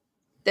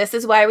 This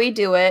is why we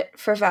do it,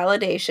 for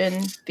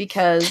validation,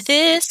 because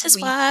This is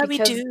why we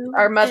do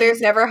our mothers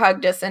it. never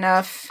hugged us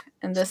enough,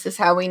 and this is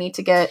how we need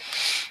to get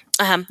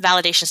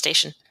Validation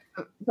station.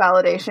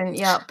 validation.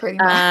 Yeah, pretty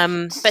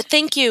much. But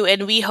thank you,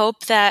 and we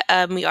hope that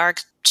we are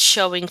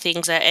showing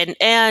things that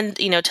and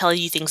telling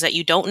you things that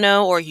you don't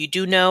know or you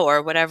do know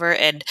or whatever.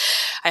 And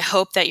I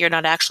hope that you're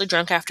not actually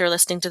drunk after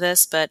listening to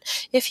this, but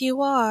if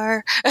you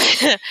are,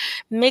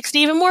 makes it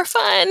even more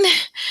fun.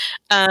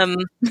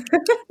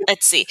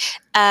 Let's see.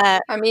 I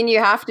mean, you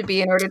have to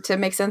be in order to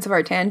make sense of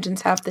our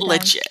tangents half the time.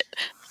 Legit.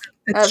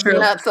 It's true.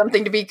 Not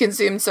something to be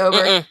consumed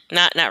sober.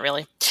 Not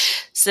really.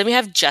 So then we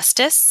have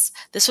Justice.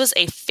 This was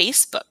a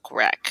Facebook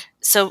rec.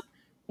 So,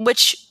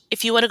 which,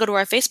 if you want to go to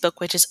our Facebook,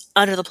 which is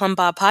Under the Plum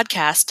Bob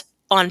Podcast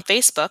on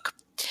Facebook,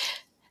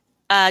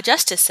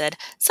 Justice said,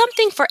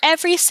 something for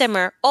every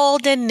simmer,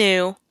 old and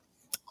new.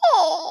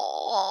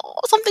 Oh,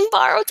 something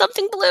borrowed,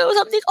 something blue,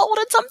 something old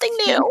and something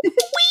new.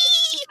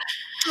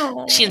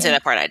 Whee! She didn't say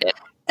that part, I did.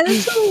 And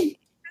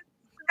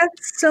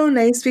that's so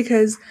nice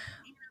because,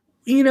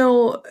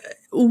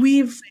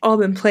 we've all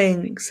been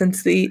playing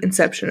since the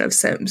inception of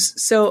Sims.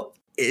 So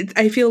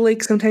I feel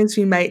like sometimes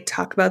we might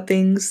talk about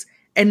things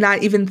and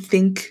not even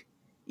think,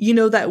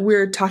 that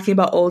we're talking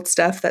about old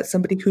stuff that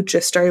somebody who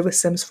just started with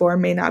Sims 4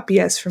 may not be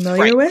as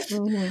familiar with.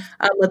 Mm-hmm.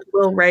 Like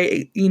we'll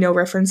write,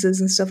 references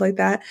and stuff like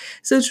that.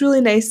 So it's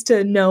really nice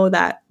to know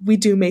that we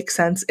do make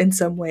sense in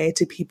some way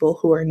to people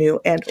who are new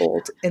and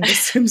old in the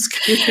Sims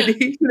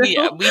community.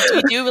 Yeah, we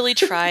do really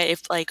try.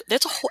 If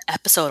there's a whole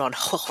episode on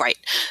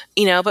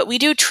but we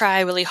do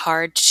try really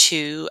hard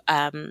to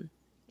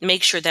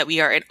make sure that we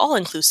are an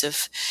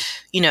all-inclusive,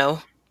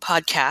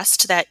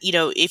 podcast that,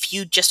 if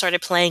you just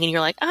started playing and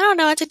you're like, I don't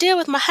know what to do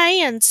with my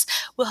hands,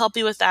 we'll help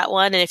you with that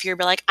one. And if you're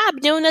like, I've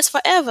been doing this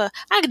forever,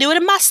 I can do it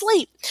in my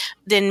sleep,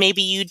 then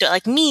maybe you,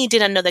 like me,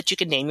 didn't know that you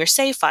could name your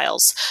save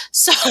files.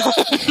 So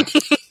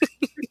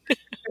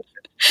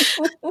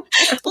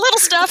little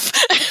stuff.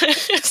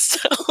 So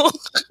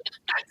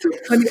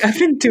funny. I've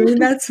been doing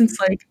that since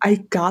I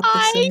got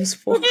the Sims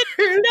 4.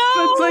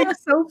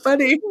 It's so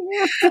funny.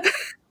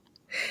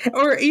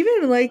 Or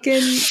even in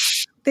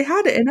they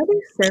had another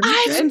Sims.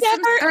 I've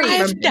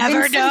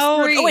never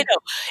known. Oh wait, no.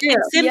 Yeah.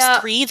 In Sims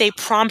 3, they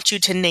prompt you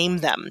to name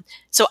them.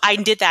 So I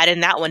did that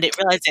in that one. Didn't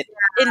realize it.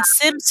 In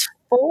Sims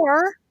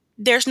 4,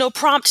 there's no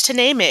prompt to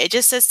name it. It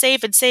just says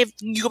save and save.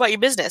 You go about your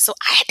business. So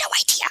I had no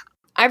idea.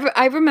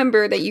 I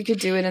remember that you could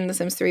do it in The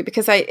Sims 3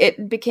 because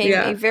it became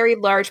a very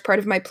large part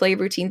of my play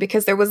routine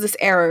because there was this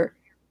error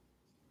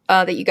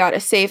that you got, a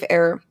save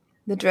error,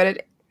 the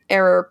dreaded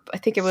error. I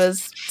think it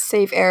was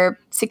save error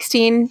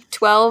 16,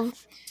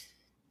 12,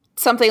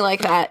 something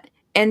like that.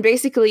 And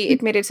basically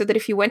it made it so that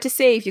if you went to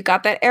save, you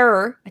got that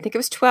error, I think it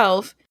was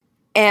 12,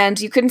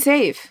 and you couldn't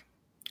save.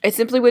 It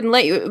simply wouldn't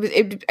let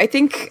you. I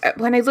think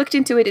when I looked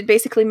into it, it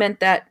basically meant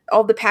that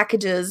all the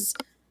packages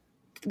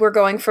were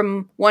going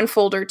from one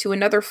folder to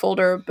another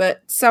folder,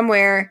 but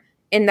somewhere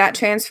in that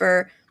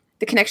transfer,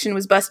 the connection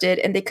was busted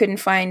and they couldn't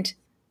find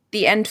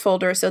the end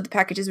folder. So the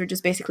packages were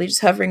just basically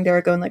just hovering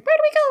there going like, where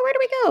do we go? Where do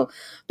we go?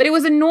 But it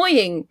was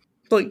annoying.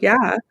 Well,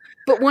 yeah.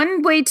 But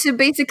one way to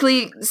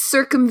basically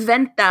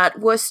circumvent that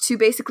was to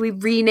basically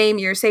rename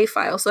your save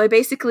file. So I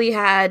basically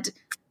had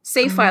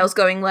save files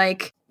going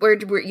like, where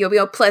you'll be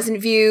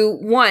Pleasant View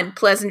 1,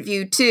 Pleasant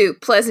View 2,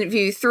 Pleasant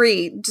View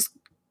 3, just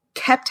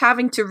kept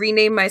having to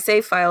rename my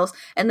save files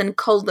and then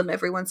cull them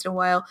every once in a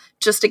while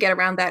just to get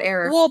around that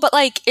error. Well, but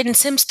in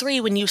Sims 3,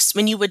 when you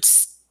would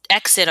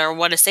exit or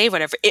want to save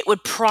whatever, it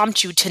would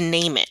prompt you to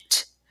name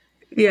it.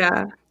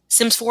 Yeah.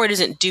 Sims 4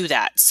 doesn't do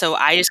that, so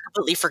I just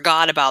completely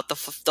forgot about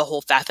the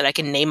whole fact that I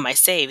can name my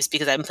saves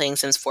because I've been playing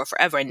Sims 4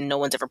 forever and no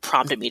one's ever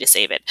prompted me to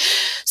save it.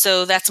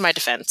 So that's my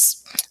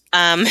defense.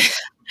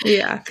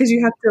 Yeah, because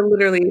you have to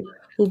literally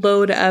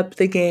load up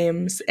the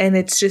games and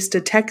it's just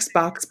a text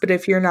box, but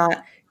if you're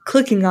not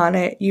clicking on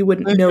it, you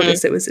wouldn't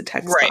notice it was a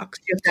text box.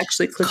 You have to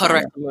actually click on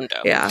it.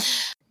 Yeah,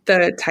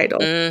 the title.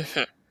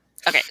 Mm-hmm.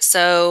 Okay,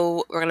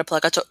 so we're going to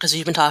plug out because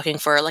we've been talking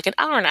for an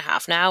hour and a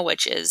half now,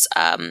 which is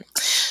a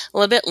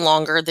little bit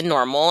longer than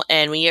normal,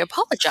 and we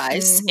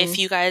apologize if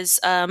you guys,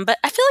 but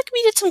I feel like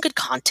we did some good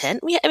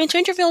content.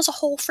 Strangerville is a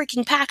whole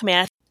freaking pack,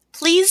 man.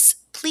 Please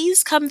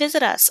come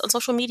visit us on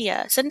social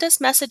media. Send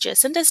us messages,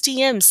 send us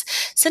DMs,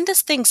 send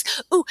us things.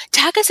 Ooh,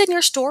 tag us in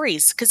your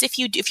stories, because if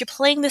you're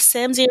playing The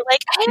Sims and you're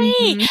like,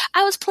 hey,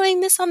 I was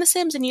playing this on The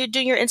Sims, and you're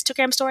doing your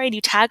Instagram story and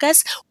you tag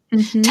us,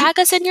 tag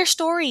us in your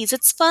stories.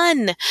 It's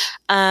fun.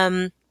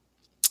 And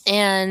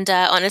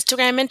on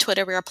Instagram and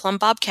Twitter, we are Plum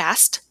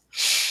Bobcast.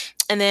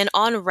 And then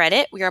on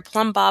Reddit, we are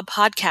Plum Bob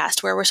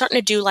Podcast, where we're starting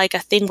to do a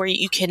thing where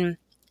you can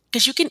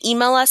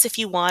email us if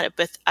you want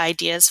with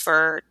ideas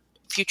for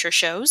future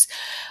shows,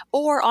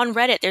 or on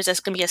Reddit there's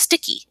going to be a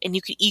sticky, and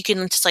you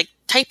can just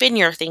type in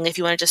your thing if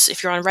you want to,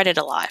 if you're on Reddit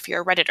a lot, if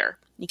you're a Redditor,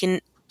 you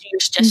can do your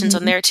suggestions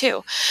on there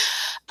too.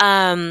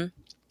 And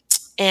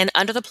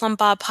Under the Plum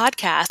Bob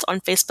Podcast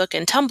on Facebook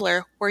and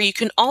Tumblr, where you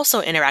can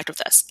also interact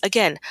with us.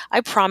 Again, I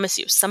promise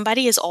you,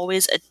 somebody is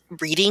always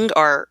reading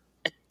or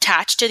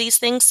attached to these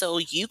things. So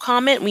you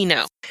comment, we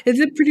know.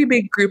 It's a pretty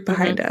big group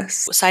behind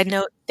us. Side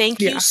note, thank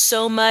Yeah. you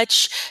so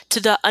much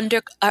to the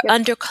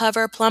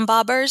undercover plum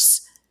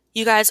bobbers.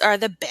 You guys are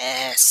the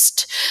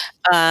best.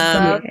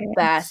 The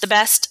best. The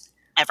best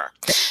ever.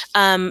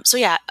 So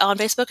yeah, on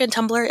Facebook and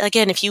Tumblr,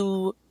 again, if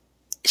you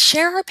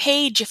share our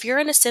page, if you're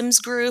in a Sims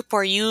group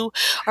or you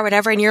or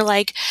whatever, and you're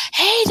like,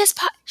 hey,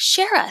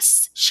 share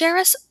us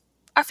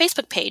our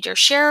Facebook page, or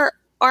share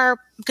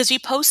because we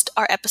post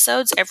our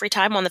episodes every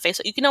time on the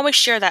Facebook. You can always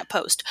share that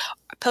post.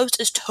 Our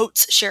post is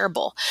totes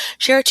shareable.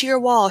 Share it to your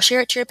wall, share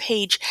it to your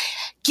page.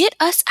 Get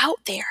us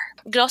out there.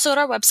 You can also go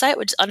to our website,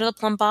 which is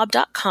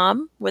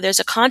undertheplumbob.com, where there's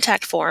a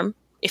contact form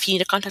if you need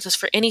to contact us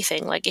for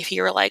anything. Like if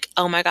you're like,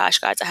 oh my gosh,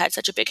 guys, I had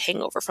such a big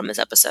hangover from this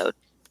episode,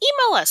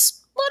 email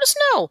us. Let us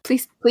know.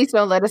 Please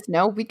don't let us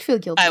know. We'd feel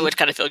guilty. I would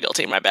kind of feel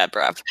guilty. My bad,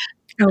 bruv.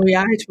 Oh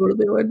yeah, I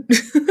totally would.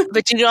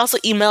 But you can also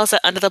email us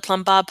at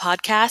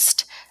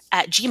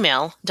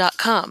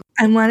undertheplumbobpodcast@gmail.com.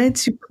 I wanted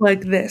to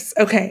plug this.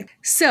 Okay,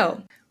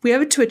 so we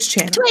have a Twitch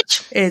channel.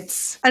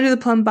 It's Under the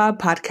Plum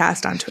Bob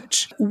Podcast on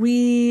Twitch.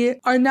 We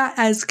are not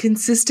as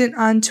consistent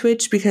on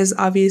Twitch because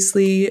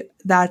obviously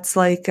that's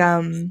like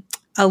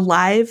a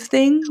live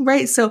thing,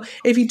 right? So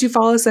if you do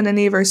follow us on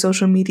any of our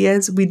social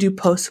medias, we do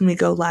post when we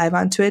go live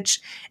on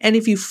Twitch. And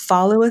if you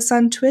follow us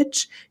on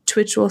Twitch,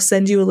 Twitch will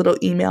send you a little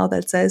email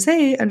that says,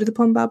 hey, Under the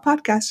Plum Bob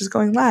Podcast is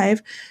going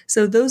live.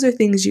 So those are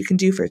things you can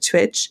do for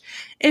Twitch.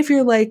 If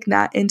you're like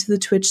not into the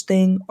Twitch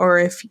thing, or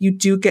if you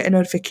do get a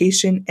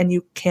notification and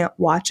you can't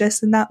watch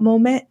us in that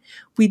moment,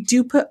 we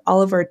do put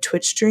all of our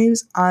Twitch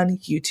streams on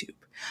YouTube.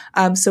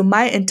 So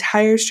my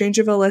entire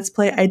Strangerville Let's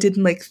Play I did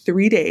in like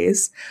 3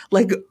 days,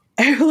 like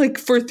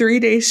for 3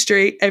 days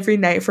straight, every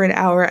night for an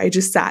hour, I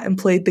just sat and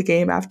played the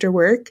game after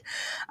work,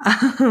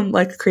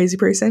 like a crazy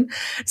person.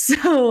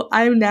 So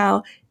I'm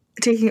now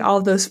taking all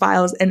of those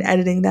files and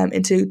editing them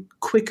into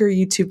quicker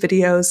YouTube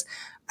videos.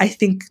 I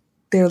think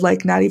they're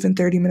like not even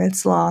 30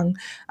 minutes long.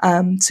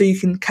 So you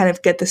can kind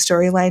of get the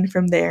storyline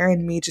from there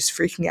and me just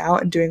freaking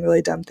out and doing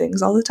really dumb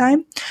things all the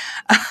time.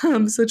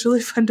 So it's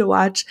really fun to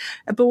watch.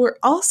 But we're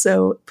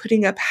also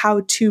putting up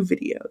how-to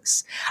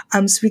videos.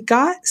 So we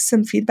got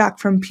some feedback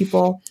from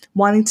people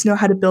wanting to know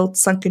how to build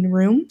sunken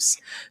rooms.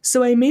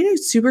 So I made a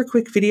super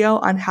quick video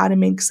on how to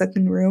make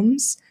sunken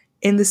rooms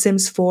in The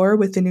Sims 4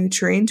 with the new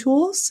terrain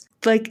tools.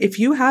 Like if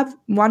you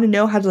want to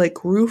know how to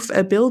like roof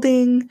a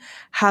building,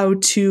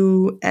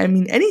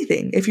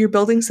 anything. If you're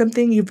building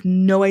something, you have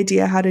no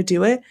idea how to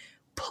do it,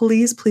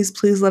 please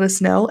let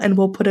us know and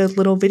we'll put a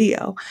little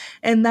video.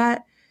 And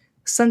that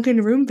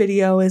sunken room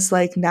video is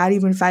like not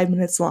even 5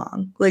 minutes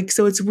long. Like,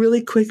 so it's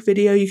really quick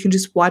video. You can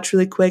just watch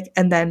really quick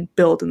and then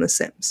build in The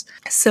Sims.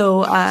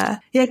 So,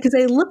 because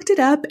I looked it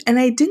up and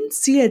I didn't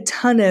see a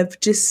ton of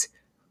just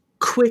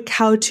quick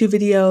how-to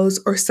videos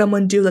or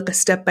someone do like a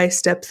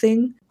step-by-step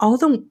thing. All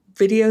the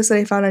videos that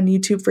I found on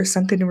YouTube for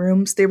sunken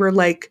rooms, they were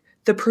like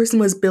the person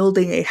was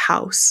building a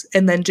house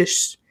and then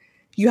just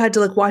you had to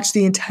like watch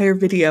the entire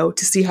video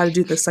to see how to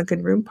do the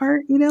sunken room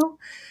part, you know?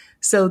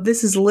 So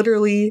this is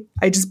literally,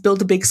 I just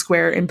build a big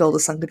square and build a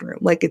sunken room.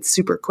 Like it's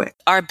super quick.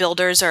 Our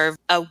builders are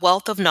a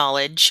wealth of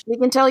knowledge. We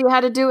can tell you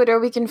how to do it, or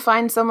we can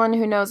find someone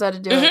who knows how to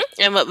do it.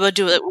 And we'll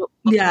do it.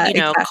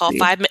 Exactly. Call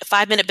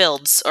 5-minute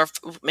builds or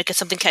make it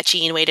something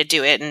catchy and way to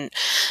do it. And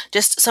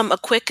just a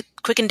quick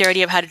and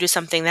dirty of how to do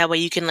something. That way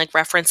you can like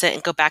reference it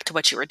and go back to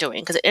what you were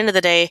doing. Because at the end of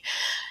the day,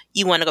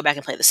 you want to go back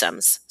and play The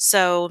Sims.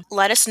 So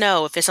let us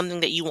know if there's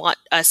something that you want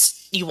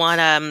us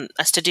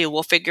to do.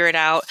 We'll figure it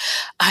out.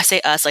 I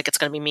say us like it's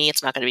going to be me.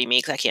 It's not going to be me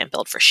because I can't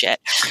build for shit.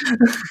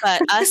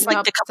 But us,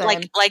 like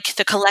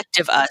the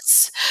collective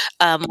us,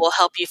 will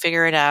help you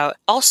figure it out.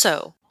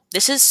 Also,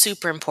 this is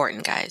super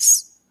important,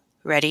 guys.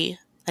 Ready?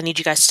 I need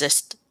you guys to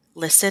just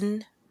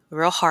listen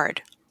real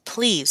hard.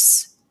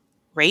 Please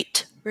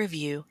rate,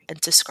 review,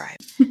 and subscribe.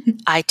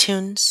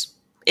 iTunes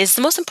is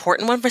the most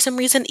important one for some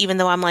reason, even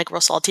though I'm like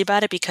real salty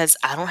about it because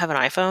I don't have an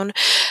iPhone.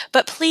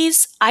 But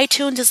please,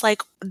 iTunes is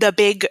like the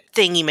big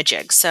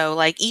thingy-majig. So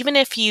like even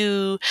if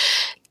you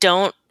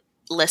don't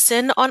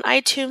listen on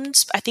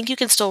iTunes, I think you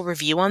can still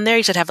review on there.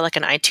 You should have like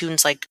an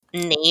iTunes like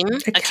name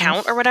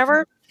account or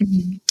whatever.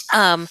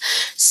 Mm-hmm.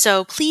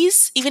 So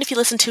please, even if you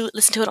listen to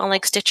it on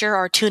like Stitcher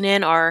or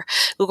TuneIn or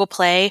Google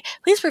Play,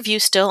 please review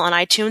still on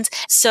iTunes.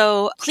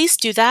 So please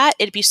do that.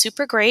 It'd be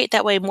super great.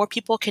 That way more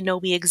people can know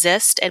we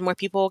exist and more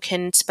people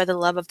can spread the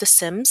love of The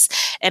Sims.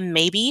 And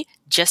maybe,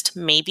 just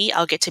maybe,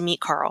 I'll get to meet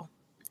Carl.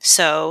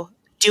 So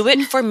do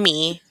it for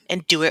me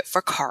and do it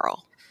for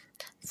Carl.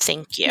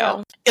 Thank you.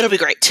 Yeah. It'll be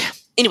great.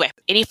 Anyway,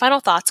 any final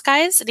thoughts,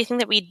 guys? Anything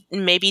that we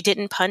maybe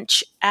didn't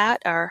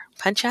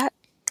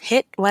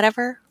hit,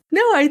 whatever?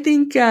 No, I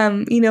think,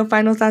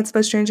 final thoughts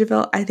about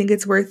Strangerville. I think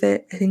it's worth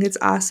it. I think it's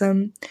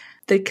awesome.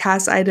 The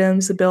cast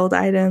items, the build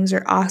items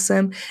are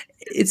awesome.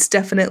 It's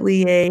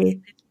definitely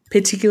a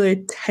particular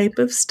type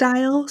of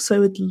style. So I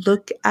would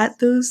look at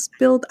those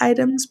build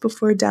items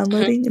before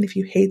downloading. Mm-hmm. And if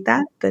you hate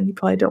that, then you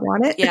probably don't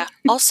want it. Yeah.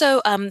 Also,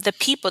 the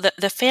people,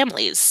 the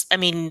families, I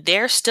mean,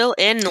 they're still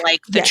in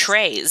like the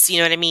trays, you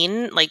know what I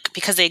mean? Like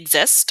because they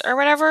exist or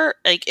whatever.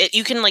 Like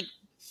you can like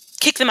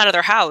kick them out of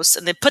their house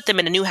and then put them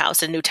in a new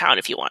house in a new town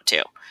if you want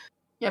to.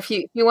 Yeah, if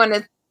you want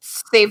to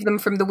save them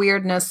from the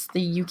weirdness,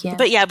 you can.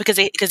 But yeah, because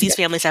these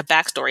families have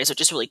backstories, which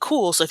is really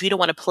cool. So if you don't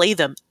want to play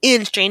them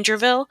in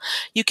Strangerville,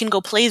 you can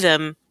go play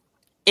them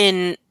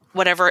in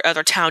whatever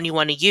other town you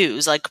want to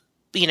use, like,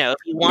 you know, if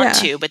you want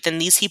to. But then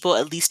these people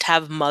at least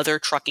have mother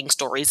trucking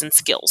stories and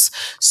skills.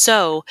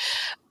 So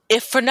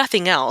if for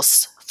nothing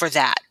else, for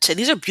that. And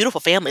these are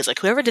beautiful families. Like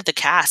whoever did the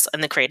cast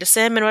and the Create a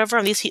Sim and whatever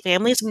on these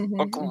families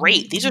are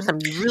great. These are some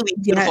really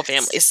beautiful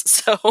families.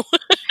 So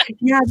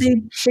yeah,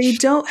 they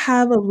don't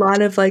have a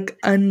lot of like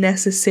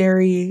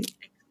unnecessary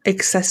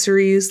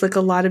accessories like a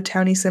lot of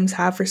Townie Sims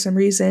have for some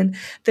reason.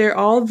 They're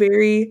all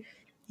very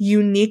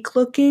unique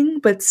looking,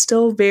 but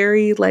still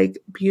very like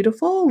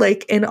beautiful.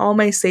 Like in all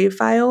my save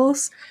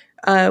files,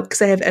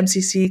 because I have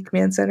MCC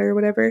Command Center or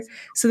whatever.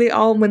 So they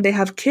all, when they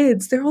have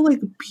kids, they're all like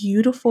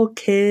beautiful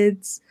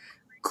kids.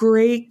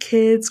 Great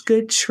kids,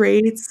 good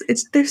traits.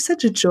 They're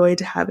such a joy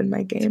to have in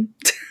my game.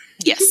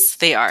 yes,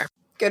 they are.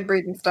 Good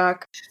breeding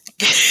stock.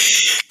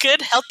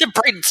 Good healthy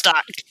breeding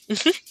stock.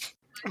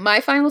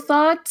 My final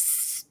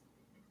thoughts: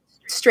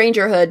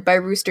 Strangerhood by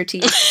Rooster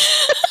Teeth.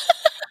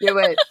 Do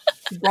it.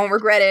 You won't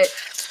regret it.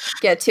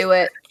 Get to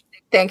it.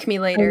 Thank me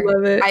later. I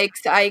love it.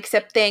 I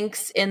accept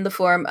thanks in the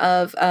form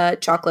of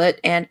chocolate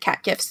and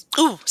cat gifts.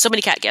 Ooh, so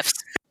many cat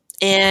gifts.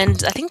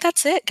 And I think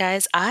that's it,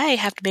 guys. I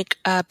have to make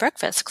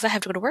breakfast because I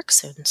have to go to work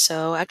soon.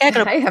 So I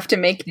have to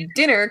make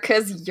dinner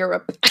because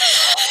Europe.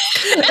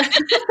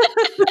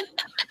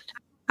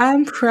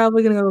 I'm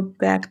probably going to go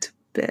back to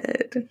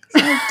bed.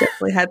 I've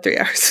definitely had 3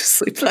 hours of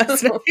sleep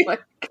last night. Oh my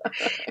God.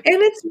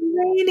 And it's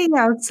raining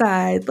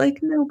outside. Like,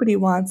 nobody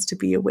wants to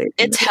be awake.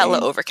 It's hella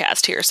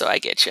overcast here, so I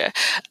get you.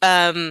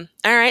 All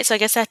right, so I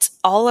guess that's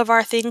all of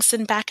our things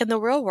and back in the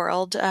real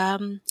world.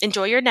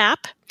 Enjoy your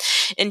nap.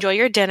 Enjoy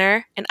your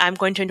dinner. And I'm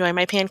going to enjoy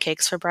my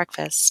pancakes for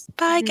breakfast.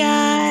 Bye,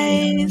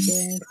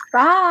 guys.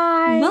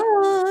 Bye.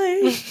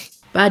 Bye.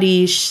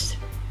 Badish.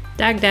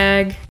 Dag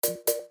dag.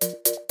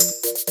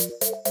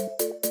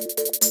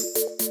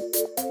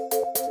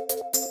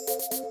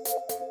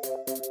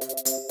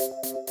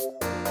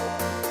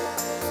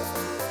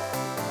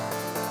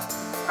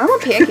 I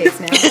want pancakes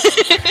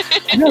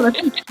now. No,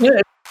 that's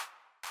good.